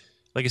think,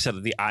 like I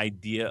said, the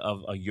idea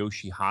of a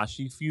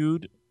Yoshihashi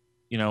feud.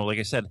 Like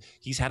I said,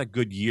 he's had a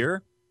good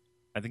year.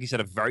 I think he's had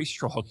a very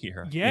strong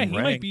year. Yeah, he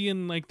might be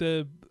in like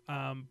the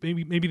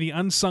maybe the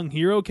unsung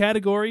hero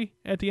category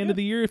at the end of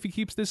the year if he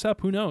keeps this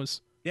up. Who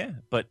knows? Yeah,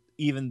 but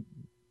even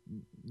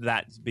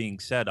that being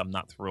said, I'm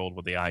not thrilled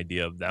with the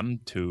idea of them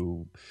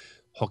two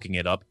hooking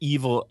it up.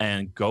 Evil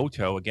and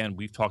Goto, again,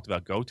 we've talked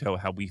about Goto,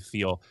 how we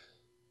feel,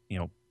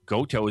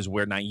 Goto is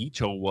where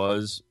Naito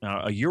was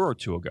a year or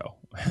two ago.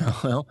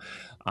 Well,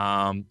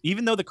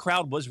 even though the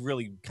crowd was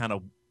really kind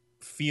of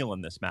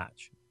feeling this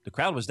match, the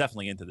crowd was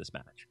definitely into this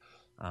match.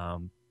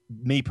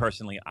 Me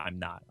personally, I'm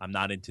not. I'm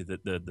not into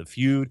the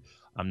feud.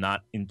 I'm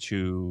not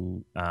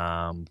into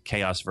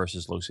Chaos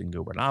versus Los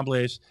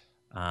Ingobernables.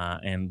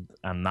 And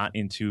I'm not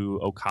into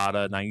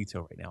Okada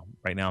Naito right now.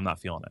 Right now, I'm not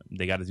feeling it.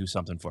 They got to do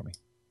something for me.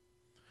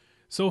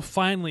 So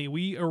finally,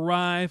 we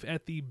arrive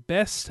at the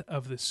best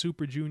of the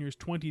Super Juniors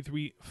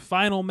 23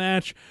 final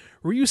match.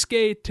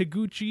 Ryusuke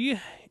Taguchi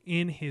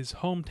in his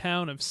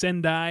hometown of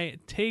Sendai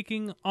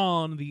taking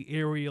on the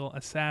aerial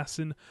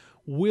assassin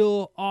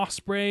Will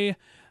Ospreay.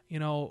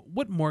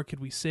 What more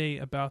could we say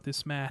about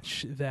this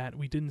match that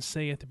we didn't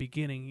say at the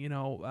beginning?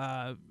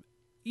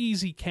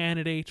 Easy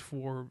candidate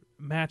for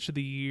match of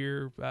the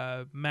year,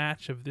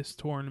 match of this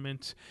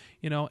tournament,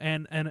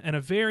 and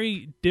a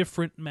very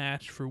different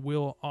match for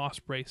Will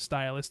Ospreay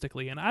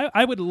stylistically. And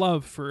I would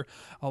love for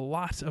a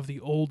lot of the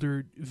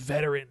older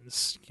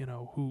veterans,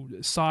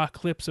 who saw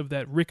clips of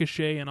that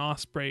Ricochet and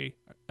Ospreay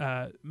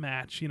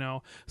match,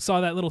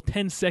 saw that little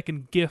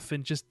 10-second gif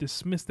and just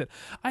dismissed it.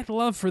 I'd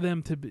love for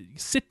them to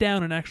sit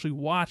down and actually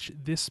watch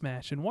this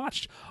match and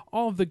watch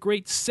all of the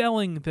great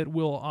selling that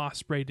Will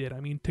Ospreay did. I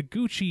mean,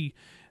 Taguchi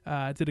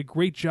did a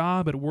great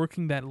job at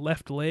working that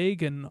left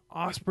leg, and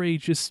Ospreay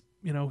just,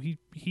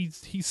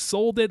 he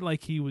sold it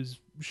like he was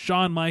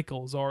Shawn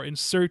Michaels or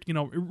insert,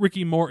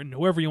 Ricky Morton,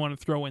 whoever you want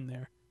to throw in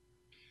there.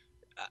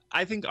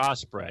 I think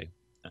Ospreay,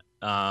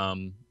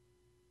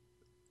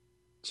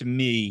 to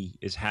me,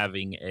 is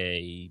having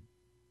and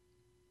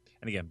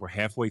again, we're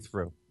halfway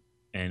through,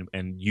 and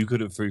you could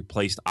have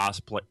replaced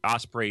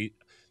Ospreay.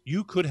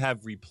 You could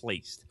have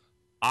replaced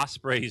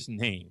Ospreay's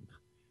name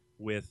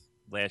with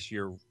last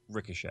year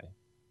Ricochet,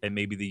 and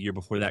maybe the year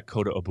before that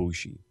Kota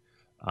Ibushi,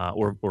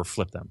 or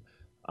flip them.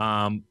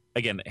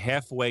 Again,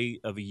 halfway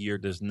of a year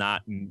does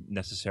not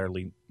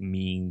necessarily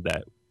mean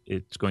that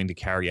it's going to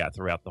carry out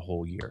throughout the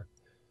whole year.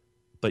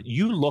 But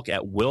you look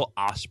at Will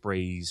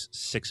Ospreay's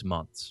 6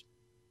 months.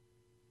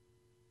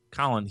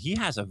 Colin, he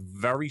has a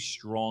very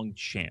strong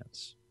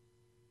chance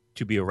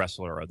to be a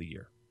wrestler of the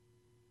year.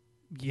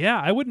 Yeah,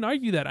 I wouldn't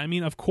argue that. I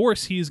mean, of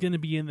course, he's going to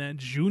be in that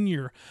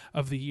junior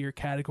of the year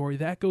category.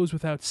 That goes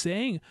without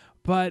saying.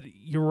 But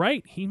you're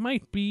right. He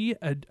might be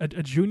a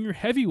junior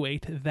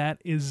heavyweight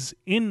that is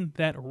in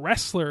that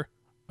wrestler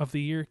of the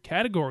year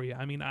category.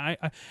 I mean, I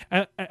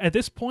at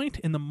this point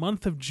in the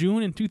month of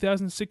June in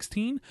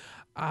 2016,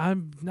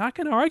 I'm not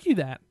going to argue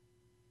that.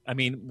 I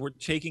mean, we're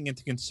taking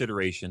into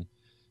consideration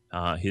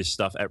his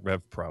stuff at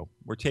Rev Pro.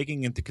 We're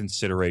taking into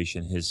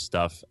consideration his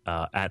stuff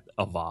at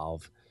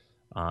Evolve.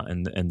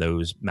 and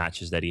those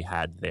matches that he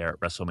had there at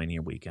WrestleMania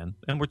weekend.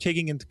 And we're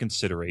taking into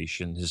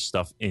consideration his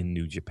stuff in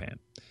New Japan.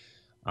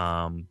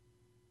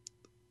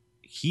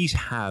 He's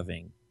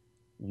having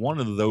one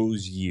of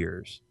those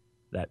years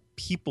that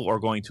people are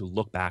going to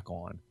look back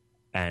on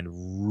and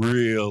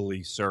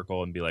really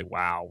circle and be like,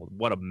 wow,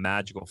 what a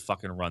magical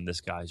fucking run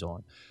this guy's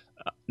on.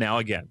 Now,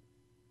 again,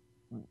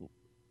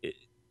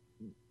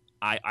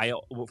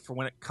 for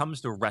when it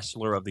comes to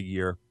Wrestler of the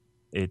Year,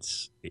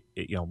 it's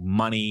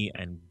money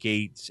and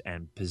gates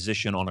and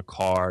position on a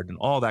card and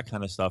all that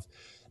kind of stuff.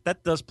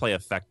 That does play a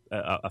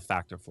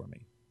factor for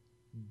me.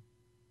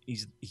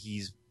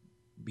 He's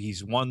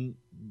won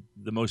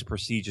the most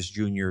prestigious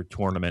junior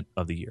tournament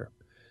of the year.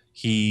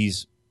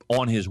 He's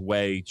on his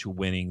way to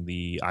winning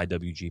the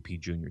IWGP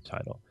Junior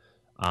title.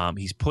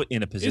 He's put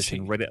in a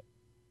position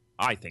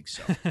I think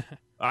so.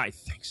 I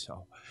think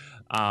so.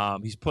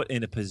 He's put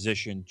in a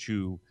position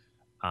to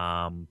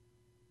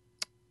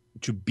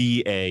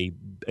be a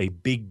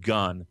big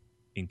gun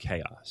in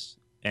Chaos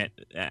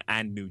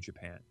and New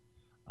Japan.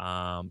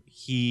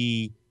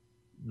 The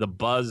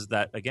buzz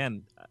that,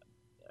 again,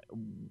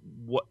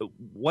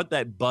 what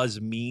that buzz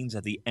means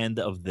at the end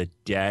of the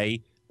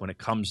day when it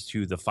comes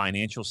to the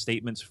financial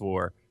statements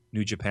for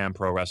New Japan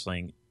Pro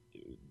Wrestling,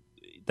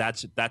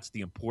 that's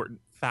the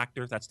important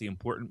factor. That's the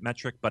important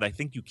metric. But I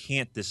think you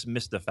can't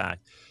dismiss the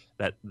fact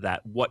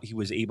that what he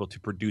was able to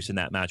produce in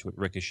that match with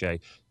Ricochet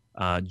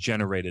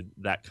generated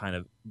that kind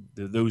of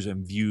those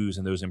views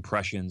and those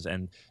impressions,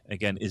 and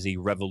again is a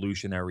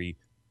revolutionary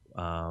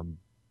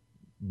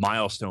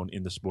milestone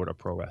in the sport of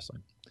pro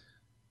wrestling.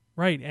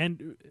 Right,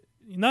 and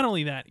not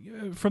only that,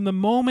 from the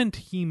moment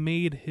he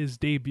made his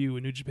debut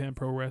in New Japan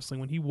Pro Wrestling,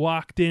 when he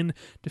walked in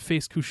to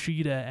face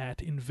Kushida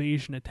at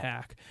Invasion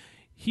Attack,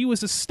 he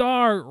was a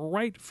star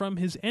right from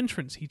his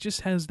entrance. He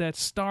just has that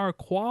star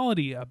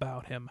quality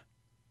about him.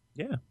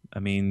 Yeah, I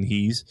mean,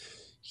 he's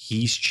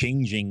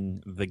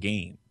changing the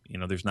game.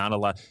 There's not a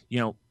lot.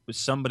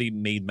 Somebody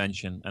made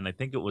mention, and I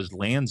think it was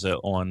Lanza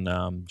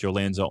on Joe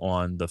Lanza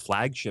on the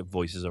flagship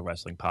Voices of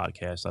Wrestling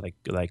podcast that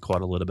I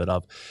caught a little bit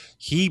of.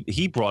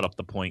 He brought up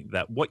the point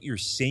that what you're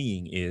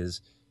seeing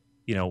is,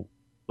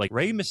 like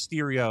Rey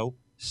Mysterio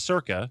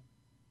circa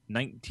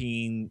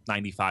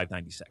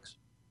 1995-96.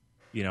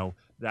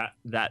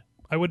 That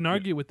I wouldn't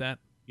argue with that.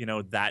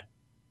 That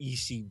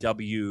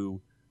ECW,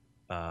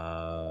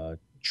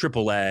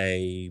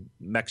 AAA,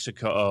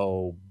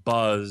 Mexico,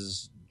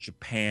 Buzz,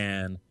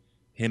 Japan,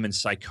 him and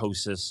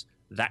Psychosis,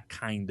 that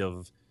kind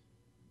of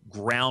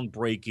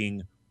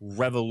groundbreaking,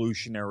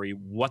 revolutionary,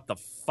 what the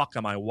fuck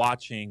am I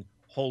watching?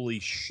 Holy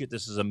shit,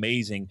 this is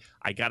amazing.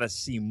 I got to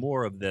see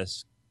more of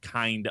this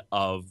kind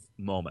of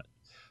moment.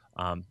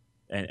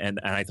 And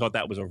I thought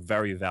that was a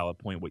very valid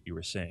point, what you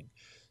were saying.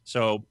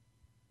 So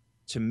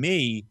to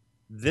me,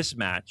 this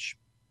match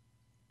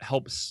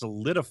helps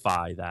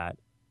solidify that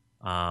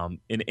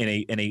in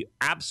a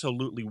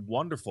absolutely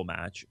wonderful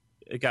match.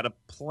 It got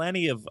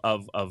plenty of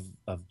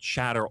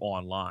chatter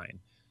online.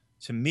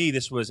 To me,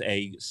 this was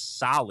a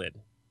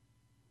solid.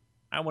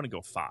 I want to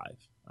go 5.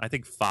 I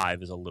think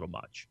 5 is a little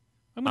much.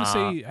 I'm going to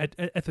say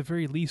at the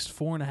very least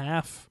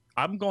 4.5.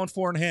 I'm going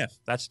 4.5.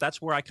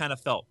 That's where I kind of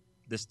felt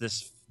this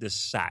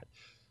sat.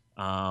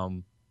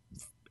 And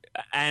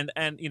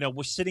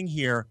we're sitting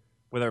here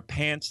with our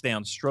pants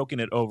down, stroking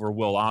it over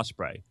Will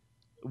Ospreay.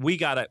 We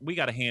gotta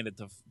hand it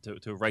to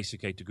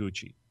Ryusuke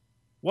Taguchi.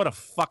 What a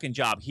fucking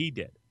job he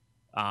did.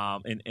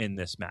 In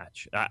this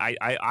match,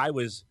 I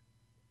was,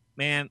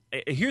 man.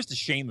 Here's the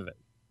shame of it.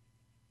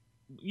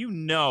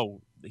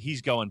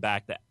 He's going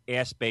back to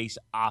ass-based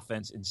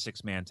offense in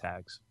 6-man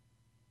tags.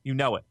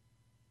 It,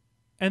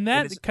 and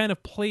that kind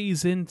of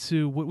plays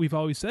into what we've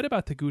always said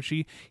about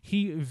Taguchi.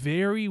 He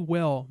very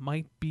well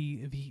might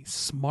be the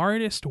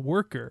smartest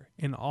worker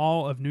in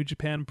all of New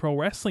Japan Pro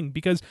Wrestling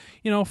because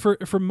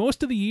for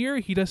most of the year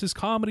he does his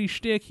comedy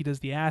shtick, he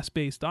does the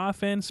ass-based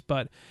offense,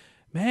 but.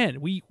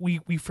 Man, we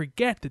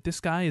forget that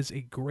this guy is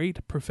a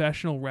great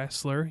professional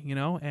wrestler,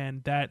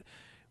 and that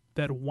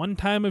one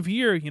time of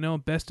year,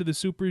 Best of the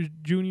Super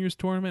Juniors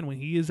tournament, when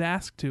he is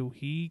asked to,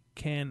 he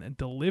can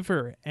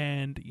deliver.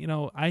 And,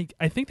 I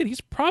think that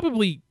he's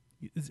probably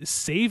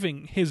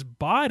saving his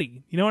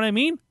body. You know what I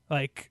mean?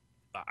 Like,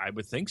 I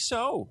would think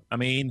so. I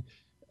mean,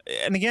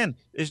 and again,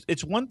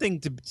 it's one thing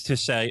to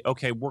say,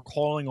 okay, we're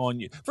calling on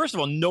you. First of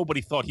all,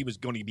 nobody thought he was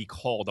going to be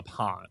called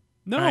upon.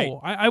 No,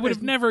 right? I would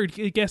have never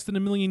guessed in a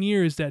million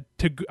years that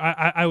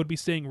I would be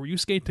saying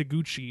Ryusuke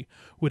Taguchi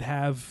would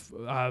have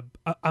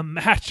a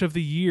match of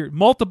the year,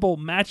 multiple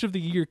match of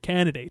the year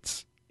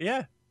candidates.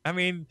 Yeah, I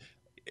mean,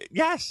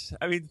 yes.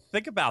 I mean,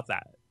 think about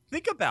that.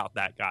 Think about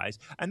that, guys.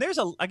 And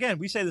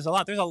we say this a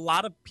lot. There's a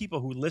lot of people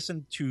who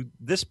listen to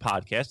this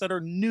podcast that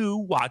are new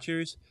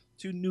watchers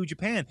to New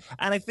Japan,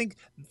 and I think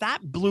that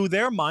blew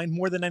their mind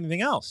more than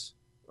anything else.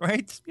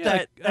 Right?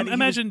 Yeah,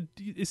 imagine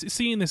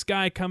seeing this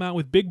guy come out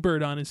with Big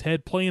Bird on his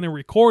head playing a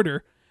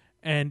recorder,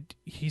 and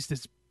he's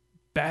this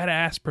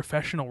badass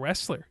professional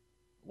wrestler.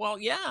 Well,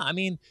 yeah. I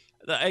mean,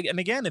 And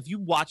again, if you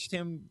watched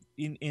him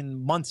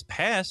in months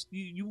past,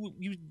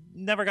 you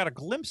never got a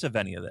glimpse of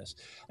any of this.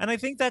 And I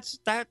think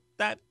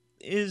that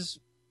is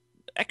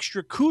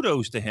extra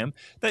kudos to him,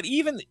 that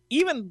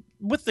even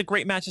with the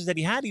great matches that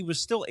he had, he was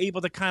still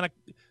able to kind of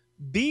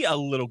be a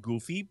little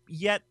goofy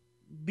yet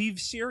be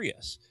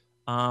serious.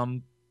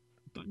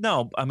 But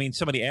no, I mean,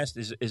 somebody asked,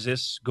 is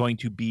this going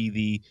to be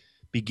the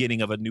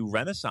beginning of a new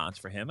renaissance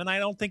for him? And I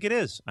don't think it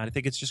is. I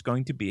think it's just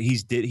going to be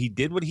he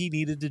did what he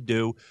needed to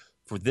do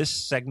for this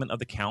segment of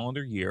the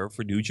calendar year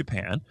for New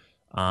Japan.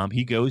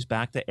 He goes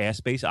back to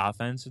ass-based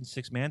offense and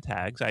 6-man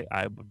tags.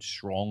 I would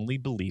strongly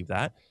believe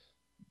that.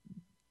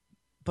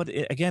 But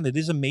again, it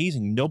is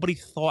amazing. Nobody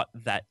thought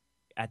that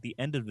at the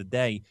end of the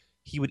day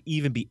he would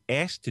even be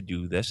asked to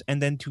do this,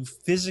 and then to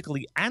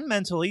physically and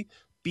mentally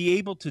be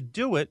able to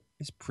do it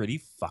is pretty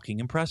fucking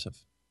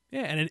impressive.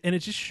 Yeah, and it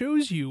just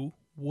shows you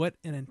what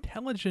an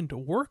intelligent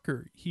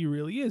worker he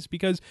really is.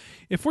 Because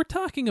if we're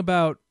talking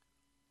about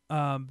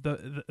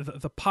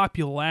the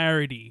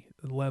popularity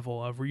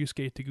level of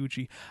Ryusuke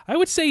Taguchi, I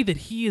would say that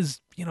he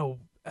is,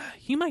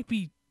 he might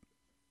be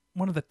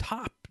one of the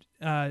top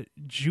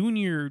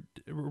junior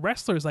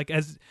wrestlers, like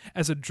as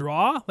a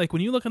draw. Like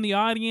when you look in the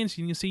audience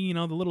and you see,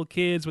 the little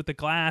kids with the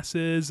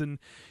glasses, and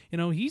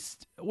he's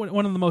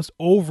one of the most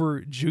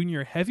over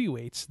junior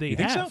heavyweights they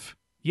have. So?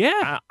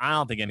 Yeah, I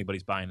don't think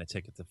anybody's buying a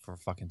ticket for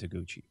fucking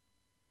Taguchi.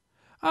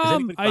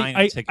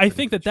 I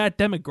think that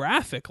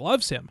demographic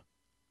loves him.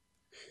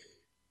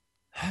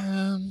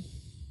 I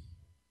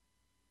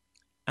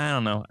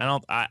don't know.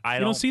 I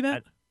don't see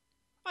that.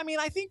 I mean,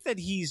 I think that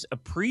he's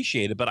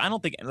appreciated, but I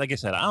don't think, like I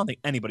said, I don't think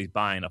anybody's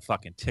buying a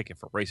fucking ticket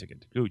for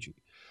Ryusuke Taguchi.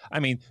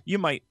 I mean, you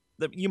might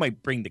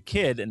bring the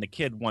kid, and the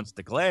kid wants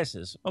the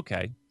glasses.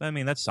 Okay, I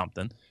mean, that's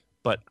something.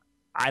 But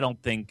I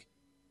don't think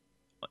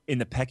in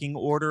the pecking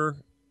order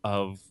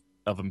of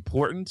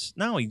importance,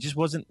 no, he just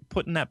wasn't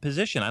put in that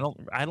position. I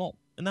don't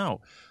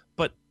know.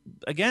 But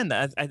again,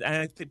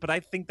 I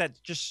think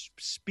that just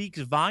speaks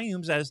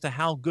volumes as to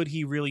how good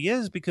he really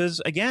is,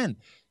 because again,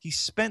 he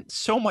spent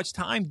so much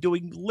time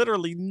doing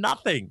literally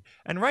nothing,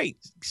 and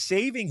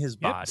saving his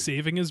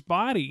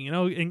body,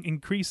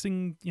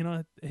 increasing,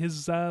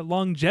 his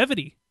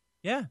longevity.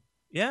 Yeah.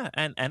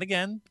 And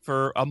again,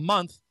 for a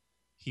month,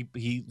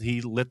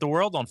 he lit the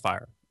world on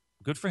fire.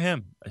 Good for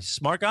him. A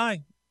smart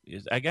guy.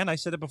 Again, I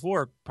said it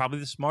before, probably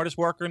the smartest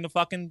worker in the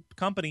fucking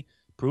company.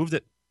 Proved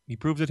it. He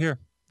proved it here.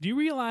 Do you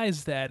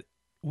realize that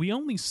we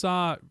only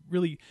saw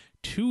really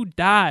 2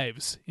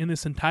 dives in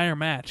this entire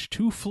match,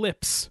 2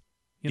 flips,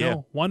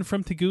 one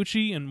from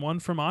Taguchi and one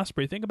from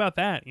Ospreay. Think about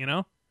that,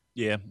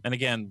 Yeah, and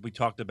again, we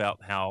talked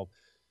about how,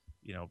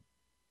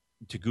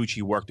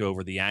 Taguchi worked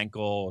over the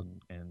ankle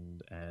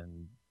and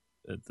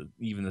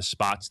even the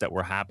spots that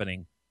were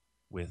happening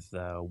with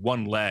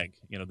one leg,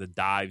 the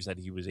dives that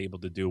he was able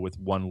to do with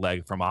one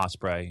leg from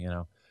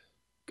Ospreay,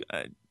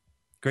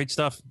 great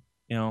stuff,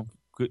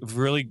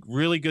 really,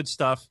 really good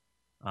stuff.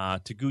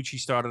 Taguchi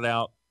started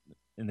out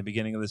in the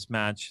beginning of this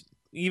match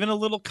even a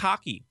little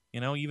cocky,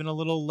 even a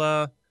little,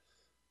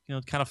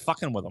 kind of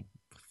fucking with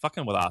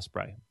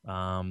Ospreay.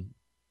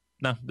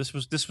 No, this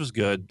was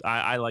good.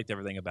 I liked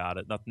everything about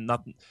it.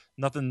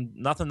 Nothing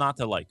not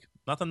to like.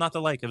 Nothing not to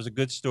like. It was a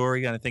good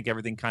story, and I think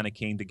everything kind of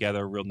came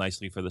together real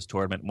nicely for this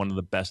tournament. One of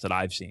the best that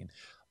I've seen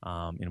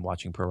in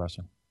watching pro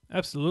wrestling.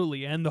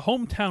 Absolutely, and the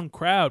hometown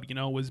crowd,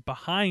 was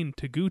behind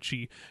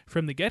Taguchi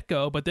from the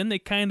get-go, but then they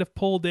kind of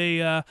pulled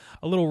a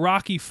little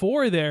Rocky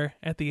IV there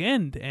at the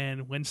end,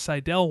 and when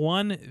Sydal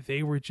won,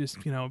 they were just,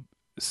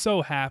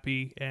 so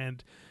happy,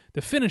 and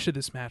the finish of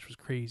this match was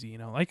crazy,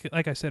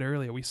 like I said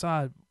earlier, we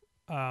saw,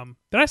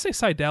 did I say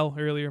Sydal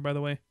earlier, by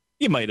the way?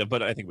 You might have,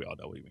 but I think we all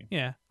know what you mean.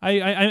 Yeah,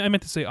 I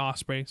meant to say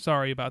Ospreay.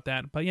 Sorry about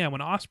that. But yeah, when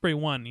Ospreay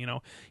won,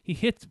 he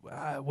hit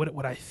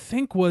what I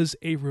think was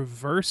a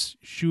reverse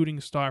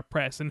shooting star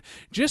press. And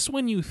just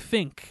when you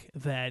think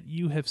that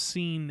you have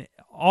seen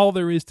all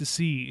there is to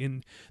see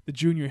in the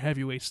junior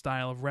heavyweight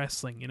style of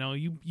wrestling,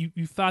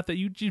 you thought that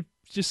you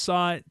just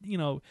saw,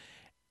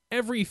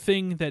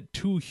 everything that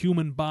 2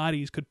 human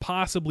bodies could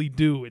possibly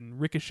do in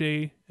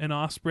Ricochet and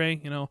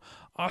Ospreay.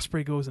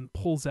 Ospreay goes and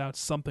pulls out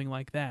something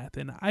like that,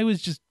 and I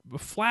was just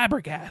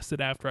flabbergasted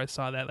after I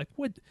saw that. Like,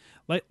 what?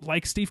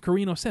 Like Steve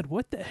Corino said,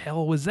 what the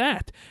hell was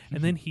that?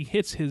 And then he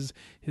hits his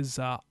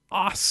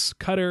Os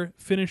Cutter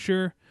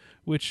finisher,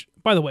 which,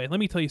 by the way, let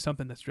me tell you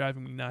something that's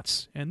driving me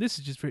nuts, and this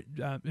is just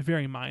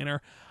very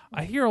minor.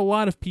 I hear a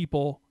lot of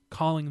people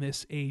calling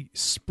this a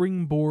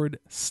springboard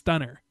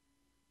stunner.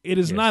 It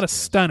is not a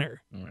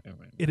stunner. Right.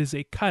 It is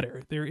a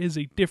cutter. There is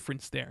a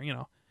difference there.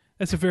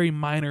 That's a very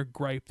minor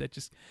gripe that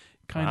just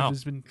kind of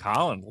has been.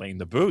 Colin laying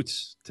the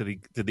boots to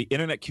the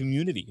internet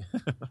community.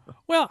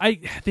 Well,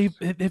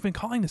 they've been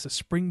calling this a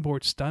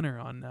springboard stunner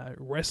on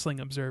Wrestling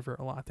Observer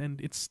a lot, and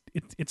it's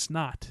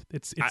not.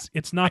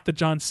 It's not the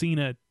John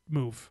Cena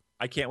move.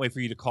 I can't wait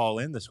for you to call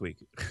in this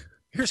week.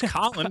 Here's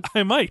Colin.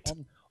 I might.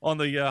 On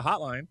the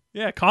hotline.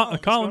 Yeah,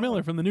 Colin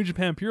Miller from the New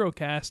Japan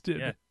Purocast.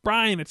 Yeah.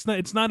 Brian, it's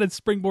not a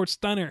springboard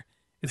stunner.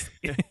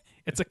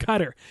 It's a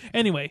cutter.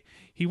 Anyway,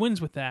 he wins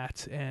with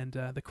that, and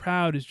the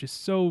crowd is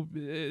just so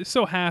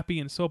happy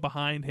and so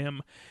behind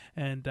him.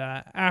 And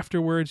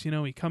afterwards,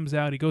 he comes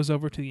out. He goes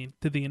over to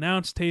the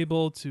announce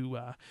table to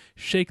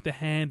shake the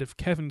hand of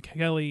Kevin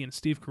Kelly and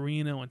Steve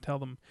Corino and tell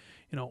them,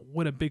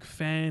 what a big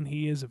fan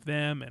he is of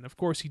them. And of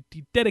course, he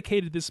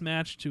dedicated this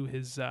match to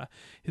his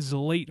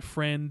late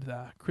friend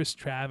Chris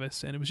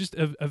Travis, and it was just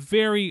a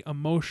very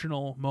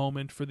emotional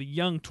moment for the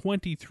young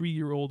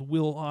 23-year-old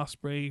Will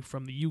Ospreay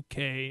from the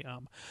UK.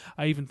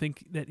 I even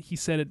think that he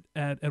said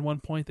at one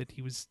point that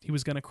he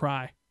was going to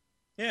cry.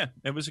 Yeah,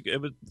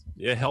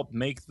 it helped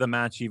make the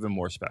match even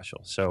more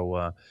special.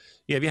 So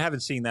if you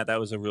haven't seen that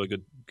was a really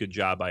good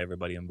job by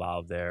everybody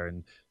involved there.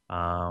 And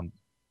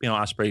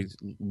Ospreay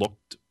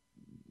looked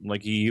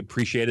like he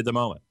appreciated the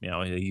moment.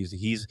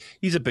 He's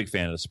a big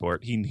fan of the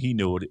sport. He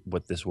knew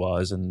what this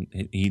was, and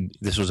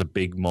this was a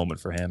big moment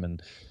for him.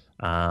 And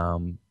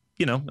and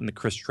the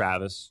Chris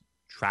Travis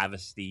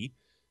travesty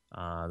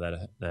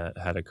that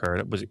had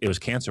occurred. It was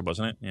cancer,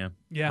 wasn't it? Yeah.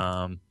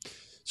 Yeah.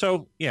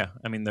 So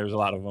there's a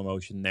lot of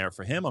emotion there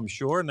for him, I'm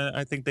sure, and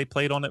I think they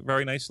played on it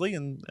very nicely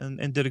and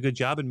did a good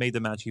job and made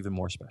the match even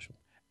more special.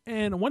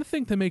 And one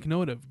thing to make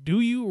note of, do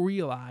you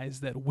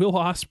realize that Will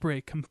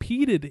Ospreay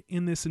competed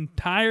in this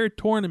entire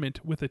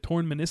tournament with a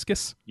torn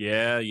meniscus?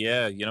 Yeah.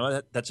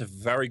 That's a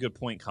very good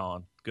point,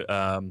 Colin.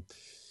 I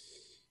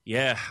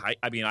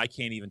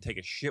can't even take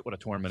a shit with a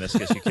torn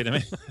meniscus. You kidding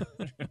me?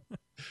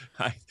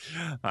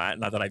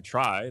 Not that I've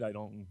tried. I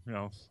don't,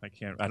 I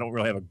can't. I don't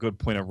really have a good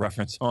point of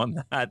reference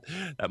on that.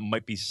 That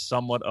might be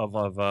somewhat of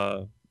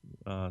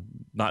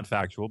not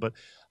factual, but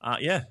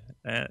it's.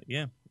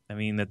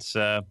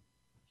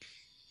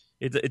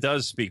 It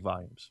does speak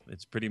volumes.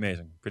 It's pretty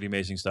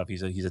amazing stuff.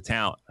 He's a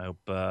talent. I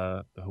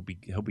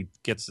hope he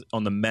gets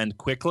on the mend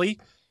quickly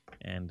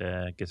and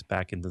gets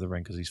back into the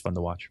ring because he's fun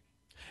to watch.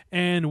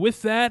 And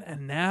with that,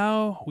 and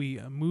now we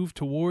move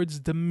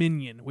towards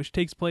Dominion, which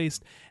takes place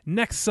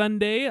next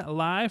Sunday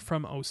live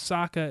from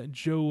Osaka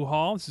Joe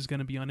Hall. This is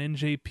going to be on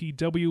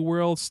NJPW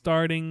World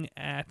starting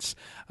at,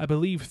 I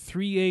believe,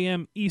 3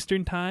 a.m.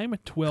 Eastern Time,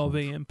 12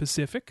 a.m.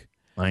 Pacific.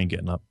 I ain't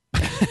getting up.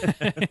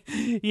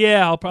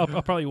 Yeah, I'll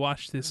probably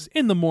watch this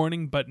in the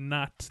morning, but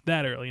not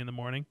that early in the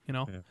morning,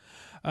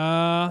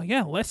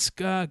 Yeah. Let's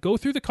go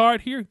through the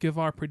card here, give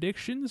our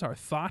predictions, our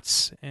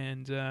thoughts,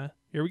 and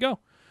here we go.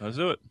 Let's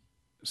do it.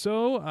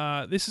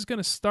 So this is going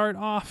to start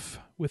off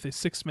with a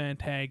 6-man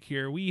tag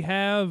here. We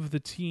have the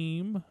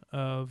team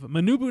of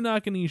Manabu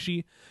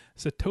Nakanishi,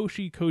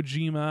 Satoshi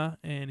Kojima,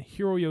 and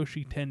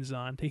Hiroyoshi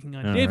Tenzan taking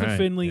on David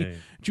Finlay,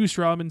 Juice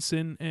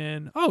Robinson,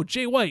 and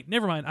Jay White.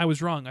 Never mind, I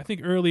was wrong. I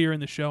think earlier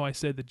in the show I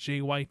said that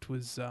Jay White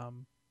was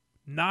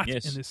not in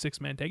this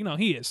 6-man tag. No,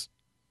 he is.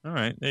 All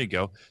right, there you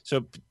go.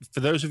 So for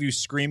those of you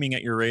screaming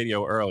at your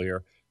radio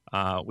earlier,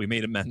 we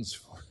made amends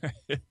for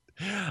it.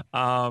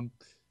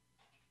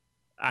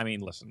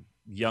 Listen,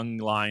 young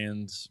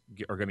Lions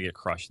are going to get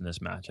crushed in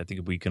this match. I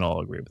think we can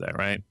all agree with that,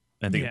 right?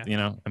 I think,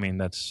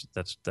 that's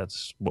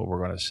what we're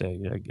going to say.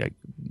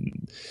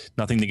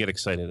 Nothing to get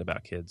excited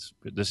about, kids.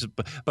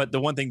 But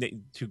the one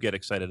thing to get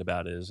excited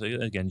about is,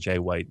 again, Jay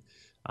White.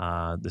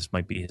 This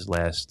might be his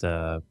last,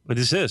 but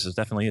this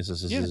definitely is.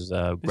 This is his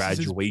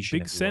graduation.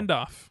 Big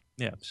send-off.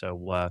 Yeah,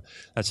 so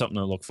that's something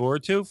to look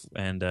forward to.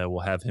 And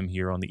we'll have him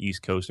here on the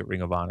East Coast at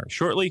Ring of Honor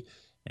shortly.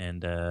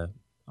 And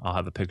I'll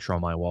have a picture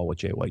on my wall with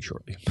Jay White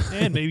shortly.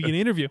 And maybe an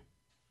interview.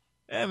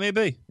 Yeah,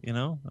 maybe.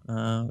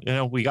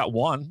 We got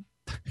one.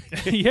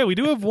 Yeah, we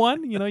do have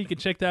one. You can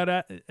check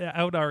that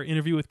out our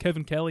interview with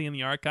Kevin Kelly in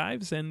the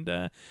archives. And,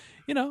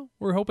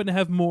 we're hoping to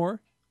have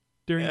more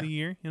during the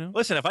year.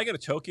 Listen, if I go to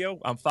Tokyo,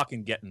 I'm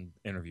fucking getting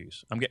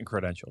interviews. I'm getting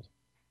credentialed.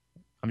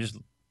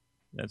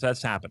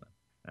 That's happening.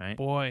 All right?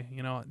 Boy,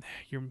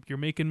 you're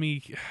making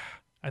me...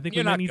 I think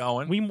you're not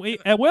going.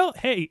 Well,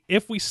 hey,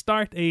 if we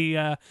start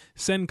a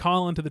send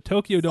Colin to the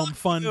Tokyo Dome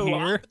fund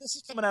here, this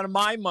is coming out of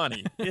my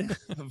money.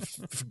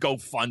 Go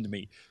fund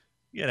me.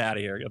 Get out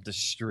of here up the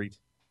street.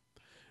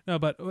 No,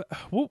 but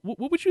what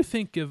would you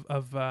think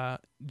of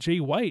Jay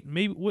White?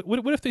 Maybe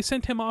what if they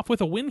sent him off with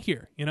a win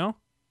here?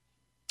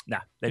 Nah,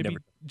 they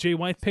never. Jay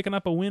White picking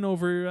up a win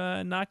over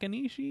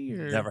Nakanishi?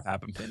 Or never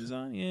happened.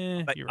 Tenzan?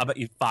 Yeah, I'll bet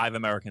you $5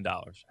 American.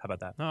 How about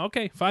that? Oh,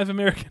 okay, $5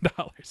 American.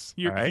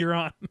 You're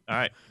on. All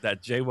right,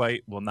 that Jay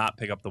White will not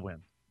pick up the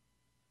win.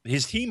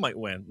 His team might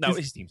win. No,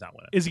 his team's not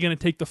winning. Is he going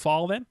to take the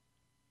fall then?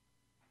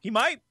 He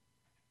might.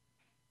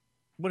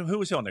 Who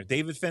was on there?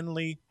 David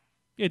Finlay.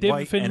 Yeah,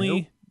 David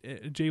Finlay,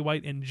 Jay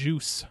White, and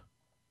Juice.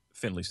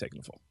 Finlay's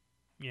taking the fall.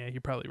 Yeah, you're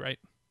probably right.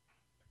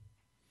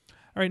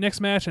 All right,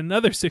 next match,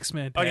 another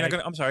 6-man tag.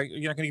 I'm sorry,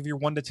 you're not going to give your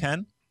 1 to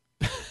 10?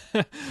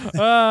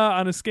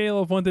 On a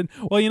scale of 1 to...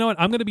 Well, you know what?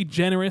 I'm going to be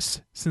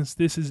generous since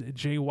this is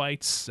Jay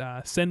White's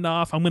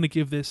send-off. I'm going to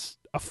give this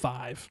a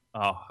 5.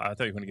 Oh, I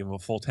thought you were going to give him a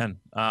full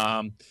 10.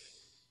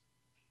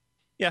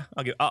 Yeah,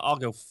 I'll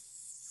go...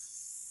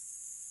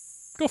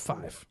 Go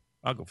 5.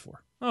 I'll go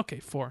 4. Okay,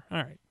 4. All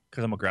right.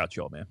 Because I'm a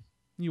grouchy old man.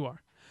 You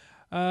are.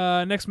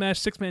 Next match,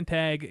 6-man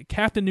tag.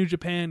 Captain New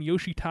Japan,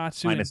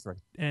 Yoshitatsu. -3.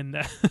 And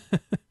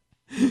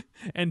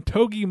and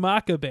Togi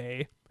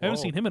Makabe. I haven't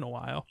Whoa. seen him in a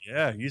while.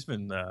 Yeah, he's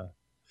been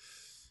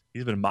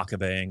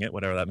makabeing it,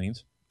 whatever that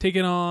means.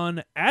 Taking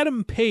on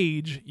Adam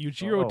Page,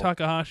 Yujiro Oh.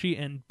 Takahashi,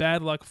 and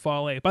Bad Luck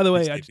Fale. By the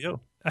way, Nice debut.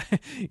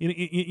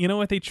 you know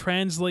what they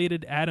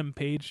translated Adam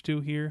Page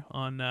to here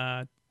on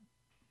the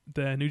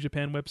New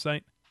Japan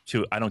website?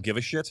 To I don't give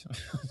a shit.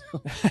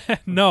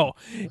 No,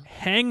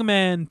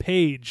 Hangman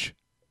Page.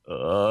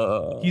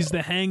 He's He's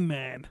the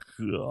Hangman.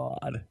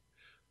 God.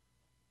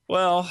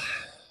 Well,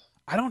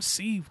 I don't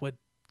see what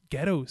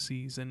Geto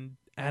sees in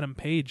Adam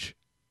Page.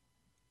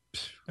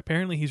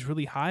 Apparently, he's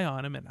really high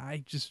on him, and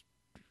I just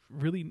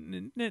really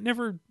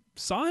never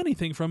saw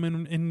anything from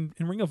him in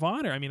Ring of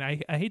Honor. I mean, I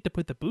hate to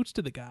put the boots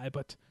to the guy,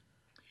 but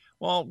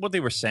well, what they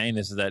were saying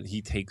is that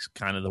he takes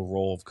kind of the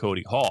role of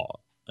Cody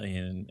Hall,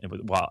 and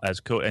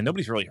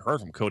nobody's really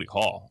heard from Cody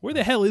Hall. where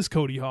the hell is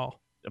Cody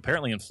Hall?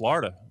 Apparently in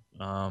Florida.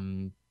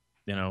 Remember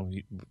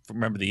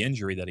the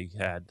injury that he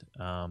had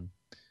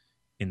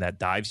in that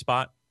dive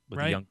spot with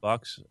Right. the Young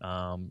Bucks,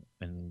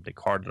 and they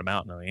carted him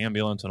out in the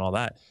ambulance and all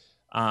that.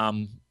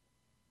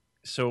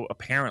 So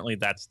apparently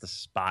that's the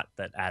spot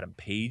that Adam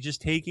Page is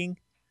taking,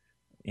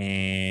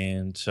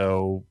 and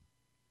so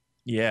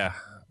yeah.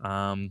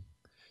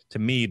 To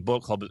me,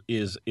 Bullet Club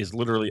is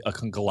literally a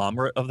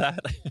conglomerate of that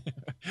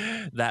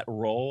that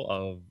role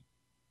of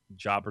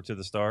jobber to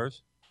the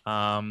stars.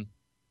 I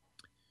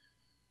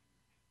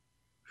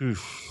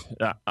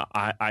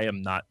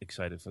am not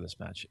excited for this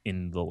match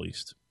in the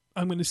least.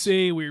 I'm going to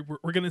say we're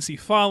going to see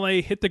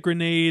Fale hit the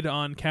grenade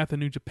on Captain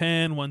New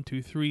Japan. 1,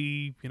 2,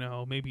 3.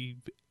 Maybe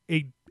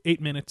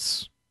 8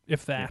 minutes,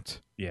 if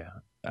that. Yeah,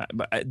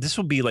 but this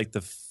will be like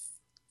the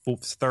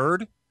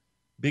third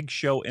big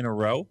show in a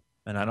row,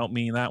 and I don't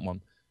mean that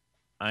one.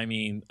 I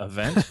mean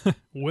event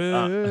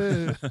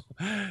Well,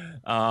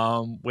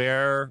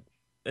 where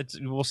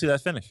we'll see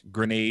that finish.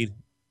 Grenade,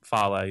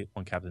 Fale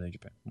on Captain New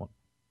Japan.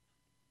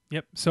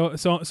 yep. So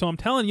I'm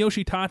telling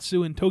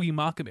Yoshitatsu and Togi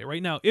Makabe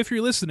right now, if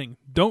you're listening,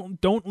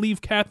 don't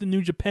leave Captain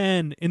New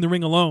Japan in the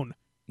ring alone.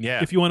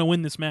 Yeah, If you want to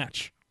win this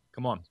match,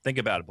 come on, think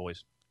about it,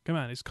 boys. come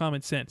on, it's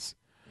common sense.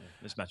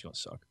 This match is gonna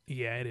suck.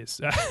 Yeah, it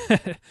is.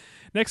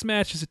 Next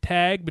match is a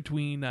tag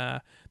between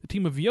the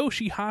team of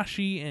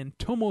Yoshihashi and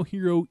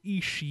Tomohiro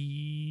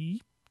Ishii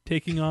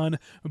taking on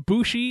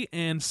Bushi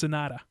and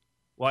Sonata.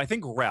 Well, I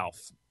think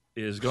Ralph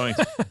is going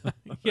to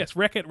Yes,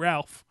 Wreck-It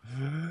Ralph.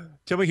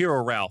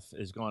 Tomohiro Ralph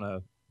is going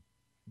to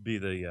be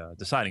the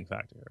deciding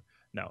factor here.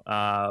 No,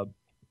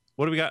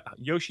 what do we got?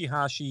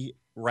 Yoshihashi,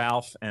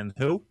 Ralph, and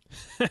who?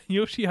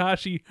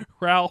 Yoshihashi,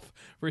 Ralph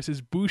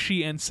versus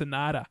Bushi and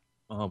Sonata.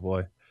 Oh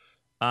boy.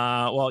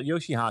 Well,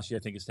 Yoshihashi, I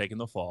think, is taking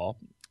the fall,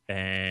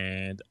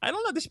 and I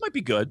don't know. This might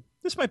be good.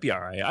 This might be all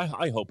right.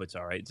 I hope it's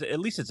all right. At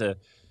least it's a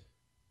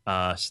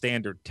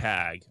standard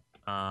tag.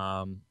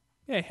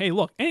 Hey,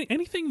 look,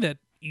 anything that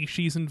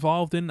Ishii's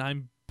involved in,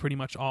 I'm pretty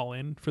much all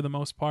in for the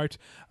most part.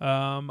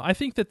 I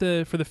think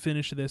that for the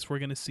finish of this, we're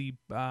going to see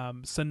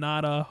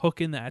Sonata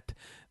hooking that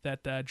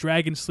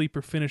Dragon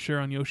Sleeper finisher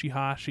on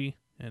Yoshihashi.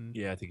 And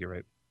Yeah, I think you're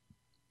right.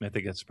 I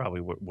think that's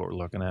probably what we're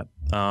looking at.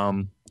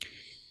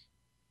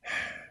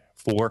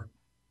 4.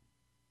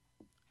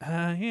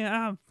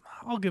 yeah,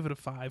 I'll give it a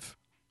 5.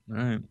 All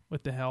right.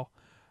 What the hell?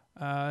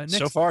 Next,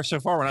 So far,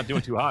 we're not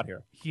doing too hot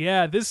here.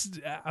 yeah, this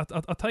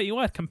I'll tell you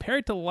what.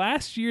 Compared to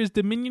last year's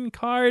Dominion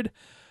card,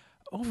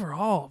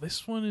 overall,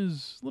 this one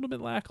is a little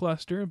bit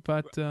lackluster,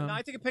 but No,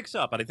 I think it picks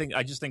up, but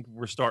I just think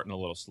we're starting a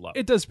little slow.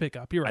 it does pick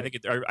up. You're right.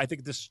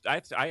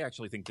 I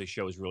actually think this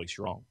show is really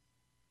strong.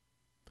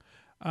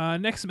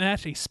 Next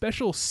match, a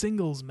special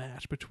singles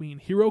match between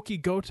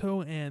Hiroki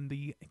Goto and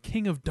the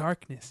King of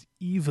Darkness,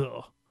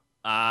 Evil.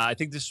 I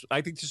think this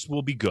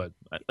will be good.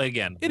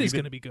 Again, It is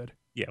going to be good.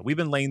 Yeah, we've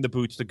been laying the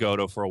boots to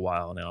Goto for a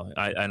while now.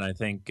 I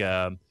think,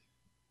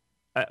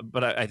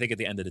 but I think at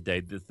the end of the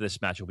day,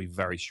 this match will be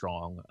very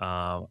strong.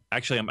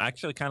 Actually, I'm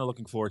kind of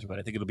looking forward to it.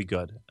 I think it'll be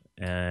good.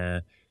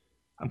 I'm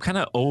kind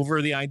of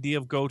over the idea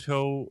of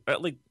Goto,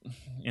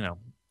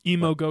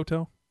 Emo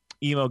Goto.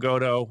 emo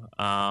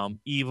Goto.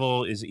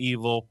 Evil is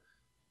evil,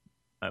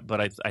 but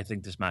I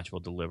think this match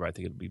will deliver. I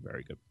think it'll be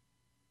very good.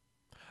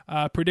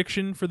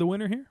 Prediction for the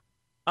winner here?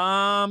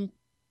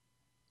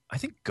 I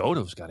think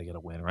Goto's got to get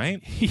a win,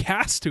 right? He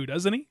has to,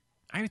 doesn't he?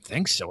 I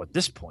think so at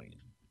this point.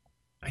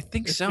 I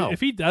think so. If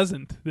he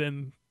doesn't,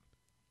 then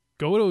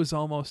Goto is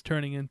almost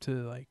turning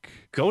into like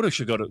Goto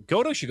should go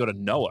to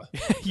Noah.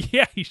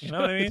 yeah, he should. You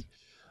know what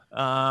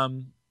I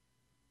mean?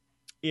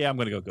 Yeah, I'm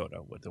going to go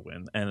Goto with the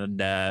win. And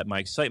my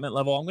excitement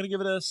level, I'm going to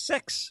give it a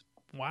 6.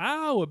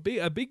 Wow, a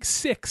big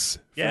 6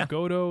 for Yeah.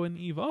 Goto and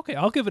Evil. Okay,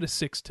 I'll give it a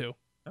 6 too.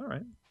 All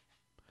right.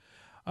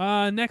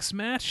 Next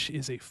match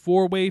is a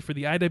 4-way for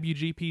the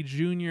IWGP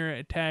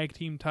Junior Tag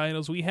Team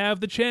titles. We have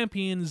the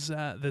champions,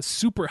 the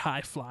Super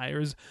High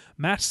Flyers,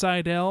 Matt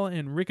Sydal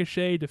and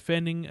Ricochet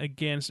defending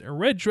against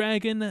Red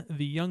Dragon,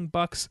 the Young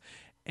Bucks,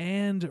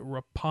 and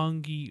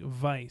Roppongi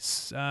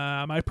Vice.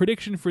 My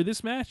prediction for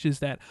this match is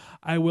that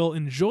I will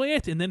enjoy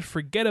it and then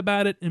forget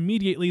about it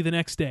immediately the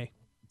next day.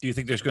 Do you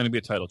think there's going to be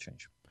a title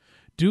change?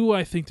 Do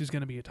I think there's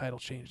going to be a title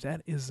change?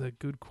 That is a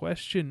good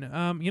question.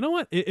 You know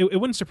what? It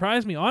wouldn't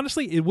surprise me.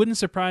 Honestly, it wouldn't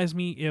surprise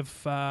me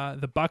if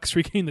the Bucks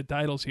regain the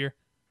titles here.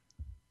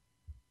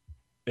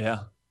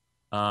 Yeah.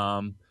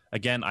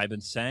 Again, I've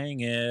been saying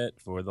it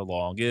for the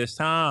longest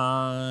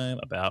time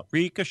about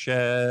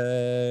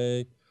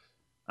Ricochet.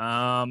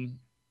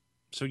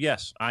 So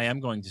yes, I am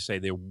going to say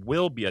there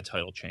will be a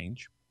title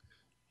change.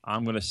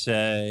 I'm going to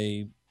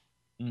say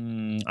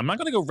I'm not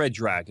going to go Red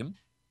Dragon.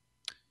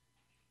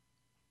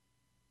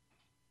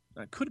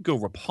 I could go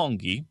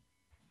Roppongi.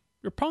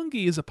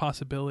 Roppongi is a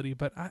possibility,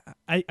 but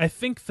I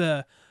think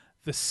the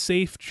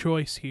safe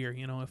choice here,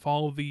 if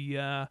all of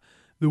the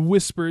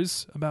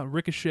whispers about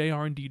Ricochet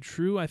are indeed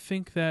true, I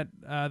think that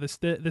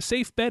the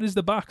safe bet is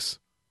the Bucks.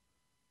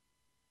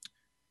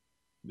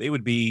 They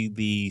would be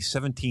the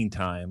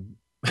 17-time.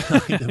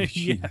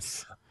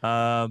 Yes.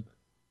 I'm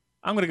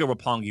going to go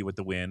Roppongi with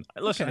the win.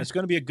 Listen, Okay. It's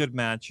going to be a good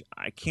match.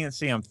 I can't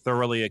say I'm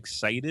thoroughly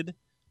excited,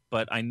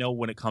 but I know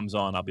when it comes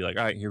on, I'll be like,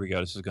 all right, here we go.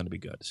 This is going to be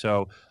good.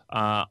 So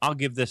I'll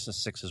give this a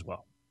 6 as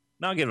well.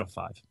 No, I'll give it a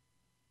 5.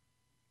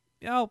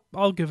 Yeah,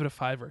 I'll give it a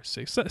 5 or a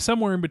 6,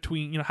 somewhere in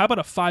between. How about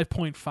a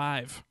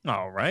 5.5?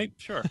 All right,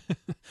 sure.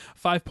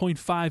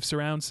 5.5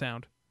 surround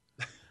sound.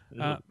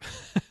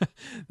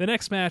 The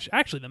next match,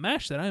 actually the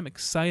match that I'm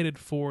excited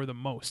for the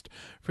most,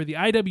 for the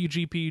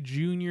IWGP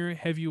Junior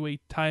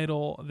Heavyweight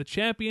title, the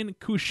champion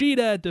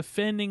Kushida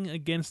defending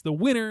against the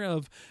winner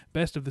of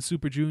Best of the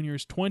Super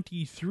Juniors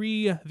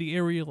 23, the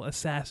aerial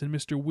assassin,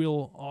 Mr.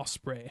 Will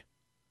Ospreay.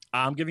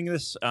 I'm giving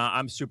this,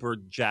 I'm super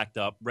jacked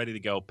up, ready to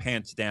go,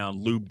 pants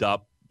down, lubed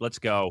up. Let's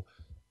go.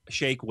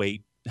 Shake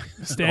weight.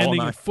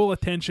 Standing in full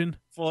attention.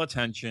 Full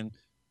attention.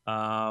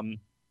 10.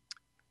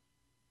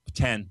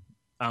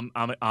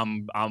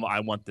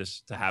 I want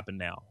this to happen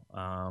now.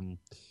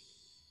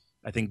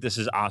 I think this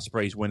is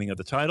Ospreay's winning of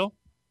the title.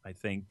 I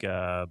think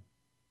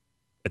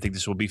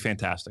this will be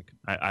fantastic.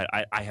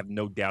 I have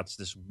no doubts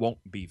this won't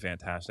be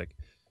fantastic.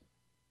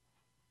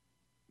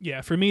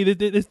 Yeah, for me,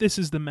 this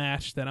is the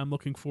match that I'm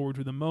looking forward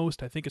to the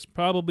most. I think it's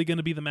probably going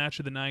to be the match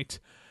of the night.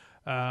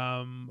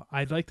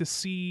 I'd like to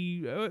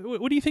see.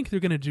 What do you think they're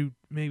going to do?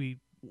 Maybe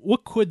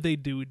what could they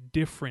do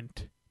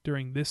different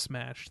during this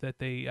match that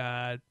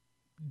they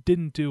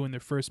didn't do in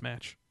their first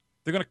match?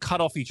 They're going to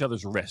cut off each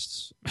other's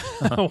wrists.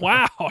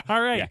 Wow!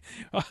 All right,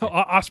 Yeah.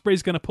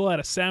 Ospreay's going to pull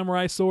out a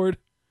samurai sword.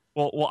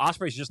 Well,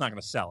 Ospreay's just not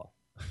going to sell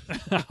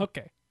it.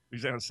 Okay.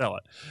 He's not going to sell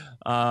it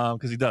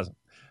because he doesn't.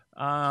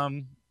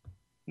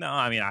 No,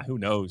 I mean, who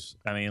knows?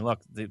 I mean, look,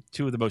 the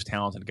two of the most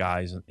talented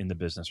guys in the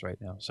business right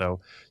now.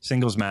 So,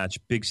 singles match,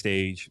 big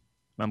stage.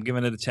 I'm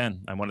giving it a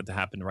 10. I want it to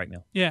happen right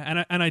now.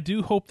 Yeah, and I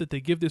do hope that they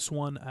give this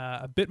one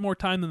a bit more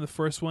time than the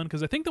first one,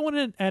 because I think the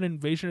one at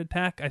Invasion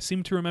Attack, I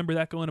seem to remember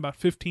that going about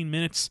 15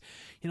 minutes.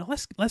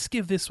 Let's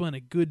give this one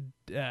a good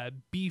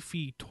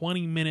beefy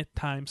 20-minute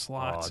time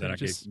slot. Oh, they're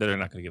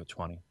not going to give it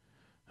 20.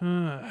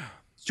 Uh,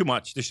 It's too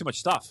much. There's too much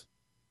stuff.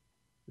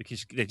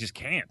 They just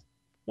can't.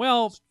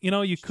 Well, you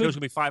Show's could. gonna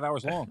be 5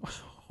 hours long.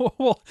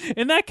 Well,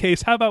 in that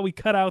case, how about we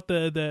cut out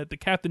the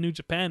Captain New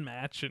Japan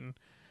match? And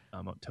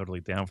I'm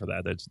totally down for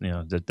that. That's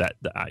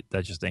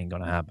that just ain't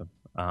gonna happen.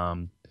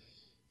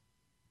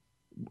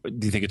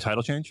 Do you think a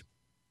title change?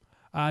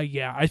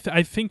 Yeah,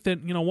 I think that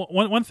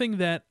one thing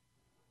that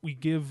we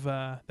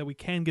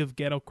can give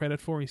Geto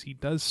credit for is he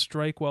does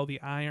strike while the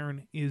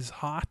iron is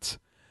hot.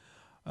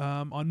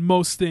 On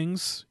most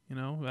things,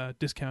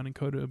 discounting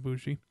Kota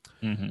Ibushi.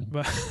 Mm-hmm.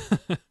 But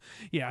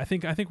yeah, I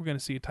think we're going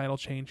to see a title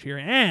change here,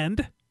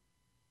 and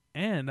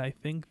I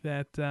think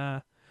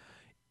that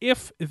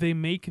if they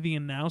make the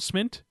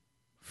announcement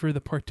for the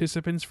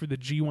participants for the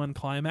G1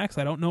 Climax,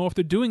 I don't know if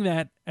they're doing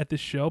that at this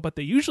show, but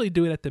they usually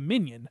do it at the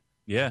Minion.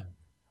 Yeah,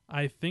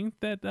 I think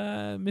that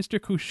Mr.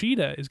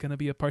 Kushida is going to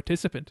be a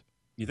participant.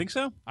 you think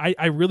so?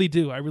 I really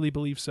do. I really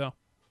believe so.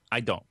 I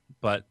don't,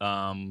 but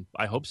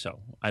I hope so.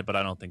 But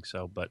I don't think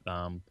so. But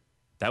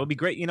that would be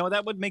great.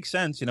 That would make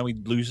sense. He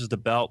loses the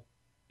belt.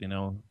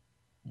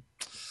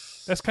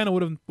 That's kind of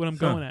what I'm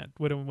going at.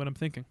 What I'm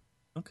thinking.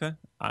 Okay.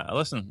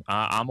 Listen,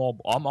 I'm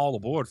all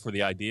aboard for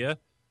the idea.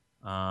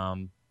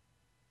 Yeah,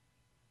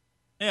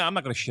 I'm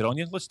not going to shit on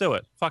you. Let's do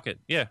it. Fuck it.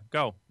 Yeah,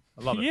 go.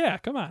 I love it. Yeah,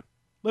 come on,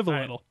 live a All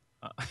right. little.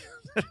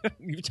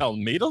 You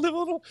telling me to live a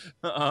little?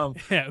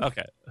 Yeah.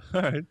 Okay.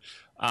 All right.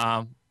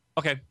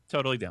 Okay.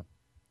 Totally down.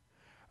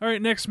 All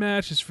right, next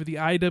match is for the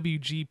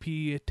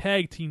IWGP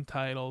Tag Team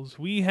titles.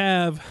 We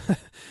have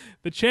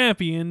the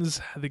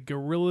champions, the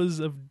Gorillas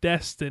of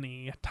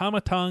Destiny,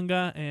 Tama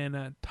Tonga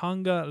and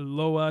Tonga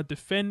Loa,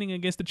 defending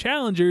against the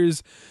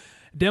challengers,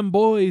 Dem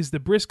Boys, the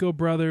Briscoe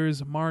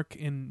brothers, Mark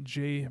and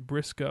Jay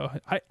Briscoe.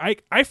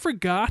 I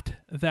forgot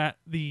that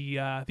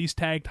these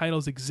tag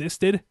titles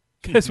existed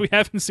because we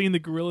haven't seen the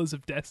Gorillas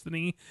of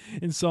Destiny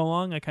in so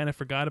long. I kind of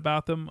forgot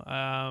about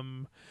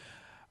them.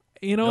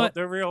 You know what?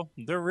 They're real.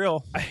 They're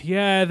real.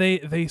 Yeah,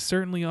 they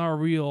certainly are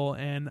real,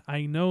 and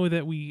I know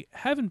that we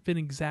haven't been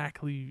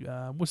exactly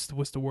what's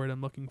the word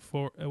I'm looking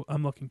for?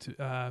 I'm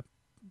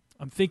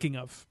thinking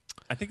of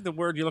I think the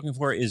word you're looking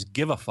for is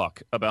give a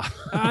fuck about.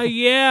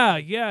 Yeah.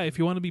 If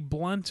you want to be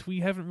blunt, we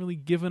haven't really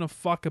given a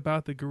fuck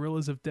about the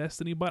Guerrillas of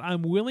Destiny, but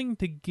I'm willing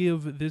to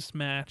give this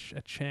match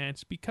a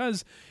chance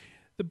because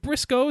the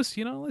Briscoes,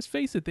 let's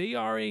face it, they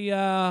are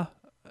a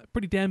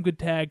pretty damn good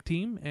tag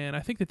team, and I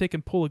think that they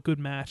can pull a good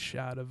match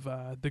out of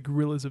the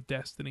Guerrillas of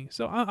Destiny.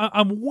 So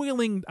I'm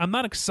willing. I'm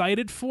not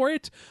excited for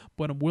it,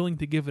 but I'm willing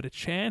to give it a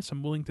chance.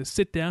 I'm willing to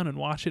sit down and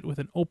watch it with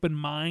an open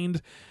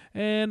mind,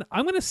 and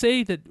I'm going to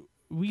say that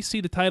we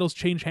see the titles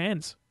change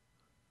hands.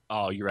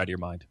 Oh, you're out of your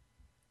mind.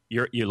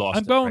 You lost.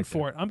 I'm going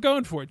for it. I'm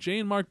going for it. Jay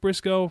and Mark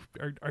Briscoe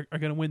are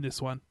going to win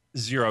this one.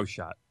 Zero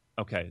shot.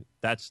 Okay,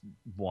 that's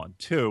 1.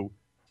 2,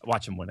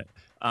 watch them win it.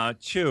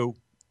 2,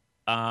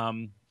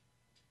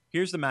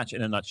 here's the match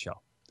in a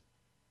nutshell.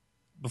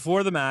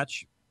 Before the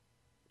match,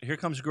 here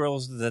comes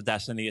Guerrillas of the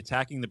Destiny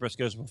attacking the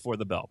Briscoes before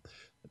the bell.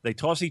 They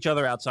toss each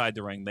other outside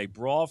the ring. They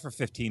brawl for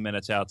 15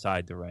 minutes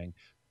outside the ring.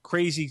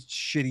 Crazy,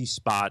 shitty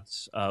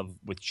spots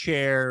with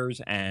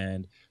chairs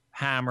and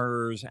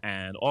hammers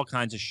and all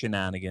kinds of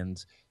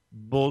shenanigans.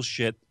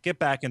 Bullshit. Get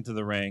back into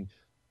the ring.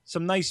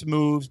 Some nice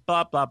moves.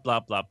 Blah, blah, blah,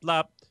 blah,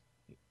 blah.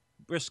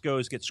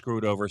 Briscoes get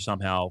screwed over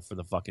somehow for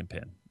the fucking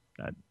pin.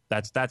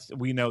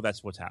 We know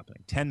that's what's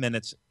happening. 10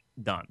 minutes,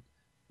 done.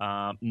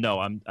 No,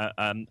 and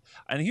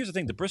here's the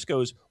thing: the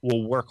Briscoes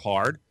will work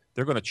hard.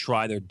 They're going to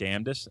try their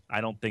damnedest.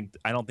 I don't think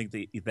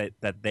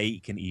that they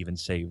can even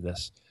save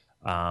this.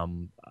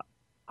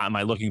 Am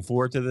I looking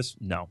forward to this?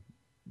 No.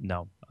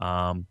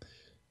 I'm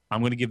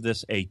going to give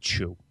this a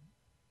 2.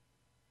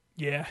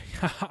 Yeah,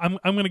 I'm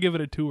going to give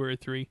it a 2 or a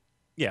 3.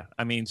 Yeah,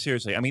 I mean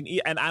seriously. I mean,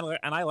 and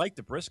I like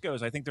the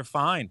Briscoes. I think they're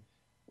fine,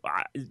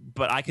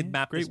 but I could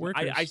map great this.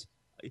 workers.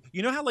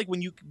 You know how like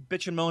when you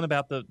bitch and moan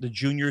about the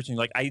juniors and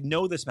you're like, I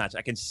know this match.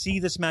 I can see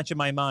this match in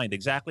my mind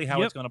exactly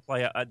how it's going to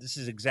play out. This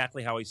is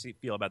exactly how I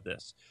feel about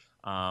this.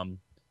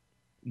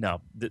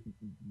 No,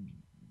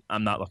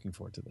 I'm not looking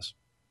forward to this.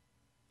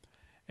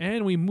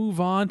 And we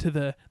move on to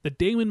the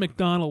Damon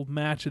McDonald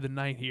match of the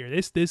night here.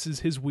 This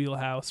is his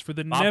wheelhouse for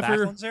the Bob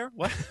Backlund's there?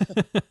 What?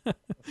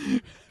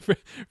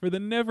 for the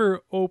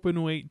never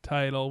open weight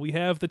title. We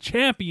have the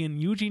champion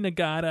Yuji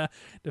Nagata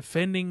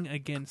defending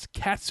against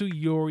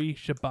Katsuyori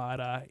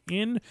Shibata.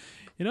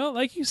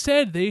 Like you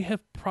said, they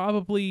have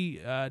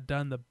probably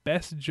done the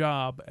best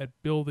job at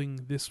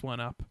building this one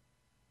up.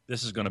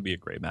 This is going to be a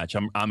great match.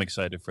 I'm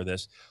excited for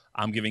this.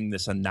 I'm giving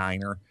this a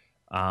 9er.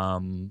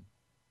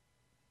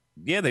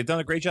 Yeah, they've done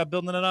a great job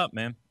building it up,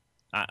 man.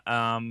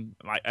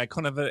 I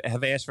couldn't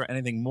have asked for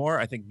anything more.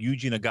 I think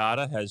Yuji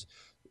Nagata has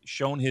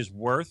shown his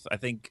worth. I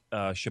think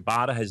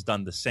Shibata has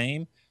done the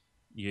same.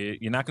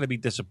 You're not going to be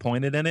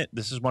disappointed in it.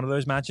 This is one of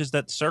those matches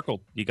that's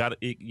circled. You got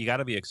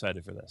to be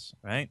excited for this,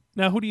 right?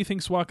 Now, who do you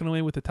think's walking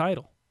away with the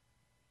title?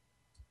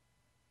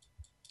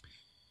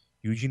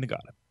 Yuji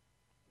Nagata.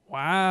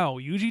 Wow,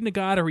 Yuji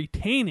Nagata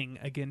retaining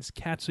against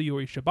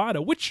Katsuyori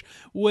Shibata, which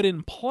would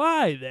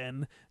imply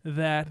then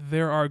that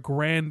there are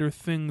grander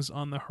things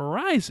on the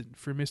horizon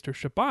for Mr.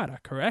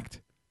 Shibata,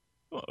 correct?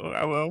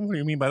 Well, what do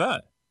you mean by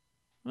that?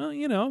 Well,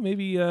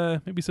 maybe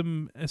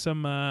some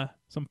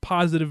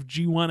positive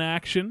G1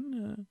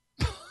 action.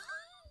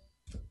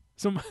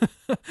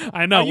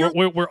 I know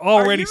we're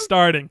already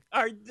starting.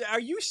 Are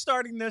you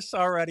starting this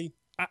already?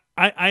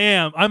 I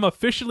am. I'm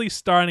officially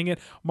starting it.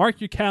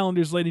 Mark your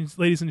calendars,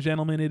 ladies and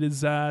gentlemen. It is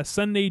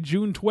Sunday,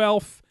 June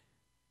 12th.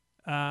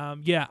 I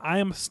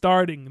am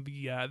starting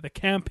the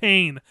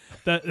campaign,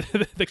 the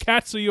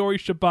Katsuyori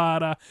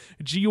Shibata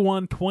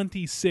G1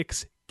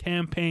 26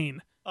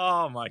 campaign.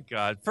 Oh my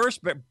God! First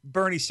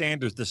Bernie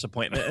Sanders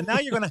disappointment, and now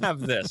you're going to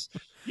have this.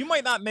 You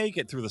might not make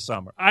it through the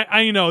summer.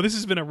 I know this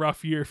has been a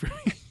rough year for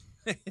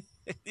me.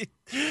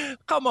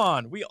 Come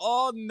on, we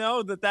all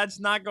know that that's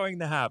not going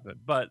to happen,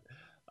 but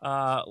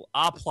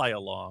I'll play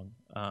along.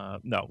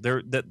 No,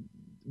 they're that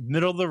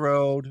middle of the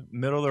road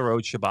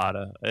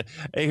Shibata.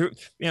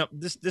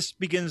 This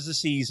begins the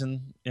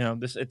season.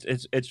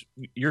 It's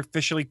you're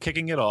officially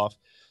kicking it off.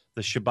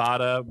 The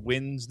Shibata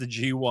wins the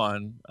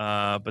G1,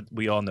 but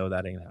we all know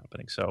that ain't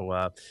happening.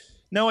 So,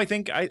 no, I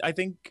think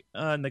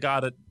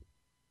Nagata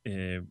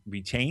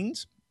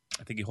retains.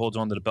 I think he holds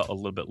on to the belt a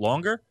little bit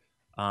longer.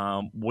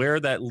 Where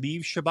that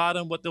leaves Shibata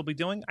and what they'll be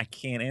doing, I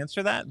can't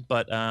answer that.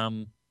 But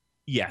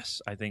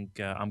yes, I think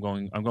I'm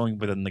going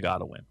with a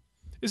Nagata win.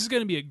 This is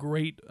going to be a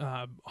great,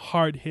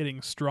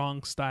 hard-hitting,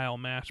 strong-style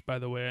match, by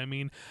the way. I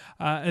mean,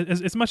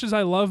 as much as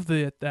I love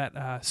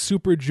that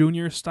Super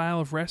Junior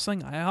style of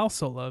wrestling, I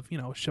also love,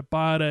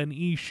 Shibata and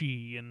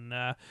Ishii and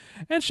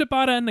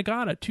Shibata and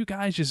Nagata, two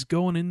guys just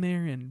going in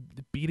there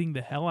and beating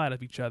the hell out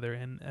of each other,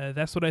 and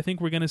that's what I think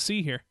we're going to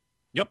see here.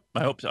 Yep,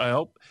 I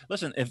hope.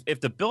 Listen,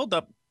 if the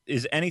build-up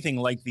is anything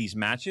like these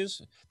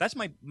matches, that's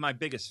my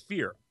biggest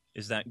fear,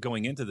 is that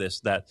going into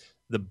this, that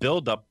the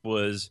build-up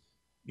was,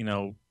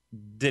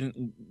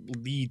 didn't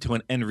lead to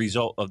an end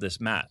result of this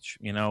match.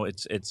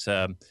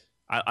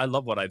 I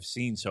love what I've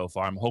seen so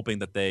far. I'm hoping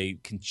that they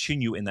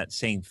continue in that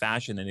same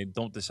fashion and they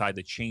don't decide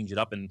to change it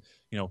up and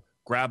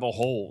grab a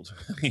hold.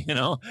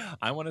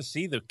 I want to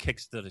see the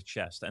kicks to the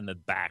chest and the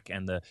back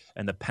and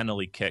the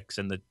penalty kicks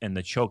and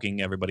the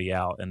choking everybody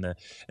out and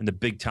the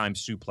big time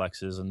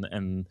suplexes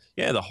and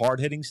the hard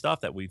hitting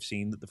stuff that we've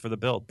seen for the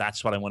build.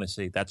 That's what I want to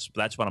see. That's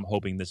what I'm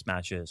hoping this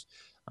match is.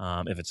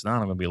 If it's not, I'm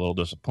going to be a little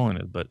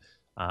disappointed, but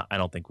I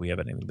don't think we have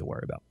anything to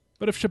worry about.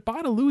 But if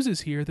Shibata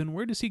loses here, then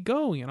where does he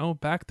go?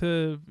 Back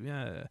to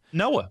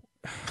Noah.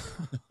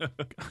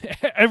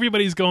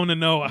 Everybody's going to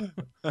Noah.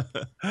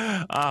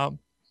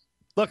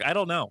 Look, I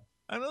don't know.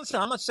 I'm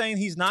not saying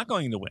he's not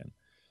going to win.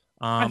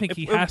 I think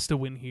he has to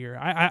win here.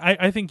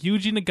 I think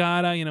Yuji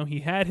Nagata, he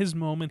had his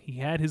moment. He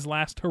had his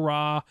last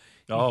hurrah.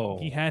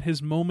 He had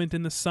his moment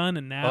in the sun,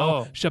 and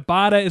now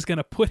Shibata is going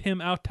to put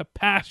him out to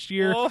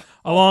pasture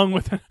along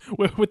with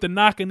the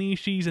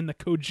Nakanishis and the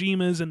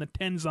Kojimas and the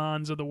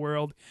Tenzans of the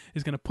world.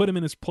 Is going to put him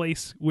in his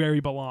place where he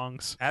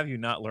belongs. Have you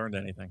not learned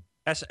anything?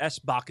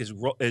 S-Bach is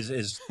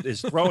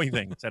throwing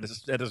things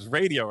at his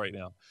radio right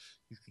now.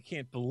 You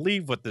can't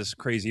believe what this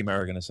crazy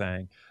American is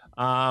saying.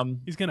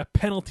 He's going to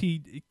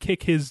penalty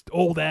kick his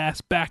old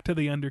ass back to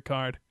the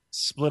undercard.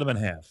 Split him in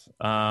half.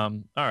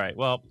 All right.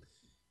 Well,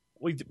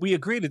 we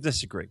agree to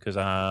disagree because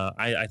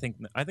I think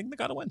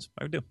Nagata wins.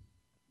 I do.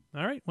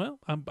 All right. Well,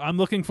 I'm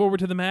looking forward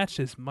to the match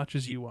as much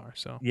as you are.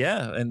 So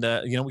yeah, and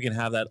we can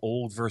have that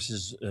old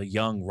versus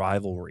young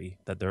rivalry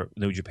that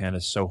New Japan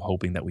is so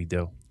hoping that we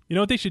do. You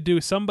know what they should do?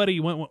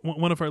 Somebody,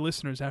 one of our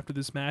listeners, after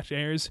this match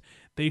airs,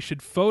 they should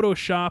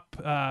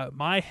Photoshop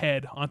my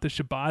head onto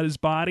Shibata's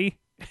body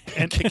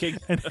and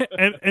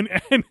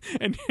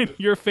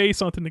your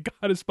face onto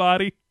Nagata's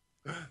body,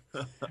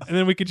 and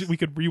then we could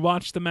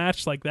rewatch the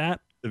match like that.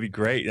 That'd be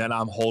great. And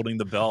I'm holding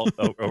the belt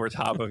over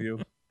top of you.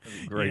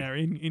 That'd be great. Yeah,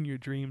 in your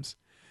dreams.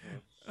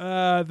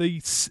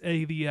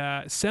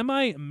 The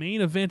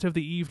semi-main event of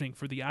the evening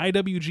for the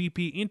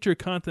IWGP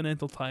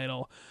Intercontinental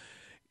title.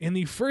 In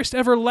the first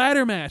ever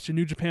ladder match in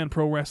New Japan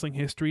Pro Wrestling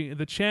history,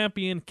 the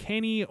champion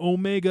Kenny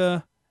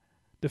Omega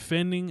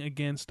defending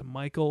against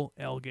Michael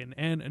Elgin.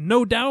 And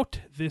no doubt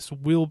this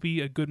will be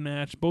a good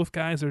match. Both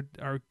guys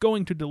are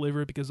going to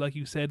deliver because, like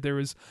you said, there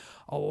is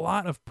a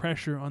lot of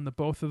pressure on the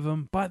both of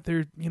them. But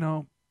there's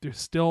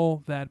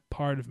still that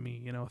part of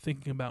me,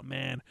 thinking about,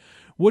 man,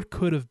 what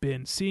could have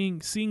been. Seeing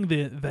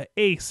the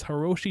ace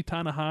Hiroshi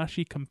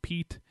Tanahashi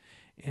compete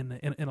in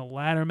a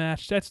ladder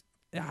match,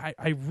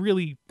 I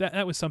really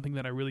that was something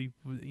that I really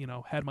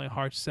had my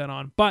heart set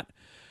on. But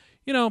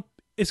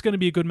it's going to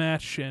be a good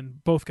match,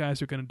 and both guys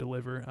are going to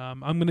deliver. I'm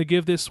going to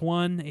give this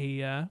one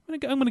I'm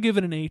going to give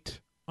it an 8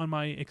 on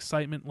my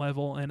excitement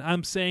level, and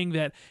I'm saying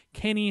that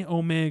Kenny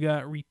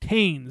Omega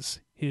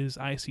retains his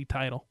IC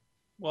title.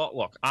 Well,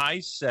 look, I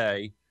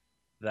say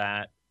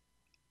that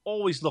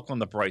always look on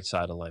the bright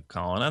side of life,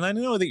 Colin. And I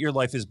know that your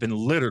life has been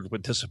littered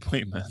with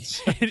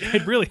disappointments.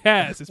 It really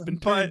has. It's been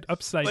turned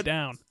upside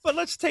down. But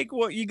let's take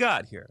what you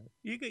got here.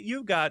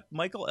 You got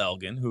Michael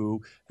Elgin,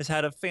 who has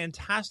had a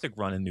fantastic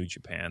run in New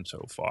Japan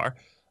so far.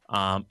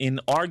 In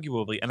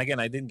arguably, and again,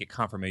 I didn't get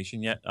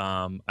confirmation yet.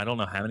 I don't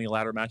know how many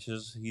ladder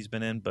matches he's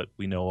been in, but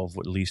we know of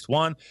at least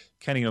one.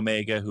 Kenny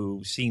Omega,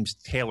 who seems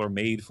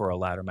tailor-made for a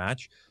ladder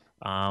match,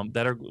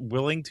 that are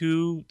willing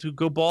to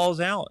go balls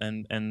out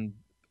and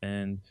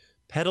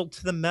pedal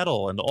to the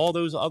metal and all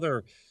those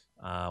other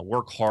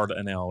work hard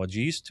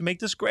analogies to make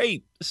this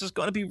great. This is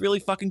going to be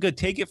really fucking good.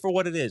 Take it for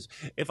what it is.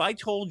 If I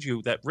told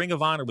you that Ring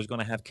of Honor was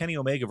going to have Kenny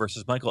Omega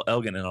versus Michael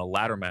Elgin in a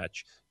ladder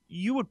match,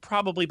 you would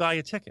probably buy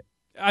a ticket.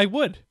 I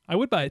would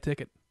buy a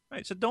ticket.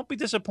 Right, so don't be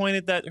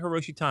disappointed that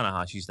Hiroshi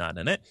Tanahashi's not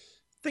in it.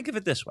 Think of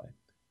it this way.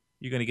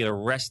 You're going to get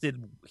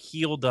arrested,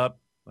 healed up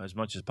as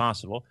much as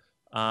possible,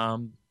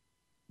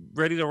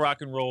 ready to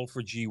rock and roll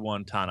for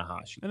G1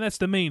 Tanahashi. And that's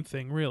the main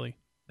thing, really.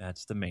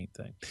 That's the main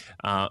thing.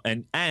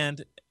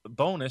 And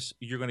bonus,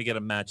 you're going to get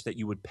a match that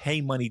you would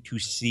pay money to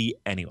see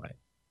anyway.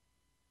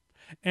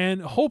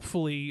 And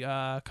hopefully,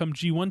 come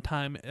G1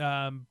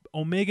 time,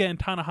 Omega and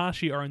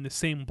Tanahashi are in the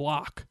same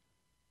block.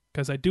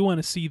 Because I do want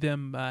to see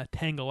them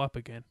tangle up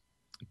again.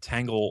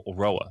 Tangle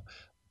Roa.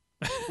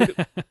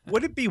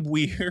 Would it be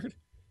weird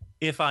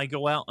if I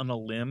go out on a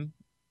limb,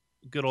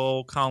 good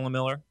old Colin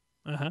Miller,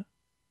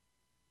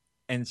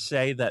 and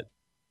say that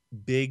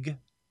Big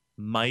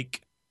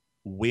Mike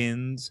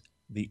wins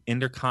the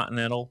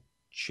Intercontinental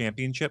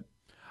Championship?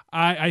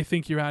 I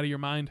think you're out of your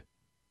mind.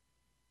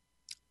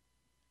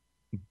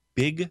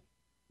 Big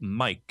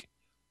Mike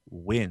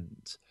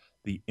wins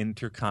the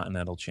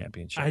Intercontinental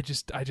Championship. I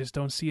just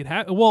don't see it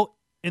happen. Well,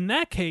 in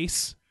that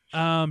case,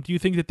 do you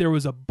think that there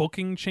was a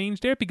booking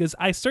change there? Because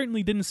I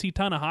certainly didn't see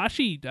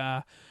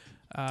Tanahashi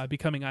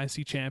becoming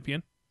IC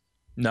champion.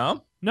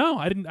 No,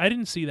 I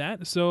didn't see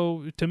that.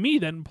 So to me,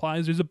 that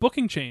implies there's a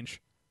booking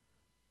change.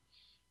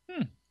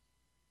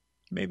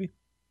 Maybe.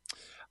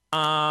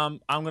 I'm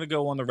going to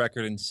go on the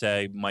record and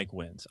say Mike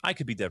wins. I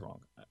could be dead wrong.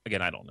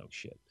 Again, I don't know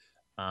shit.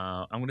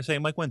 I'm going to say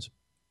Mike wins.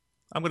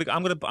 I'm going to go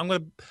out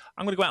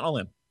on a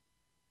limb.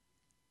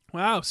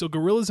 Wow, so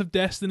Gorillas of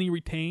Destiny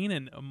retain,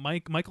 and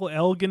Michael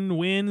Elgin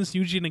wins.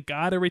 Yuji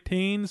Nagata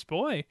retains.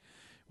 Boy,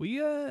 we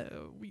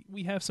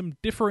have some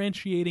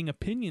differentiating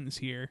opinions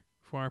here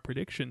for our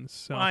predictions.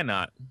 So Why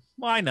not?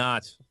 Why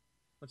not?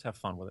 Let's have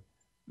fun with it.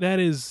 that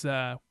is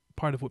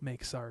part of what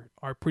makes our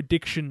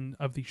prediction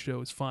of these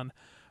shows fun.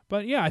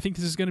 But yeah, I think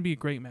this is going to be a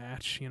great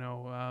match.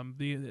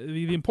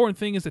 The important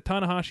thing is that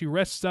Tanahashi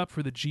rests up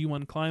for the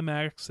G1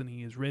 Climax, and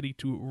he is ready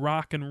to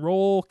rock and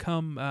roll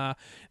come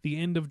the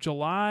end of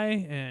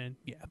July. And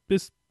yeah,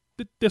 this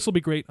will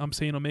be great. I'm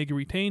saying Omega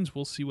retains.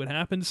 We'll see what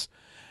happens.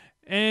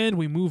 And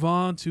we move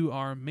on to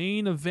our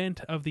main event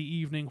of the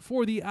evening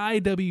for the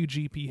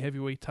IWGP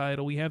Heavyweight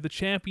title. We have the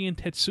champion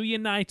Tetsuya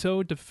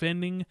Naito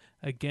defending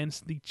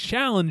against the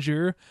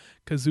challenger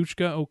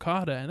Kazuchika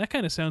Okada. And that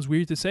kind of sounds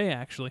weird to say,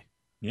 actually.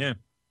 Yeah,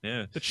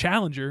 yeah. The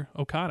challenger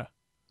Okada.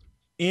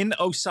 In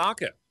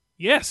Osaka.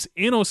 Yes,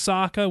 in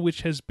Osaka,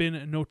 which has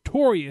been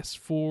notorious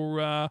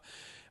for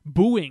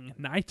booing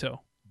Naito.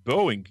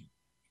 Booing.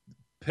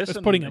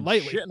 Pissing putting it and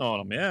lightly. shitting on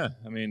him, yeah.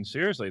 I mean,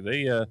 seriously,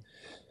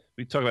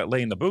 we talk about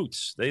laying the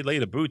boots. They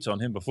laid the boots on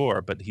him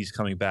before, but he's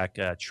coming back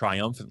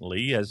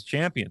triumphantly as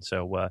champion.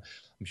 So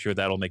I'm sure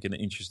that'll make an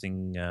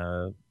interesting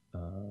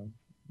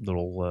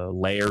little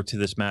layer to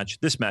this match.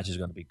 This match is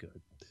going to be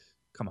good.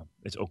 Come on,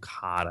 it's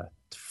Okada.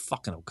 It's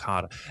fucking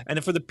Okada.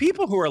 And for the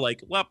people who are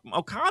like, well,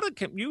 Okada,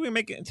 you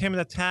make him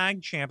the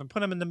tag champ and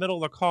put him in the middle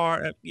of the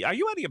car. Are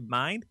you out of your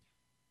mind?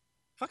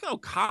 Fucking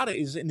Okada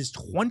is in his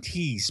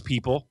 20s,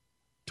 people.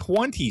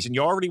 20s, and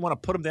you already want to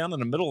put him down in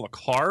the middle of the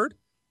card?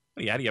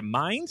 Are you out of your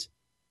mind?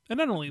 And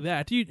not only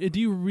that, do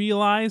you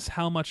realize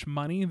how much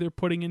money they're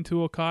putting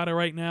into Okada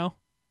right now?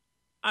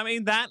 I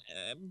mean,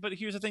 but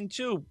here's the thing,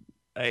 too.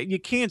 You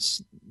can't,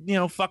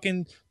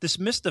 fucking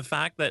dismiss the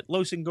fact that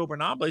Los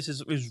Ingobernables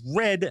is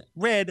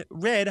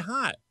red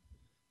hot.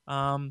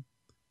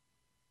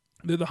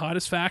 They're the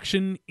hottest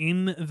faction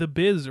in the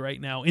biz right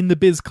now, in the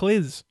biz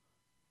cliz.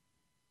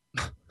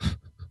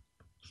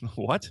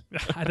 What?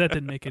 That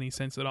didn't make any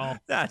sense at all.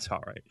 That's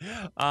all right.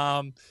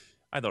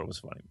 I thought it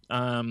was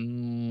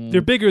funny.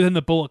 They're bigger than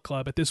the Bullet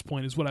Club at this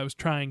point, is what I was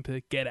trying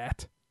to get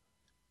at.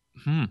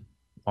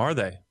 Are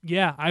they?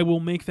 Yeah, I will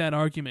make that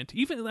argument.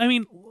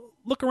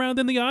 Look around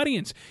in the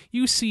audience.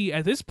 You see,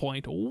 at this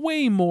point,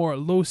 way more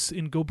Los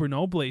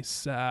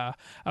Ingobernables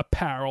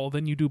apparel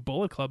than you do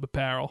Bullet Club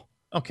apparel.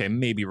 Okay,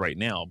 maybe right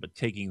now, but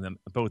taking them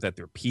both at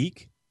their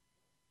peak?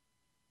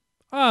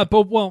 Both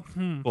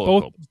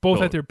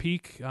Bullet at their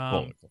peak.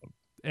 Bullet Club.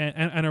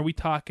 And are we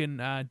talking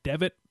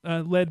Devitt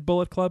led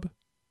Bullet Club?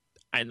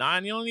 And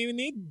you don't even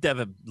need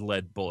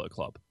Devitt-led Bullet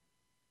Club.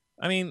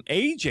 I mean,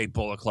 AJ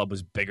Bullet Club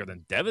was bigger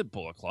than Devitt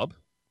Bullet Club.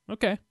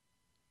 Okay.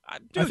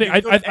 Dude,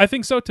 I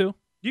think so, too.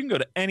 You can go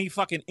to any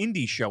fucking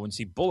indie show and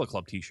see Bullet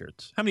Club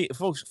T-shirts. How many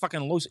folks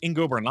fucking Los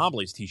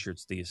Ingobernables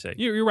T-shirts do you see?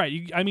 You're right.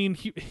 You can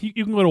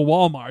go to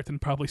Walmart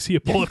and probably see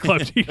a Bullet Club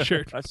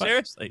T-shirt.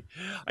 Seriously.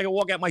 I can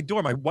walk out my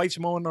door, my wife's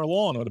mowing her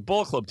lawn with a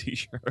Bullet Club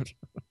T-shirt.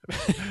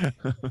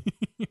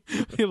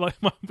 Kind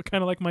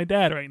of like my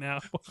dad right now.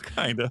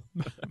 Kind of.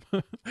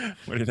 Where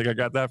do you think I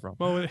got that from?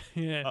 Well,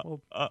 yeah,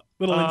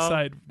 little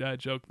inside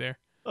joke there.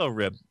 Oh,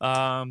 rib.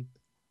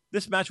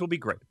 This match will be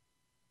great.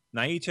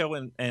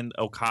 Naito and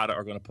Okada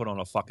are going to put on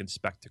a fucking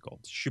spectacle.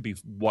 It should be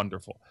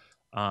wonderful.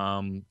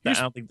 I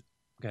don't think.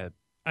 Go ahead.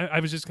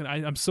 I was just gonna.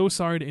 I'm so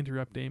sorry to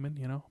interrupt,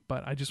 Damon.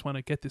 But I just want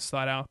to get this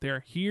thought out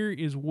there. Here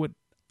is what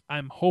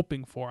I'm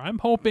hoping for. I'm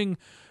hoping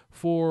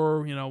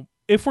for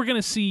if we're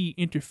gonna see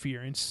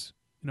interference.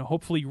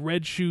 Hopefully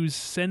Red Shoes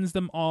sends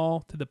them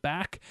all to the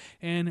back,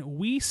 and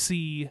we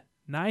see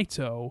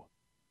Naito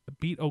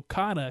beat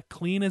Okada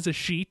clean as a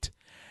sheet.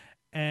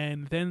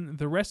 And then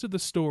the rest of the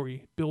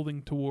story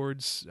building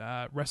towards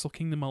Wrestle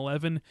Kingdom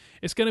 11,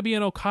 it's going to be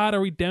an Okada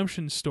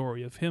redemption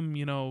story of him,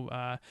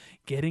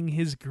 getting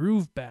his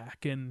groove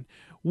back and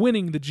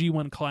winning the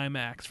G1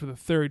 Climax for the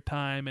third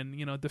time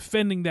and,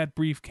 defending that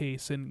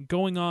briefcase and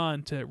going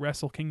on to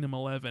Wrestle Kingdom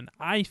 11.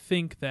 I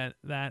think that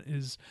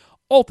is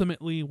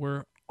ultimately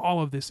where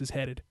all of this is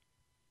headed.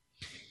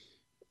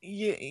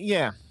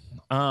 Yeah.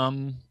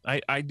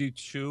 I do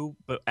too.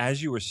 But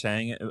as you were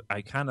saying it,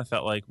 I kind of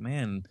felt like,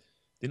 man,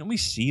 didn't we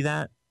see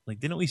that?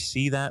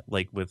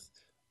 Like with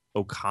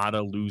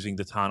Okada losing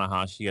to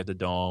Tanahashi at the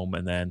Dome,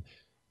 and then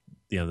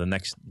the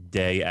next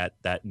day at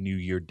that New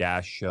Year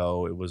Dash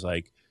show, it was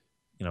like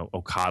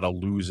Okada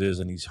loses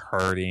and he's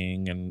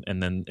hurting,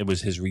 and then it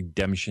was his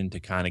redemption to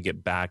kind of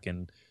get back,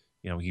 and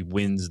he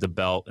wins the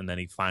belt, and then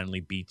he finally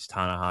beats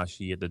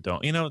Tanahashi at the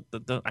Dome.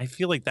 I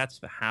feel like that's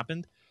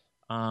happened.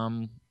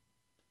 I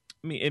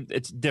mean,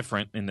 it's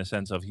different in the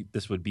sense of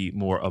this would be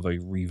more of a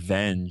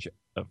revenge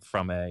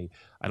from a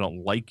I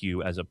don't like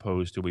you as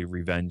opposed to a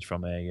revenge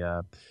from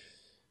a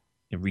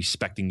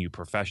respecting you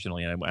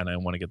professionally, and I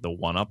want to get the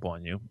one up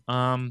on you.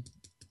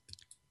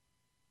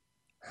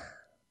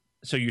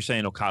 So you're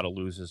saying Okada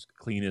loses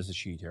clean as a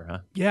sheet here, huh?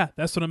 Yeah,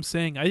 that's what I'm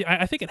saying.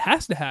 I think it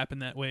has to happen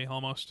that way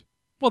almost.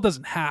 Well, it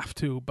doesn't have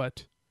to,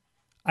 but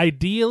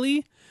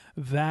ideally,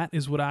 that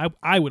is what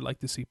I would like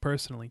to see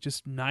personally.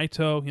 Just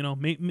Naito,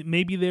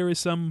 maybe there is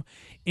some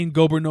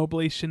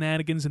Ingobernables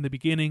shenanigans in the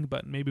beginning,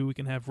 but maybe we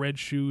can have Red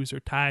Shoes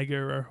or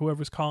Tiger or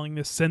whoever's calling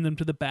this send them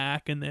to the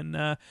back, and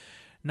then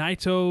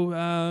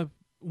Naito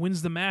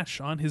wins the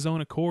match on his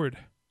own accord.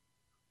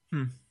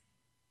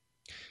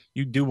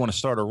 You do want to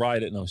start a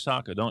riot in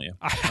Osaka, don't you?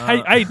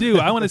 I do.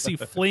 I want to see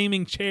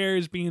flaming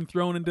chairs being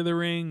thrown into the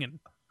ring.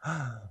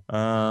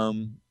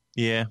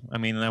 Yeah, I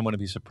mean, I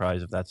wouldn't be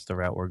surprised if that's the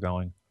route we're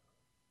going.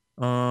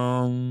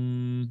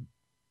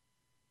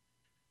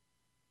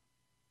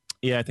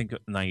 Yeah, I think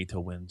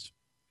Naito wins.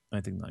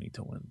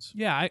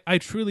 Yeah, I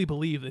truly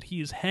believe that he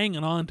is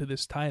hanging on to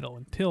this title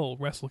until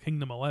Wrestle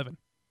Kingdom 11.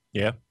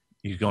 Yeah?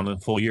 He's going the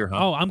full year, huh?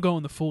 Oh, I'm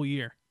going the full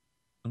year.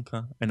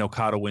 Okay. And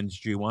Okada wins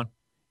G1?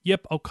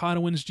 Yep,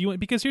 Okada wins G1.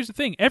 Because here's the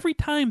thing. Every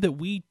time that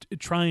we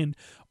try and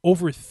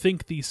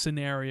overthink these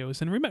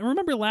scenarios, and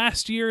remember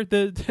last year,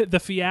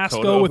 the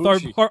fiasco with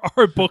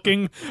our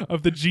booking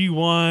of the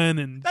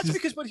G1? And that's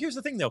because, but here's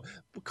the thing, though.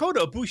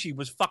 Kota Ibushi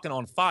was fucking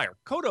on fire.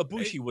 Kota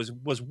Ibushi was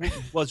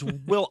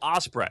Will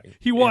Ospreay.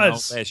 He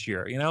was. Last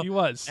year, He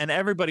was. And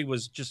everybody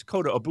was just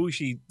Kota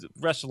Ibushi,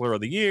 Wrestler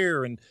of the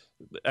Year. And,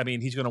 I mean,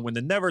 he's going to win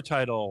the Never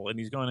title, and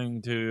he's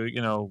going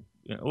to,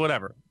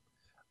 whatever.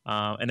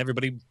 And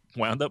everybody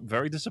wound up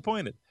very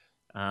disappointed.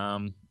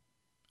 And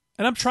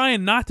I'm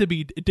trying not to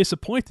be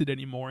disappointed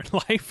anymore in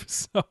life.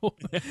 So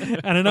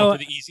I don't know.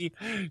 You're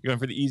going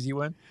for the easy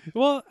one?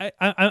 Well,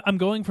 I'm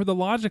going for the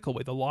logical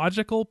way. The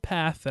logical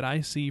path that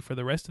I see for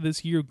the rest of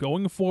this year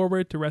going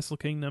forward to Wrestle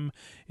Kingdom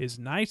is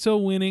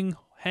Naito winning,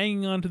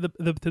 hanging on to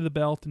the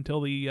belt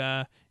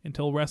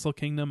until Wrestle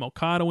Kingdom.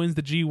 Okada wins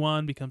the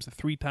G1, becomes a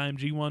 3-time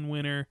G1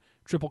 winner,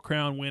 Triple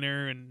Crown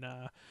winner, and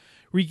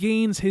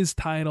regains his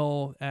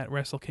title at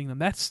Wrestle Kingdom.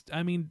 That's,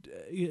 I mean,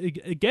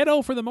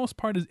 Gedo for the most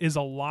part is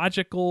a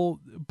logical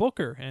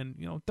booker, and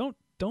don't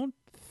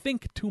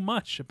think too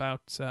much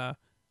about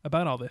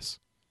all this.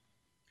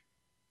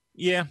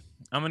 Yeah,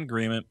 I'm in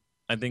agreement.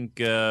 I think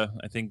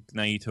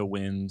Naito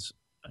wins,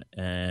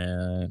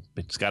 and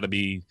it's got to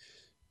be.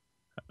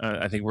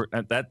 I think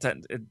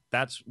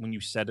that's when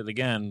you said it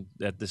again.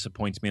 That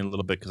disappoints me a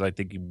little bit because I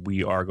think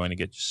we are going to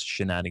get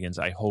shenanigans.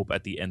 I hope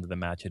at the end of the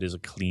match it is a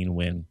clean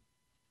win.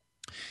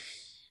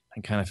 I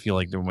kind of feel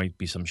like there might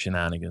be some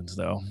shenanigans,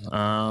 though.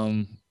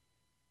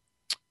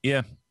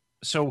 Yeah.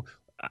 So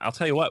I'll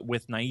tell you what,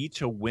 with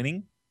Naito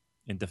winning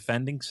and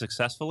defending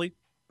successfully,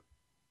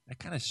 that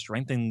kind of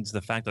strengthens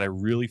the fact that I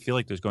really feel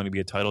like there's going to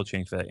be a title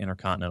change for that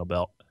Intercontinental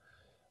belt.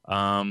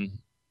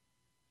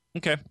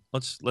 Okay,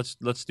 let's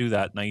do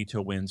that.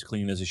 Naito wins,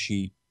 clean as a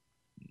sheet.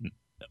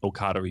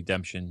 Okada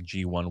redemption,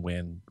 G1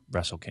 win,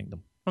 Wrestle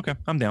Kingdom. Okay,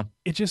 I'm down.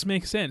 It just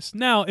makes sense.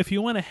 Now, if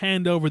you want to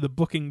hand over the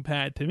booking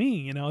pad to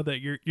me,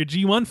 that your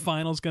G1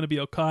 final is going to be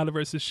Okada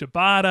versus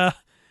Shibata,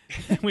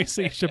 and we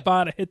see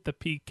Shibata hit the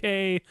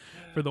PK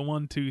for the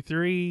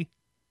 1-2-3.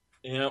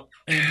 Yep.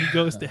 And he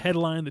goes to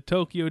headline the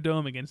Tokyo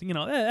Dome against,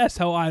 that's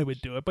how I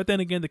would do it. But then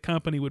again, the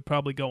company would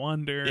probably go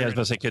under. Yeah, I was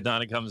going to say,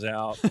 Kadana comes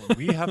out.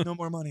 We have no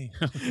more money.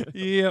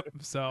 Yep.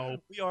 So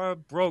we are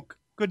broke.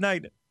 Good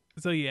night.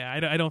 So, yeah,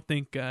 I don't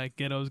think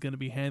Gedo's going to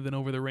be handing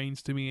over the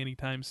reins to me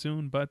anytime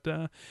soon. But,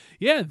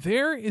 yeah,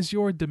 there is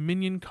your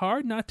Dominion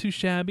card. Not too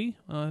shabby.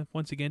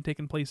 Once again,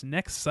 taking place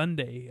next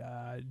Sunday,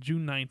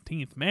 June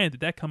 19th. Man, did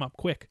that come up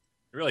quick.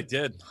 It really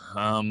did.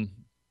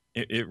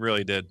 It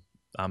really did.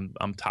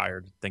 I'm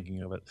tired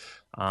thinking of it.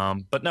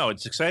 But, no,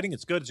 it's exciting.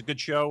 It's good. It's a good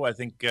show. I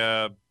think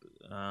it's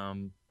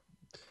going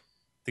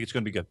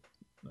to be good.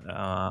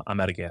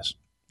 I'm out of gas.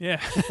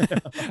 Yeah.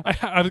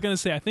 I was going to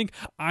say, I think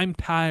 "I'm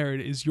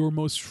tired" is your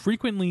most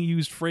frequently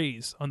used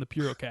phrase on the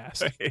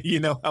Purocast.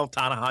 You know how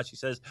Tanahashi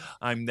says,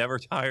 "I'm never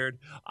tired.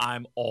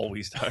 I'm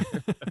always tired."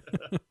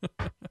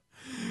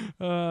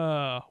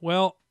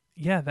 Well,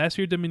 yeah, that's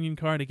your Dominion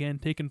card again,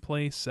 taking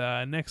place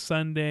next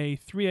Sunday,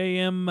 3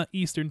 a.m.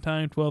 Eastern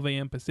Time, 12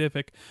 a.m.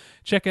 Pacific.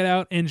 Check it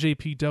out,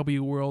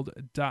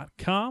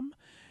 njpwworld.com.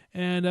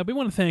 And we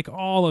want to thank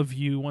all of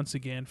you once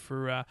again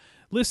for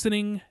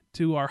listening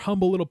to our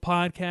humble little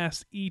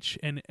podcast each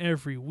and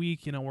every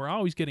week. We're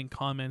always getting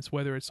comments,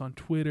 whether it's on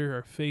Twitter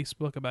or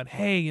Facebook, about,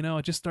 hey,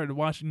 I just started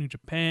watching New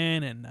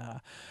Japan, and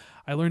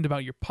I learned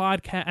about your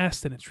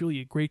podcast, and it's really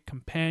a great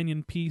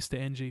companion piece to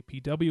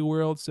NJPW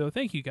World. So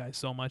thank you guys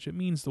so much. It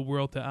means the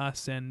world to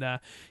us. And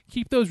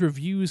keep those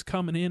reviews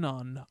coming in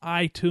on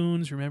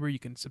iTunes. Remember, you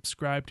can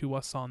subscribe to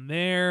us on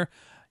there.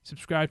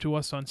 Subscribe to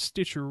us on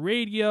Stitcher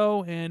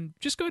Radio, and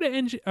just go to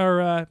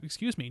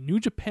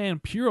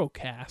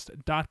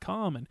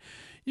NewJapanPurocast.com, and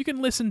you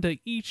can listen to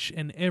each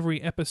and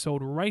every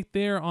episode right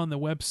there on the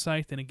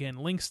website. And again,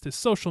 links to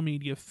social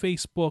media,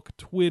 Facebook,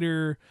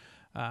 Twitter,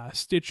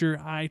 Stitcher,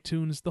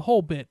 iTunes, the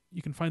whole bit.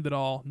 You can find it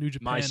all. New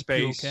Japan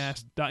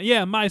Purocast.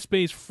 Yeah,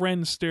 MySpace,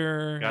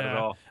 Friendster, got it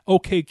all.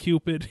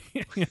 OkCupid,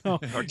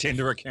 our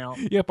Tinder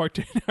account. Yep, our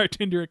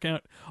Tinder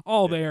account,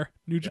 all there.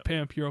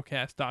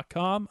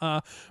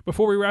 NewJapanPurocast.com.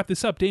 Before we wrap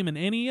this up, Damon,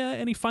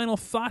 any final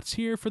thoughts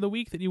here for the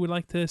week that you would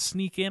like to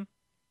sneak in?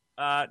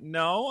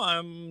 No,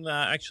 I'm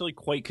actually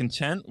quite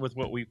content with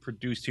what we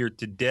produced here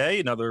today.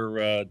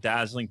 Another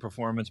dazzling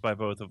performance by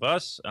both of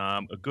us.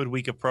 A good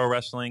week of pro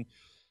wrestling.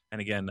 And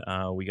again,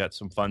 we got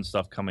some fun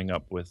stuff coming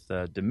up with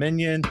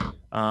Dominion.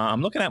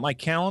 I'm looking at my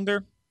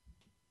calendar.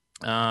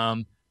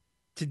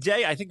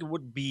 Today, I think it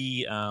would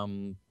be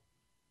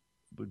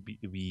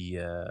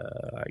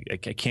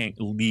I can't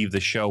leave the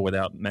show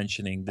without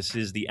mentioning this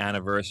is the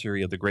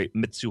anniversary of the great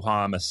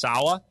Mitsuha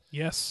Misawa.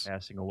 Yes.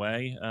 Passing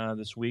away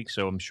this week.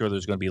 So I'm sure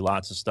there's going to be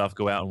lots of stuff.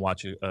 Go out and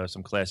watch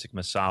some classic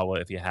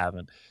Misawa if you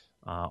haven't.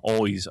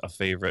 Always a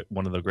favorite,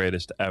 one of the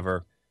greatest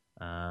ever.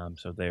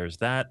 So there's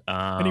that.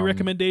 Any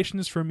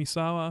recommendations for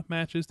Misawa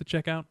matches to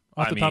check out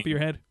off the top of your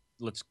head?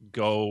 Let's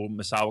go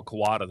Misawa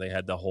Kawada. They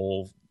had the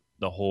whole,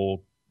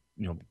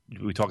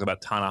 we talk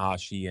about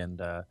Tanahashi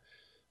and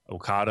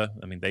Okada.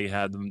 I mean, they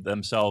had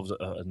themselves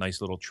a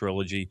nice little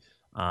trilogy.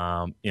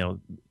 Misawa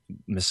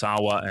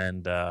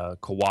and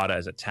Kawada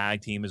as a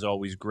tag team is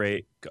always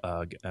great.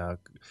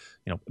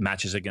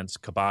 Matches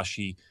against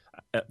Kobashi,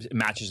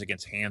 matches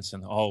against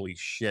Hansen. Holy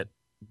shit.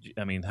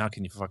 I mean, how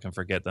can you fucking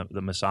forget the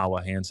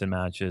Misawa Hansen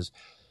matches?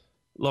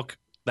 Look,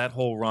 that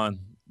whole run,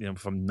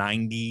 from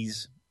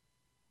 90s,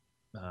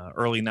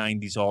 early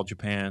 90s, All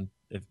Japan.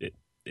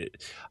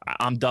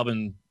 I'm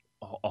dubbing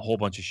a whole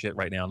bunch of shit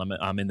right now, and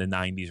I'm in the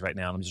 90s right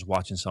now, and I'm just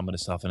watching some of the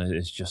stuff, and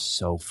it's just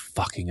so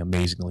fucking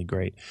amazingly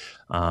great.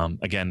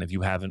 Again, if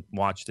you haven't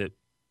watched it,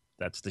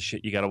 that's the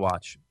shit you got to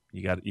watch.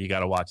 You got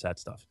to watch that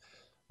stuff.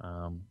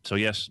 So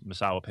yes,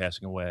 Misawa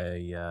passing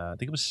away. I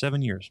think it was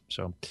 7 years.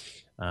 So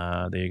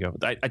there you go.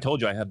 I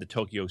told you I have the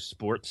Tokyo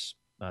Sports,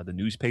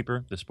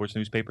 the sports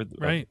newspaper.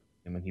 Right.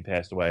 And when he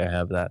passed away, I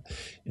have that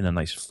in a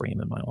nice frame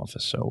in my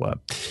office. So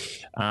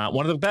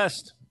one of the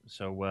best.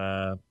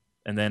 So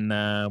and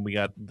then we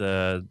got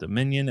the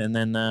Dominion, and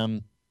then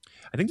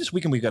I think this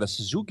weekend we've got a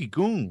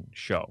Suzuki-gun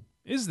show.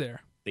 Is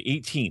there? The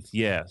 18th,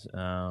 yeah.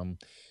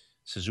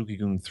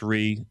 Suzuki-gun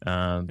 3.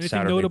 Anything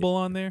Saturday. notable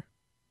on there?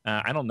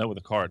 I don't know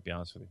the card, to be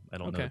honest with you. I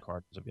don't know the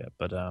card as of yet.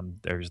 But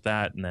there's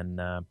that, and then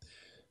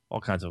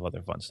all kinds of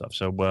other fun stuff.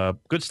 So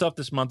good stuff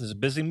this month. Is a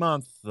busy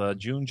month.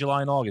 June,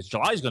 July, and August.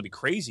 July is going to be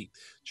crazy.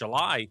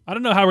 July. I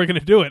don't know how we're going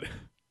to do it.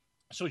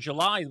 So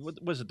July,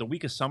 what was it, the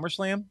week of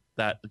SummerSlam?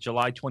 That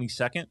July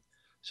 22nd?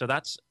 So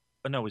that's,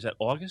 is that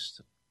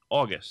August?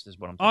 August is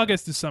what I'm talking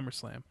August is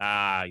SummerSlam.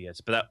 Ah,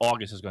 yes. But that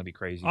August is going to be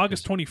crazy.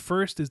 August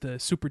 21st is the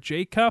Super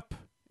J Cup.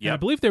 Yeah, I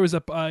believe there was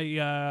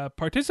a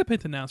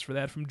participant announced for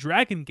that from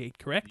Dragon Gate,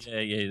 correct?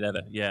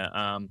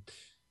 Yeah.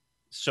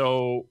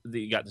 So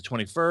you got the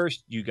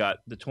 21st, you got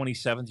the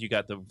 27th, you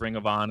got the Ring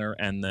of Honor,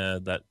 and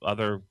that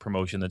other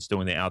promotion that's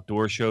doing the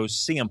outdoor shows.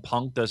 CM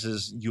Punk does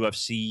his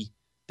UFC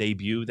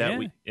debut that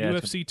week. Yeah,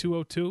 UFC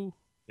 202.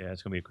 Yeah,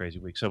 it's going to be a crazy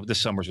week. So this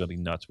summer's going to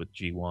be nuts with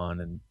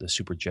G1 and the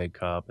Super J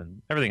Cup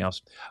and everything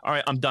else. All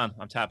right, I'm done.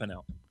 I'm tapping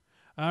out.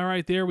 All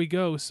right, there we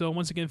go. So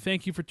once again,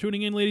 thank you for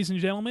tuning in, ladies and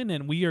gentlemen,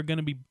 and we are going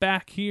to be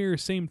back here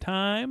same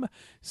time,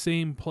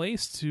 same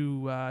place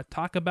to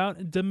talk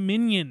about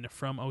Dominion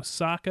from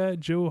Osaka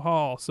Joe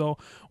Hall. So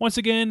once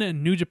again,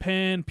 New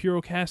Japan,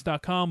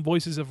 Purocast.com,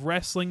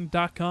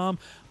 VoicesOfWrestling.com.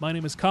 My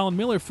name is Colin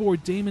Miller for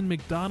Damon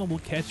McDonald. We'll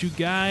catch you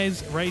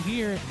guys right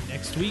here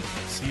next week.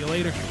 See you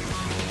later.